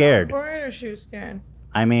looked scared. For it, or she was scared?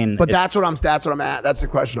 I mean, but that's what I'm at. That's the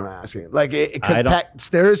question I'm asking. Like, because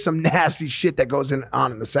there is some nasty shit that goes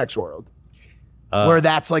on in the sex world, where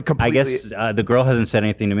that's like completely. I guess the girl hasn't said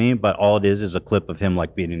anything to me, but all it is a clip of him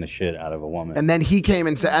like beating the shit out of a woman. And then he came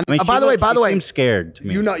and said, and I mean, by the way, I'm scared to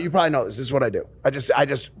me. You probably know this. This is what I do.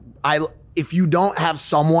 If you don't have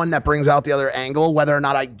someone that brings out the other angle, whether or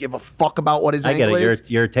not I give a fuck about what his angle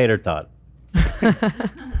is. You're a tater tot.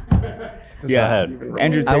 Yeah.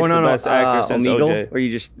 Andrew I Tate's went the on best actor since Omegle, OJ. where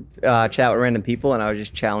you just chat with random people, and I was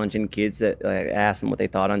just challenging kids that asked them what they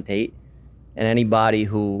thought on Tate, and anybody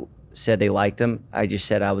who said they liked him, I just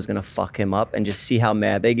said I was gonna fuck him up and just see how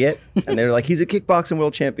mad they get. And they were like, "He's a kickboxing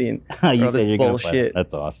world champion." You All say this you're gonna fight. bullshit.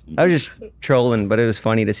 That's awesome. I was just trolling, but it was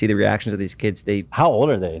funny to see the reactions of these kids. How old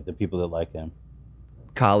are they? The people that like him?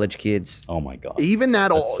 College kids. Oh my god. Even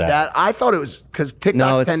that old, that I thought it was because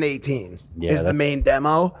TikTok's 10 to 18 Yeah, is the that's- main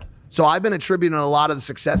demo. So I've been attributing a lot of the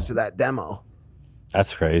success to that demo.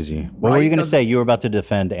 That's crazy. What were you gonna say? You were about to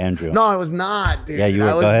defend Andrew. No, I was not, dude. Yeah, you were.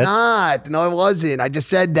 I was Go ahead. not. No, I wasn't. I just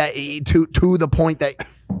said that to the point that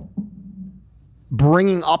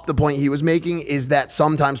bringing up the point he was making is that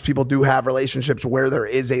sometimes people do have relationships where there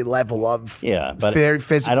is a level of but very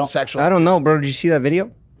physical, sexual. I don't know, bro. Did you see that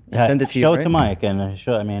video? Yeah, Send it to you, show it right? to Mike and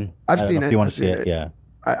show. I mean, I've I don't seen know it. if you want I've to see seen it. it.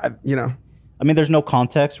 Yeah. You know, I mean, there's no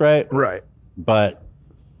context, right? Right. But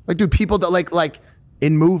like, dude, people that like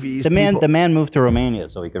in movies, the people- man moved to Romania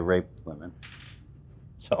so he could rape women.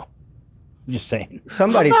 So, I'm just saying.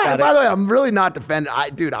 Somebody's I'm not- By the way, I'm really not defending.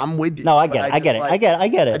 Dude, I'm with you. No, I but get it. I just, get it. like- I get it. I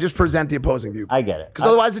get it. I just present the opposing view. I get it. Because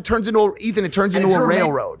otherwise, it turns into Ethan. It turns And into if a you're a man-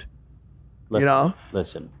 railroad. Listen, know?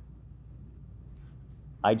 Listen.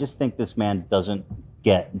 I just think this man doesn't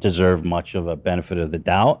deserve much of a benefit of the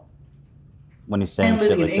doubt when he's saying And shit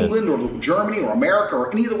living like in this. England or Germany or America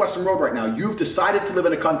or any of the Western world right now, you've decided to live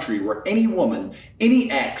in a country where any woman,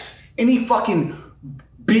 any ex, any fucking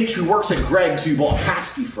bitch who works at Greg's who you bought a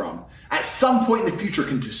pasty from, at some point in the future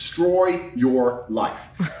can destroy your life.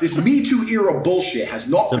 This Me Too era bullshit has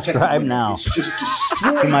not protected Subscribe women. now. It's just To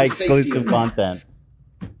destroying my the safety exclusive of content.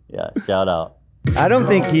 Yeah, shout out. I don't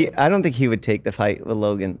think he would take the fight with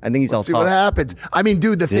Logan. I think he's all Let's see what talk. happens. I mean,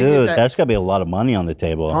 dude, the thing is Dude, that that's got to be a lot of money on the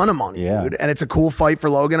table. ton of money, Yeah. dude, and it's a cool fight for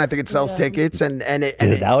Logan. I think it sells tickets, and it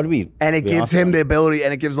Dude, that would be. and it be gives him awesome. the ability,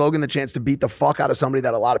 and it gives Logan the chance to beat the fuck out of somebody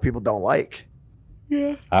that a lot of people don't like.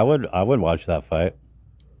 Yeah. I would watch that fight.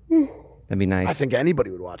 That'd be nice. I think anybody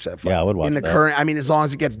would watch that fight. Yeah, I would watch in the that. current. I mean, as long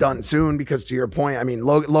as it gets done soon, because to your point, I mean,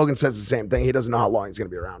 Logan says the same thing. He doesn't know how long he's going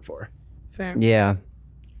to be around for. Fair. Yeah.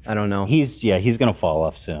 I don't know. He's gonna fall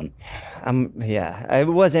off soon. Yeah, it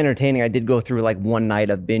was entertaining. I did go through like one night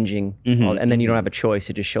of binging, Mhm. and then you don't have a choice.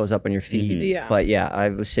 It just shows up on your feed. Yeah. But yeah, I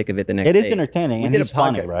was sick of it the next It day. is entertaining, We and did a he's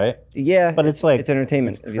funny, podcast. right? Yeah, but it's like it's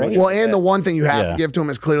entertainment. If you look Well, at and it. the one thing you have Yeah. to give to him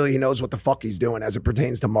is clearly he knows what the fuck he's doing as it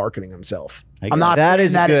pertains to marketing himself. I I'm not. That saying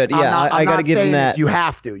is that good. I'm Yeah, not- I I'm gotta not give him saying that. You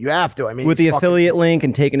have to. You have to. I mean, with the he's fucking- affiliate link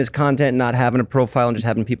and taking his content, not having a profile, and just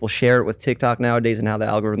having people share it with TikTok nowadays, and how the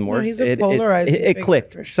algorithm No, works, he's a it polarizing figure,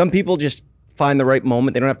 clicked. for sure. Some people just find the right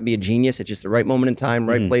moment. They don't have to be a genius. It's just the right moment in time,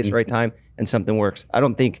 right place, right time, and something works. I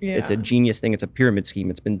don't think it's a Yeah. genius thing. It's a pyramid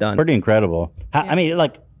scheme. It's been done. Pretty incredible. I mean,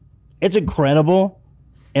 like, it's incredible,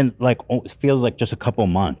 and like it feels like just a couple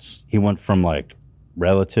months. He went from like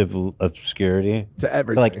relative obscurity to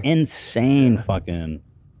everything, like insane fucking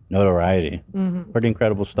notoriety. Mhm. Pretty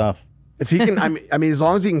incredible stuff. If he can, I mean, as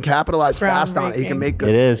long as he can capitalize fast on it, he can make good.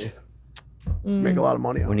 It is. Make a lot of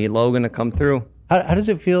money on We need Logan to come through. How does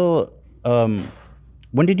it feel?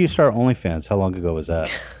 When did you start OnlyFans? How long ago was that?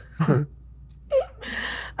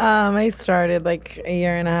 I started like a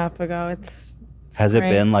year and a half ago. It's Has it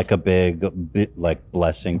great. been like a big like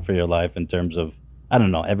blessing for your life in terms of I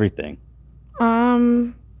don't know everything?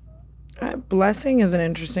 Blessing is an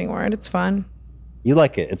interesting word. It's fun. You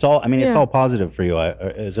like it? It's all. I mean, it's Yeah. all positive for you.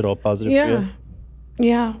 Is it all positive for Yeah. you?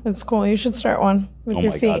 Yeah, it's cool. You should start one with Oh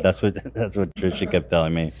your my feet. god, that's what Trisha kept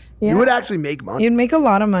telling me. Yeah. You would actually make money. You'd make a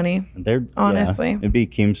lot of money. They're Honestly. yeah, it'd be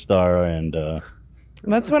Keemstar and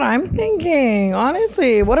That's what I'm thinking.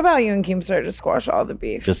 Honestly, what about you and Keemstar to squash all the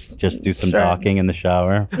beef? just do some Sure. docking in the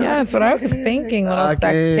shower. Yeah, that's what I was thinking. Little sex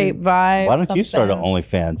tape vibe. Why don't you start an something.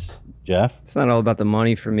 OnlyFans, Jeff? It's not all about the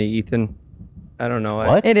money for me, Ethan. I don't know.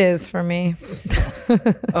 What? It is for me. Is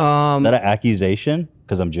that an accusation?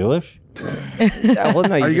 Because I'm Jewish? Yeah, well,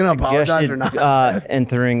 no, Are you just gonna apologize or suggested, not?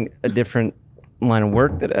 entering a different line of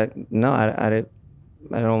work that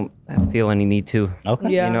I don't feel any need to. Okay.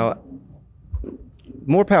 Yeah. You know,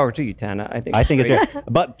 more power to you, Tana. I think it's great. great.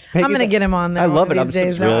 But I'm gonna get him on there. I love one it. of I'm these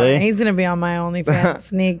days. subscribed. Really? He's gonna be on my OnlyFans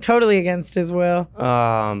sneak, totally against his will.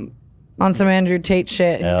 On some Andrew Tate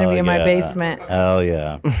shit. He's gonna be in my yeah. basement. Hell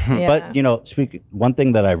yeah. Yeah. But you know, one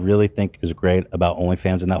thing that I really think is great about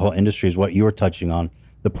OnlyFans and that whole industry is what you were touching on.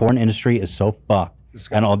 The porn industry is so fucked,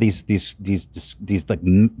 and all these psychos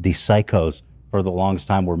for the longest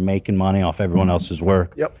time were making money off everyone else's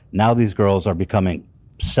work. Yep. Now these girls are becoming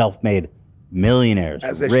self-made millionaires,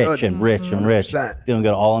 As they rich should. and rich and rich, 100%. doing it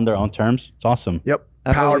all on their own terms. It's awesome. Yep.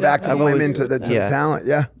 I've Power always- back to the I've always- women, to the yeah. talent.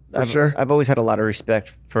 Yeah, for I've, sure. I've always had a lot of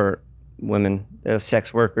respect for women,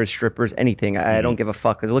 sex workers, strippers, anything. I don't give a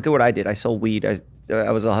fuck. Because look at what I did. I sold weed. I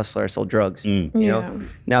was a hustler. I sold drugs. You know.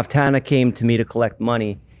 Now, if Tana came to me to collect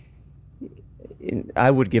money, I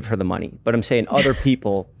would give her the money. But I'm saying other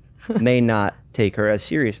people may not take her as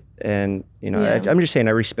serious. And you know, I'm just saying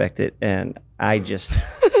I respect it, and I just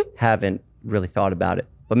haven't really thought about it.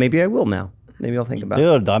 But maybe I will now. Maybe I'll think about it.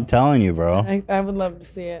 Dude, I'm telling you, bro. I would love to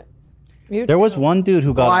see it. There was one dude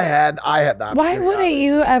who got. I had that. Why wouldn't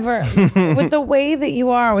you ever, with the way that you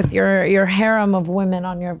are with your harem of women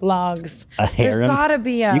on your vlogs? A harem? There's gotta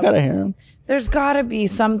be You got a harem? There's gotta be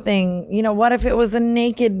something. You know, what if it was a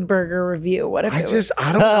naked burger review? What if I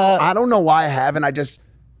don't know. I don't know why I haven't.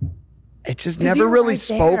 It just never really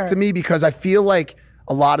spoke to me because I feel like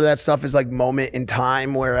a lot of that stuff is like moment in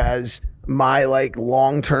time, whereas my like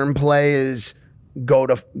long-term play is go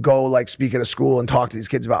like speak at a school and talk to these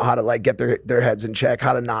kids about how to like get their heads in check,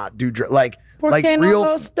 how to not do like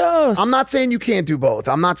real. I'm not saying you can't do both.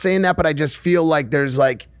 I'm not saying that, but I just feel like there's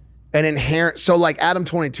like an inherent. So like Adam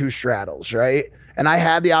 22 straddles, right? And I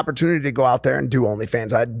had the opportunity to go out there and do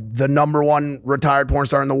OnlyFans. I had the #1 retired porn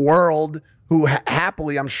star in the world who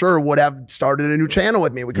happily, I'm sure, would have started a new channel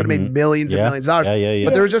with me. We could have made millions and millions of dollars.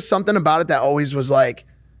 But there was just something about it that always was like,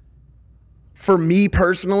 for me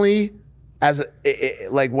personally, as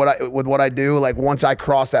like with what I do, like once I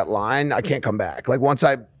cross that line, I can't come back. Like once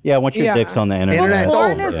your dick's on the internet, Well,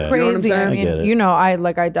 porn is crazy. You know I mean, you know, I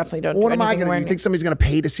definitely don't. What do am I anything gonna do? You think somebody's gonna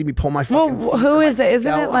pay to see me pull my fucking? Well, who is it?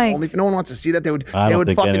 Isn't it like? Only if no one wants to see that, they would. I don't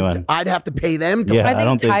think anyone. I'd have to pay them to. Yeah, I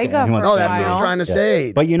don't think Tyga anyone. for a No, that's what I'm while. trying to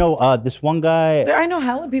say. But you know, this one guy. I know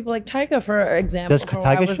hella people like Tyga, for example. Does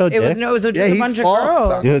Tyga show it was, dick? no, it was just Yeah, a he bunch of fucks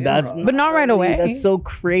girls. on Dude, that's but not right away. That's so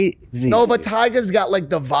crazy. No, but Tyga's got like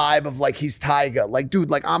the vibe of like he's Tyga. Like, dude,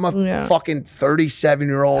 like I'm a fucking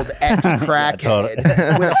 37-year-old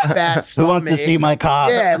ex-crackhead with a fat stomach. Who wants to see my cock?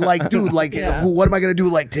 Yeah, like, dude, like, what am I gonna do?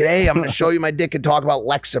 Like today, I'm gonna show you my dick and talk about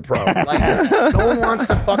Lexapro. Like, no one wants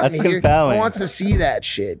to fucking That's hear. No compelling. one wants to see that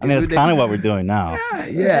shit. I mean, dude. that's kind of what we're doing now.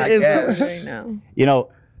 Yeah, I It is guess. what we're doing now. You know,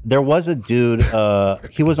 there was a dude.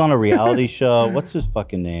 He was on a reality show. What's his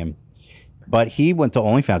fucking name? But he went to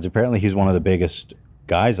OnlyFans. Apparently, he's one of the biggest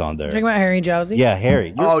guys on there. Talking about Harry Jowsey? Yeah,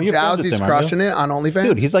 Harry. You're friends with Jowsey's him, aren't you? crushing it on OnlyFans.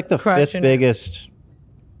 Dude, he's like the fifth biggest.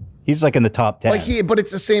 He's like in the top 10. Like but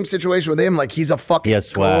it's the same situation with him. Like he's a fucking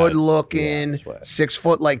swag. good looking, 6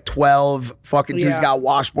 foot like 12 fucking dude. He's Yeah. got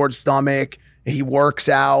washboard stomach. He works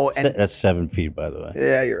out and That's 7 feet, by the way.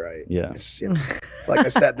 yeah, you're right. Yeah. It's, you know, like I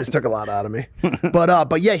said, this took a lot out of me.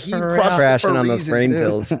 But yeah, he crushed it Crashing for a on those reason, brain too.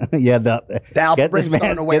 pills. Yeah, The alpha brain's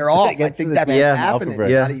starting to wear off. I think that's what's happening.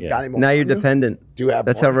 Yeah. Got him Now you're over. dependent. Do you have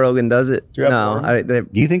That's more? how Rogan does it. Do you have No, more?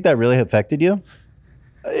 Do you think that really affected you?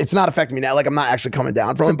 It's not affecting me now. Like I'm not actually coming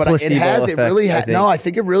down from It's a it, but it placebo has. It effect, really I has. think. No, I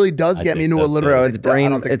think it really does get me into a little. Bro, it's I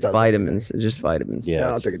brain. don't think It's it does. vitamins. It's just vitamins. I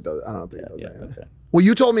don't think it does. I don't think it does. Anything. Well,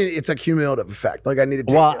 you told me it's a cumulative effect. Like I need to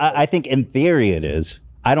take Well, I think in theory it is.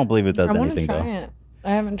 I don't believe it does I want to anything, try though. it.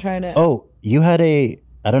 I haven't tried it. Oh, you had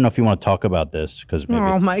I don't know if you want to talk about this because maybe.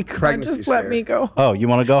 Oh my God! Just let me go. Oh, you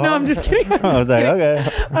want to go? No, home? I'm just kidding. I was like, okay.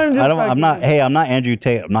 I'm just I'm not. Hey, I'm not Andrew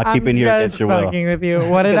Tate. I'm not keeping here against your will. fucking with you.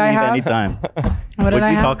 What did I Leave have? Anytime. What did Would I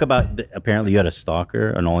you have? talk about? Apparently, you had a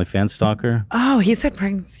stalker, an OnlyFans stalker. Oh, he said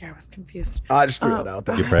pregnancy. I was confused. I just threw it out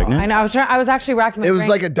there. You're pregnant? I know. I was actually racking my It was brain.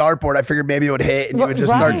 like a dartboard. I figured maybe it would hit and you would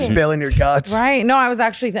just Right. start spilling your guts. Right. No, I was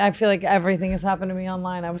actually. I feel like everything has happened to me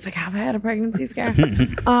online. I was like, have I had a pregnancy scare?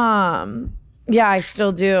 Yeah, I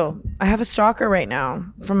still do. I have a stalker right now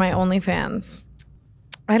for my OnlyFans.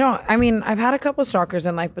 I mean, I've had a couple stalkers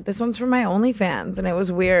in life, but this one's for my OnlyFans, and it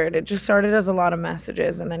was weird. It just started as a lot of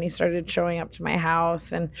messages, and then he started showing up to my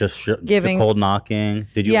house and Just giving cold knocking.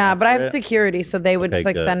 Did you? Yeah, but I answer have it? security, so they would Okay, just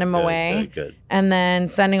like good, send him good, away, good. and then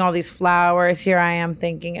sending all these flowers. Here I am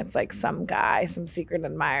thinking it's like some guy, some secret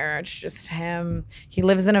admirer. It's just him. He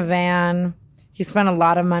lives in a van. He spent a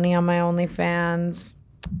lot of money on my OnlyFans.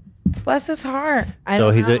 Bless his heart. I So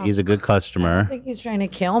don't he's know. a good customer. I think he's trying to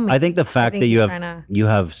kill me. I think the fact that he's you trying to-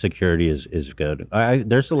 have security is good.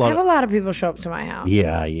 There's a I lot. have a lot of people show up to my house.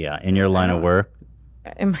 Yeah. In your line of work.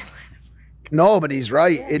 In my No, but he's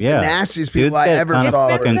right. The nastiest people I ever kinda saw.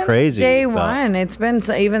 fucking crazy. Day about- one. It's been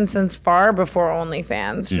even since far before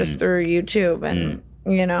OnlyFans, just through YouTube, and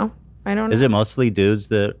you know, I don't know. Is it mostly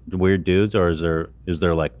weird dudes, or is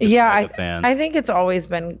there like just Yeah, like a fan? I think it's always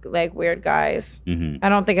been like weird guys. Mhm. I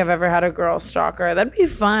don't think I've ever had a girl stalker. That'd be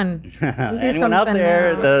fun. That'd be Anyone out something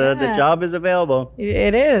there, new. the Yeah. job is available.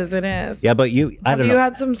 It is. It is. Yeah, but I Have don't you know.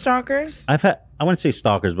 had some stalkers? I wouldn't say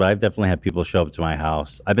stalkers, but I've definitely had people show up to my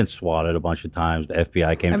house. I've been swatted a bunch of times. The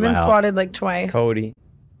FBI came I've to my been house. swatted like twice. Cody.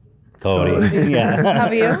 Cody. Yeah.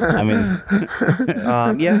 Have you? I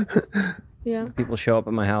mean, Yeah. Yeah. People show up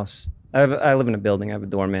at my house. I live in a building. I have a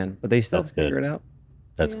doorman, but they still figure it out.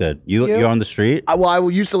 That's good. You're on the street? I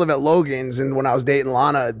used to live at Logan's, and when I was dating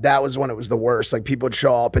Lana, that was when it was the worst. Like people would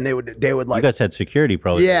show up and they would like. You guys had security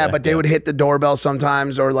probably. Yeah, but they would hit the doorbell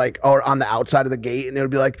sometimes, or on the outside of the gate, and they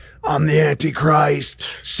would be like, "I'm the Antichrist.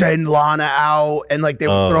 Send Lana out," and like they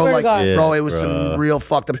would throw Swear to like, God. bro, it was some Bruh. real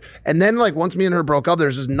fucked up. And then like once me and her broke up,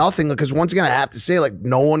 there's just nothing because once again I have to say like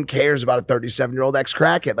no one cares about a 37-year-old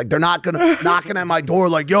ex-crackhead. Like they're not gonna knocking at my door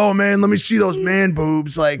like, "Yo, man, let me see those man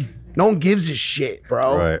boobs." Like. No one gives a shit,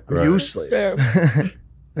 bro. I'm useless. I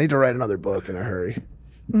need to write another book in a hurry.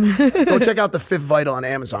 Go check out The Fifth Vital on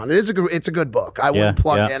Amazon. It's a good book. I wouldn't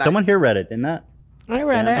plug in. Someone here read it, didn't that? I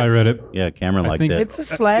read it. I read it. Yeah, Cameron liked think- it. It's a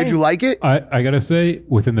slay. Did you like it? I gotta say,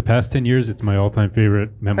 within the past 10 years, it's my all-time favorite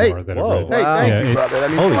memoir that I've read. Hey, thank you, brother. That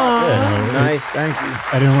means Holy a lot. shit. Nice. Thank you.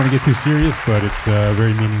 I didn't want to get too serious, but it's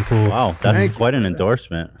very meaningful. Wow, that's quite an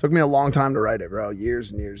endorsement. Took me a long time to write it, bro.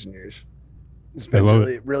 Years and years and years. It's I been love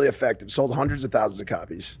really, really effective. Sold hundreds of thousands of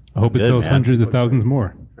copies. I hope it Good, sells man. hundreds of thousands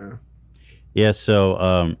more. Yeah,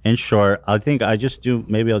 so in short, I think I'll just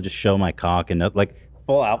show my cock and like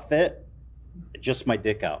full outfit, just my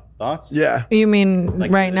dick out. Thoughts? Yeah. You mean Like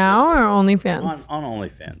right now or OnlyFans? On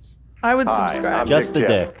OnlyFans. I would subscribe. Just the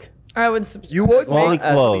dick. I would subscribe. You would? Fully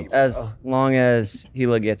clothed. As long as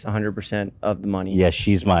Hila gets 100% of the money. Yeah,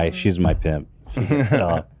 she's my pimp. She gets it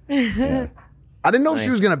all. Yeah. I didn't know she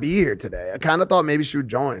was going to be here today. I kind of thought maybe she would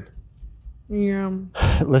join. Yeah.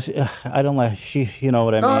 Listen, I don't like she. You know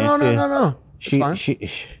what I mean? No.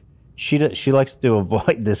 She likes to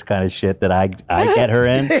avoid this kind of shit that I get her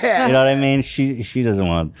in. Yeah. You know what I mean? She doesn't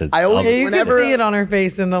want to. Yeah, you could see it on her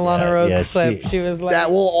face in the Lana Rhoades yeah, clip. She was like, That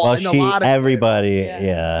will Well, in a lot of everybody,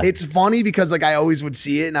 yeah. It's funny because like I always would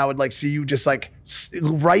see it and I would like see you just like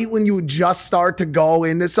right when you would just start to go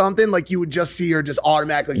into something, like you would just see her just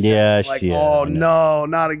automatically Yeah, like, yeah, oh I know. no,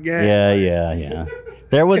 not again. Yeah.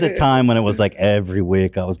 There was a time when it was like every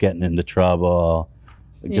week I was getting into trouble.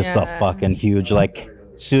 Just a fucking huge like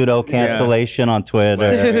pseudo cancellation on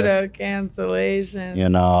Twitter. pseudo cancellation. You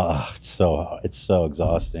know, it's so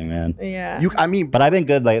exhausting, man. Yeah. But I've been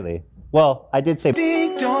good lately. Well, I did say,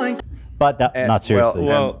 but that, not seriously.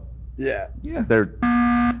 Yeah.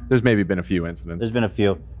 There's maybe been a few incidents. There's been a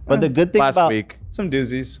few, but the good thing Last about week, some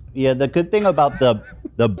doozies. Yeah, the good thing about the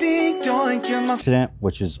incident,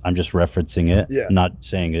 which is I'm just referencing it, Yeah. not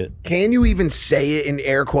saying it. Can you even say it in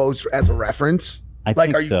air quotes as a reference? I Like,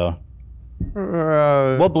 think are you- so.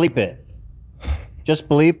 We'll bleep it. Just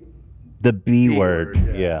bleep the B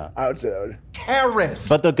word. Yeah. I would say that would. Terrorist.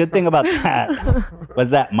 But the good thing about that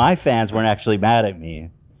was that my fans weren't actually mad at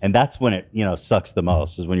me. And that's when it, sucks the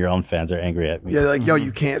most, is when your own fans are angry at me. Yeah, like, yo,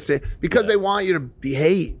 you can't say, because they want you to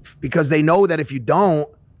behave, because they know that if you don't,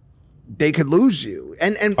 they could lose you.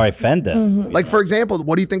 And Or offend them. Like, for example,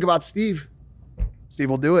 what do you think about Steve? Steve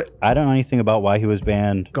will do it. I don't know anything about why he was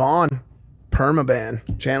banned. Gone. Permaban.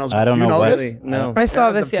 Channel's I don't you know what- this? No. I saw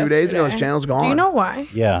As of this 2 days ago. His yesterday. channel's gone. Do you know why?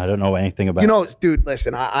 Yeah, I don't know anything about You know, dude,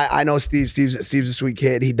 listen, I know Steve. Steve's a sweet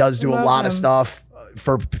kid. He does do a Love lot of him. stuff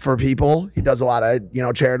for people. He does a lot of,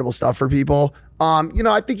 charitable stuff for people.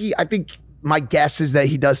 I think my guess is that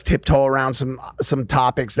he does tiptoe around some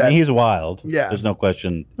topics I that mean, he's wild. Yeah. There's no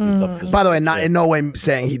question. By the way, not in no way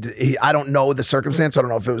saying he I don't know the circumstance. I don't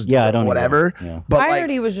know if it was Yeah, I don't whatever. either. Yeah. But I like, heard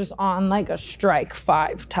he was just on like a strike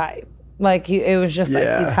 5 type. Like it was just like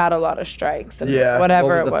Yeah. he's had a lot of strikes and Yeah. whatever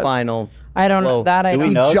What was it the was. final? I don't know that I Do we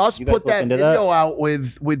don't. know? he just You guys put look that into video that? out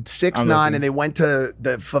with I'm 6ix9ine, looking. and they went to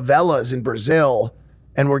the favelas in Brazil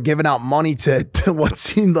and were giving out money to what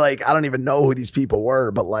seemed like, I don't even know who these people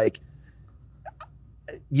were, but like,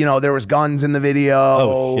 there was guns in the video.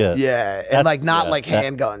 Oh, shit. Yeah, and That's- like not yeah, like that-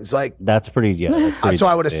 handguns. Like, That's pretty, that's pretty so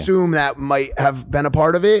I would nasty. assume that might have been a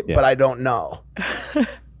part of it, Yeah. but I don't know.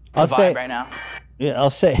 I'll say, right now. Yeah,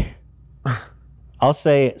 I'll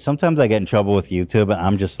say sometimes I get in trouble with YouTube and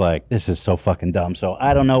I'm just like, this is so fucking dumb. So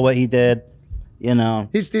I don't know what he did.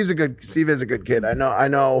 Steve is a good kid. I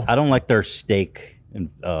know. I don't like their stake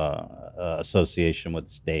association with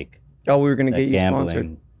stake. Oh, we were gonna that get you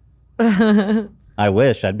gambling. sponsored. I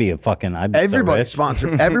wish I'd be I'd be so Everybody's rich.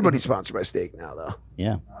 sponsored. Everybody's sponsored by Steak now, though.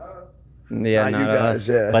 Yeah. Yeah, Not not you guys.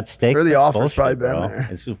 us. Yeah. But stake. Sure, the offer's bullshit, probably been bro. there.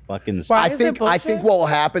 It's just fucking. Why I is it think bullshit? what will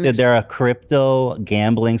happen Dude, is, they're a crypto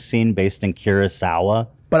gambling scene based in Curacao.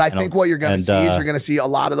 but I And think what you're going to and, see is you're going to see a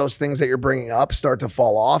lot of those things that you're bringing up start to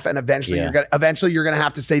fall off, and eventually Yeah. you're going to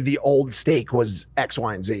have to say the old Steak was X,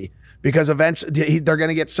 Y, and Z, because eventually they're going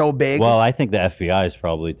to get so big. Well, I think the FBI is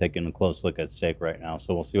probably taking a close look at stake right now.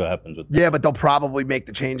 So we'll see what happens with that. Yeah, but they'll probably make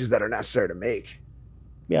the changes that are necessary to make.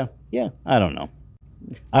 Yeah. I don't know.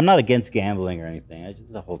 I'm not against gambling or anything.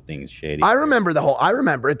 The whole thing is shady. I remember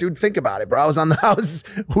it, dude. Think about it, bro. I was on the house.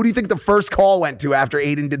 Who do you think the first call went to after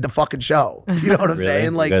Aiden did the fucking show? You know what I'm Really?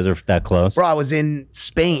 saying? Like, you guys are that close? bro, I was in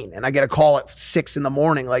Spain and I get a call at 6 a.m.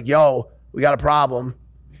 like, yo, we got a problem.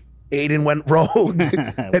 Aiden went rogue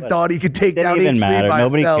and thought he could take down Didn't even H3 matter. by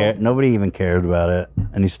Nobody himself. cared. Nobody even cared about it,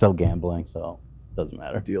 and he's still gambling, so it doesn't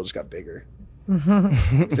matter. The deal just got bigger.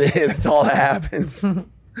 That's it. That's all that happens.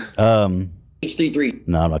 H33.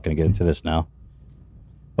 No, I'm not going to get into this now.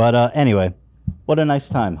 But anyway, what a nice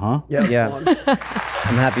time, huh? Yeah.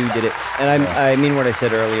 I'm happy we did it. And I mean what I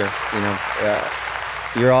said earlier,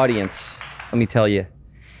 your audience, let me tell you,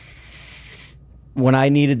 when I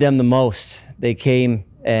needed them the most, they came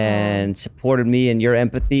and supported me, and your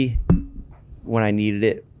empathy when I needed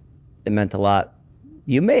it, it meant a lot.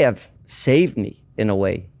 You may have saved me in a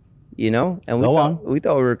way, and we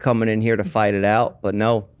thought we were coming in here to fight it out, but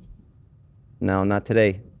no, not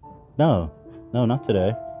today. No, not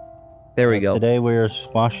today. There we go. Today we're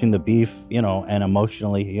squashing the beef, and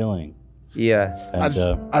emotionally healing. Yeah. And, I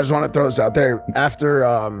just want to throw this out there. After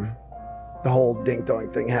the whole ding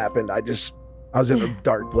dong thing happened, I was in a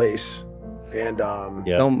dark place. And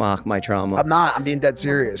don't mock my trauma. I'm not. I'm being dead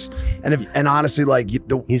serious. And honestly, like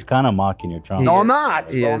he's kind of mocking your trauma. No, I'm not.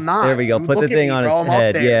 Bro, I'm not. There we go. Dude, Put the look at thing me, on bro. his I'm up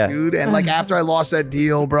head. there, Yeah, dude. And like after I lost that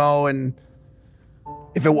deal, bro, and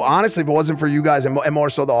if it wasn't for you guys and more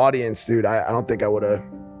so the audience, dude, I don't think I would have.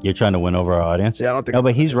 You're trying to win over our audience. Yeah, I don't think. No,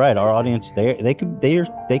 but he's right. Our audience, they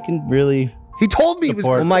can really. He told me he was.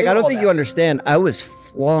 Well, Mike, I don't think you understand. I was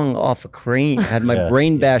flung off a crane, had my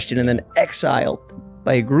brain bashed in, and then exiled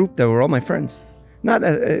by a group that were all my friends. Not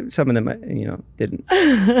some of them, didn't.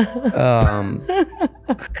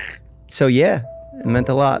 So yeah, it meant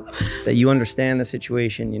a lot that you understand the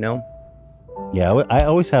situation. Yeah, I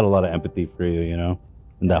always had a lot of empathy for you.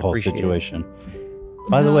 In that whole situation.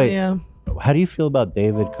 By the way, how do you feel about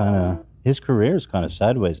David? His career is kind of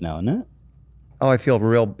sideways now, isn't it? Oh, I feel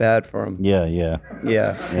real bad for him. Yeah. What do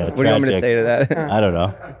you want me to say to that? I don't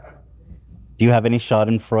know. Do you have any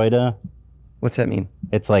Schadenfreude? What's that mean?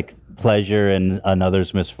 It's like pleasure in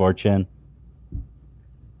another's misfortune.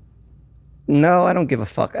 No, I don't give a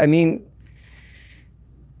fuck. I mean,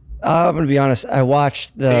 I'm gonna be honest. I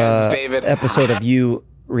watched the episode of you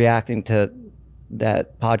reacting to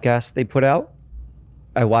that podcast they put out.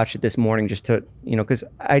 I watched it this morning just to, because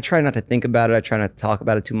I try not to think about it. I try not to talk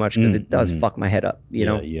about it too much because it does fuck my head up, you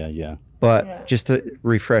know? Yeah. But just to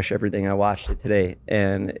refresh everything, I watched it today,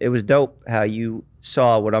 and it was dope how you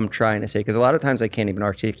saw what I'm trying to say, because a lot of times I can't even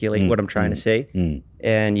articulate what I'm trying to say,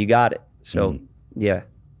 and you got it. So, yeah,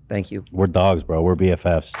 thank you. We're dogs, bro. We're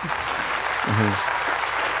BFFs.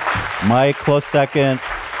 Mike, close second.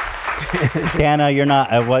 Tana, you're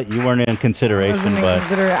not you weren't in consideration, but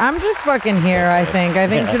I'm just fucking here. I think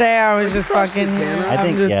today I was just fucking here. I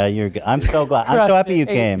think you're good. I'm so glad. I'm so happy you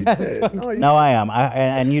came. No, I am.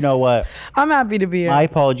 And you know what? I'm happy to be here. My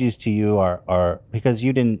apologies to you are because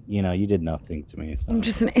you did nothing to me. So. I'm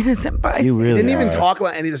just an innocent bystander. You really didn't even are. talk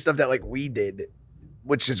about any of the stuff that like we did,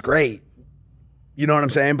 which is great. You know what I'm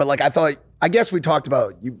saying? But like I guess we talked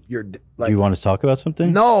about you're like. Do you want to talk about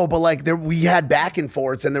something? No, but like we had back and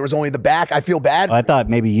forths, and there was only the back. I feel bad. I thought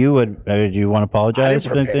maybe you would. Do you want to apologize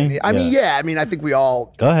for anything? I mean, I think we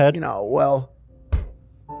all. Go ahead.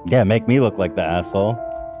 Yeah, make me look like the asshole.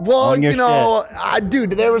 Well, dude,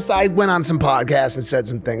 I went on some podcasts and said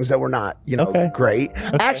some things that were not, great.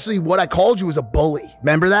 Okay. Actually, what I called you was a bully.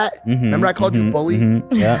 Remember that? Remember I called you a bully?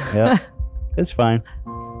 Yeah. It's fine.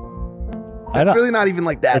 It's really not even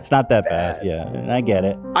like that. It's not that bad. Yeah, and I get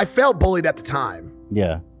it. I felt bullied at the time.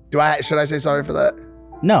 Yeah. Should I say sorry for that?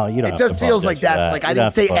 No, you don't. It just feels like that's like I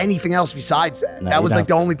didn't say anything else besides that. That was like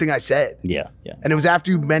the only thing I said. Yeah. And it was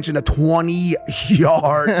after you mentioned a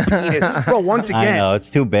 20-yard penis. Bro, once again. I know,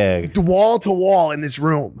 it's too big. Wall to wall in this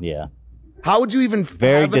room. Yeah. How would you even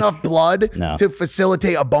have enough blood to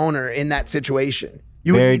facilitate a boner in that situation?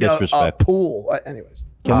 You would need a pool. Anyways.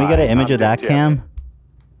 Can we get an image of that, Cam?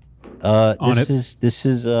 This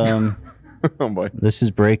is oh boy. This is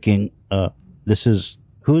breaking.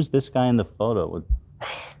 Who is this guy in the photo?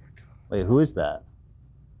 Wait, who is that?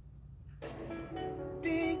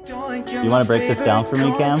 You want to break this down for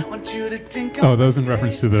me, Cam? Oh, that was in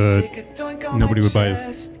reference to the nobody would buy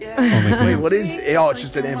his OnlyFans. Wait, what is? It's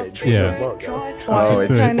just an image. Yeah. Logo. It's just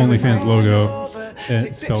the OnlyFans logo,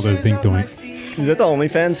 spelled as Dink Doink. Is that the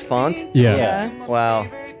OnlyFans font? Yeah. Wow.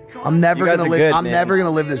 I'm never gonna live. Good, I'm man. never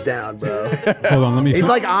gonna live this down, bro. Hold on, let me. It's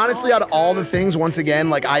like honestly, out of all the things, once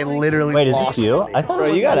again, like I literally Wait, is lost. this you? I thought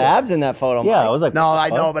Bro, you got abs in that photo. Yeah, Mike. I was like, No, I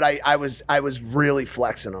know, but I was really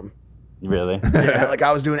flexing them. Really? Yeah, like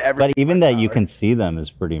I was doing everything. But even that you can see them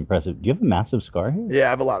is pretty impressive. Do you have a massive scar here? Yeah, I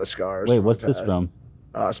have a lot of scars. Wait, from what's the this past. from?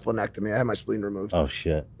 Splenectomy. I had my spleen removed. Oh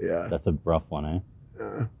shit. Yeah. That's a rough one,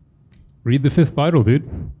 eh? Read the Fifth Vital, dude.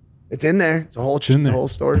 It's in there. It's a whole whole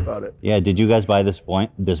story about it. Yeah. Did you guys buy this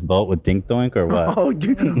boat with Dink Doink or what? Oh,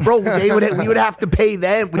 dude, bro, we would have to pay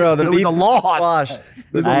them. Bro, the it was beef a is loss. It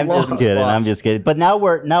was a I'm loss. just kidding. I'm just kidding. But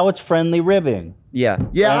now it's friendly ribbing. Yeah.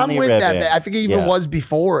 Yeah, I'm Friendly with ribbing. that. I think it even Yeah. was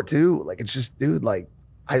before too. Like it's just, dude. Like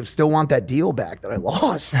I still want that deal back that I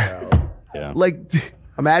lost. Bro. Yeah. Like,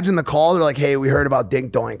 imagine the call. They're like, "Hey, we heard about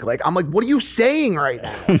Dink Doink." Like, I'm like, "What are you saying right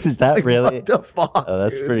now?" Is that Like, really? what the fuck? Oh,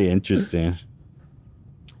 that's dude? pretty interesting.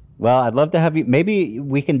 Well, I'd love to have you. Maybe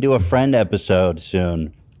we can do a friend episode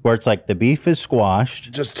soon where it's like the beef is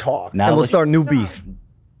squashed. Just talk. Now And we'll let's- start new beef.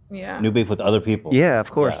 Yeah. new beef with other people. Yeah,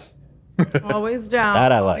 of course. Always down.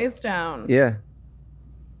 That I like. Always down. Yeah.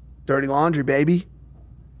 Dirty laundry, baby.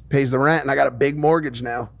 Pays the rent, and I got a big mortgage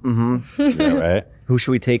now. Mm-hmm. Yeah, right. Who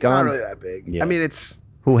should we take It's not on? really that big. Yeah. I mean, it's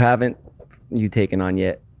Who haven't you taken on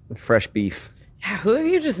yet? Fresh beef. Yeah, who have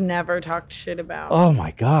you just never talked shit about? Oh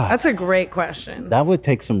my god. That's a great question. That would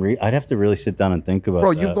take some. I'd have to really sit down and think about.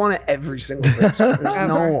 bro. that. You've gone to every single person. There's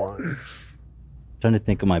no Ever. one. trying to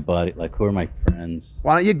think of my body. Like, who are my friends?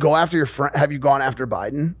 Why don't you go after your friend? Have you gone after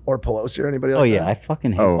Biden or Pelosi or anybody? Like Oh yeah, that? I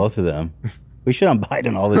fucking hate both of them. We shit on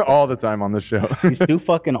Biden all the time. all the time on the show. He's too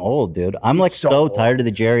fucking old, dude. I'm like so tired of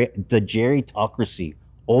the Jerrytocracy.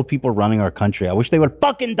 Old people running our country. I wish they would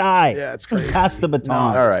fucking die. Yeah, it's crazy. Pass the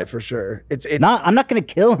baton. All right, for sure. It's not. I'm not gonna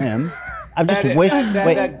kill him. I just wish.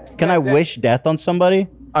 Wait, can I wish death on somebody?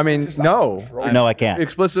 I mean, no. No, I can't.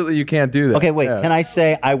 Explicitly, you can't do that. Okay, wait. Yeah. Can I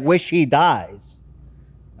say I wish he dies?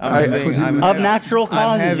 Of natural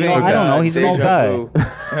causes. You know, I don't know. He's an old guy.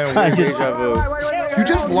 I just. You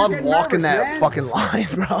just love walking that fucking line,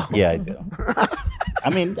 bro. Yeah, I do. I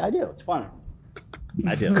mean, I do. It's fun.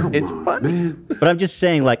 I do. It's funny. But I'm just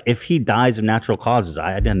saying, like, if he dies of natural causes,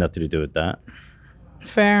 I had nothing to do with that.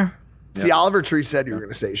 Fair. See, Oliver Tree said you were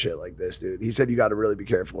gonna say shit like this, dude. He said you got to really be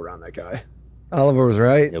careful around that guy. Oliver was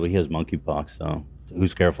right. Yeah, but he has monkeypox, so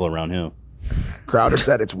who's careful around him? Crowder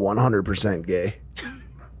said it's 100% gay.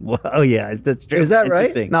 Well, oh yeah, that's true. Is that right?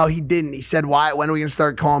 Interesting. No, he didn't. He said, "Why? When are we gonna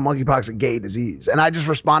start calling monkeypox a gay disease?" And I just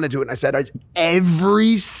responded to it and I said, "It's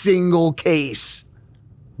every single case."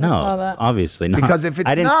 saw No, that. obviously not. Because if it's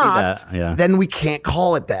I didn't not, see that. Yeah. then we can't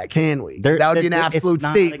call it that, can we? 'Cause There- that would be an there- absolute it's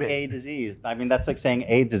not statement. a gay disease. I mean, that's like saying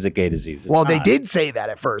AIDS is a gay disease. It's Well, they not. did say that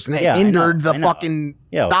at first, and they Yeah, I know, hindered the I know. fucking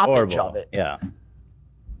Yeah, it's stoppage horrible. of it. Yeah.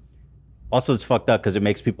 Also, it's fucked up because it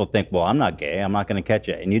makes people think, well, I'm not gay. I'm not going to catch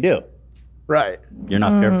it. And you do. Right. You're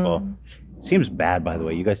not careful. Seems bad, by the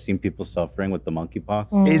way. You guys seen people suffering with the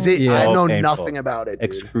monkeypox? Is it? I So know painful. nothing about it. Dude.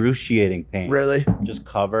 Excruciating pain. Really? Just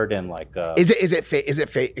covered in like. Is it fake? Is it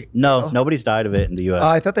fake? No, nobody's died of it in the U.S.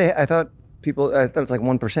 I thought it's like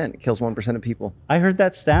 1%. It kills 1% of people. I heard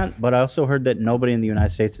that stat, but I also heard that nobody in the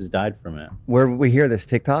United States has died from it. Where would we hear this?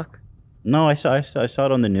 TikTok? No, I saw it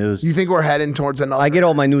on the news. You think we're heading towards another? I get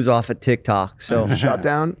all my news off at TikTok. So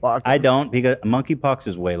shutdown. I don't, because monkeypox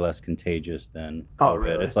is way less contagious than Oh, COVID.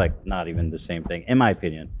 really? It's like not even the same thing, in my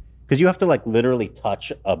opinion. Because you have to like literally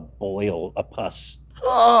touch a pus.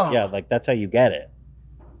 Oh. Yeah, like that's how you get it.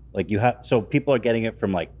 Like you have, so people are getting it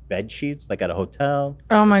from like bed sheets, like at a hotel.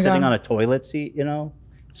 Oh my sitting God. on a toilet seat, you know,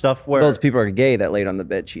 stuff where. those people are gay that laid on the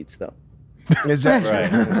bed sheets, though. Is that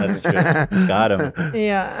Right, that's true. Got him.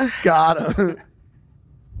 Yeah. Got him.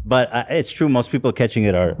 But it's true. Most people catching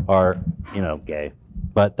it are gay.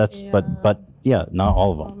 But that's but yeah, not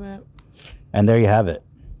all of them. And there you have it.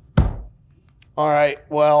 All right.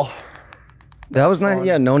 Well, that was nice.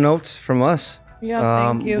 Yeah, no notes from us.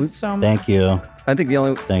 Yeah, thank you so much. Thank you. I think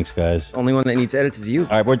the Thanks, guys. only one that needs edits is you. All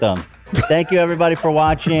right, we're done. Thank you, everybody, for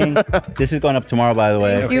watching. This is going up tomorrow, by the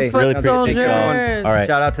way. Thank you, Really foot appreciate y'all. soldiers. All right.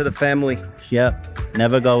 Shout out to the family. Yep.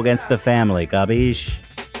 Never go against the family. Gabish.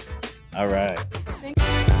 All right.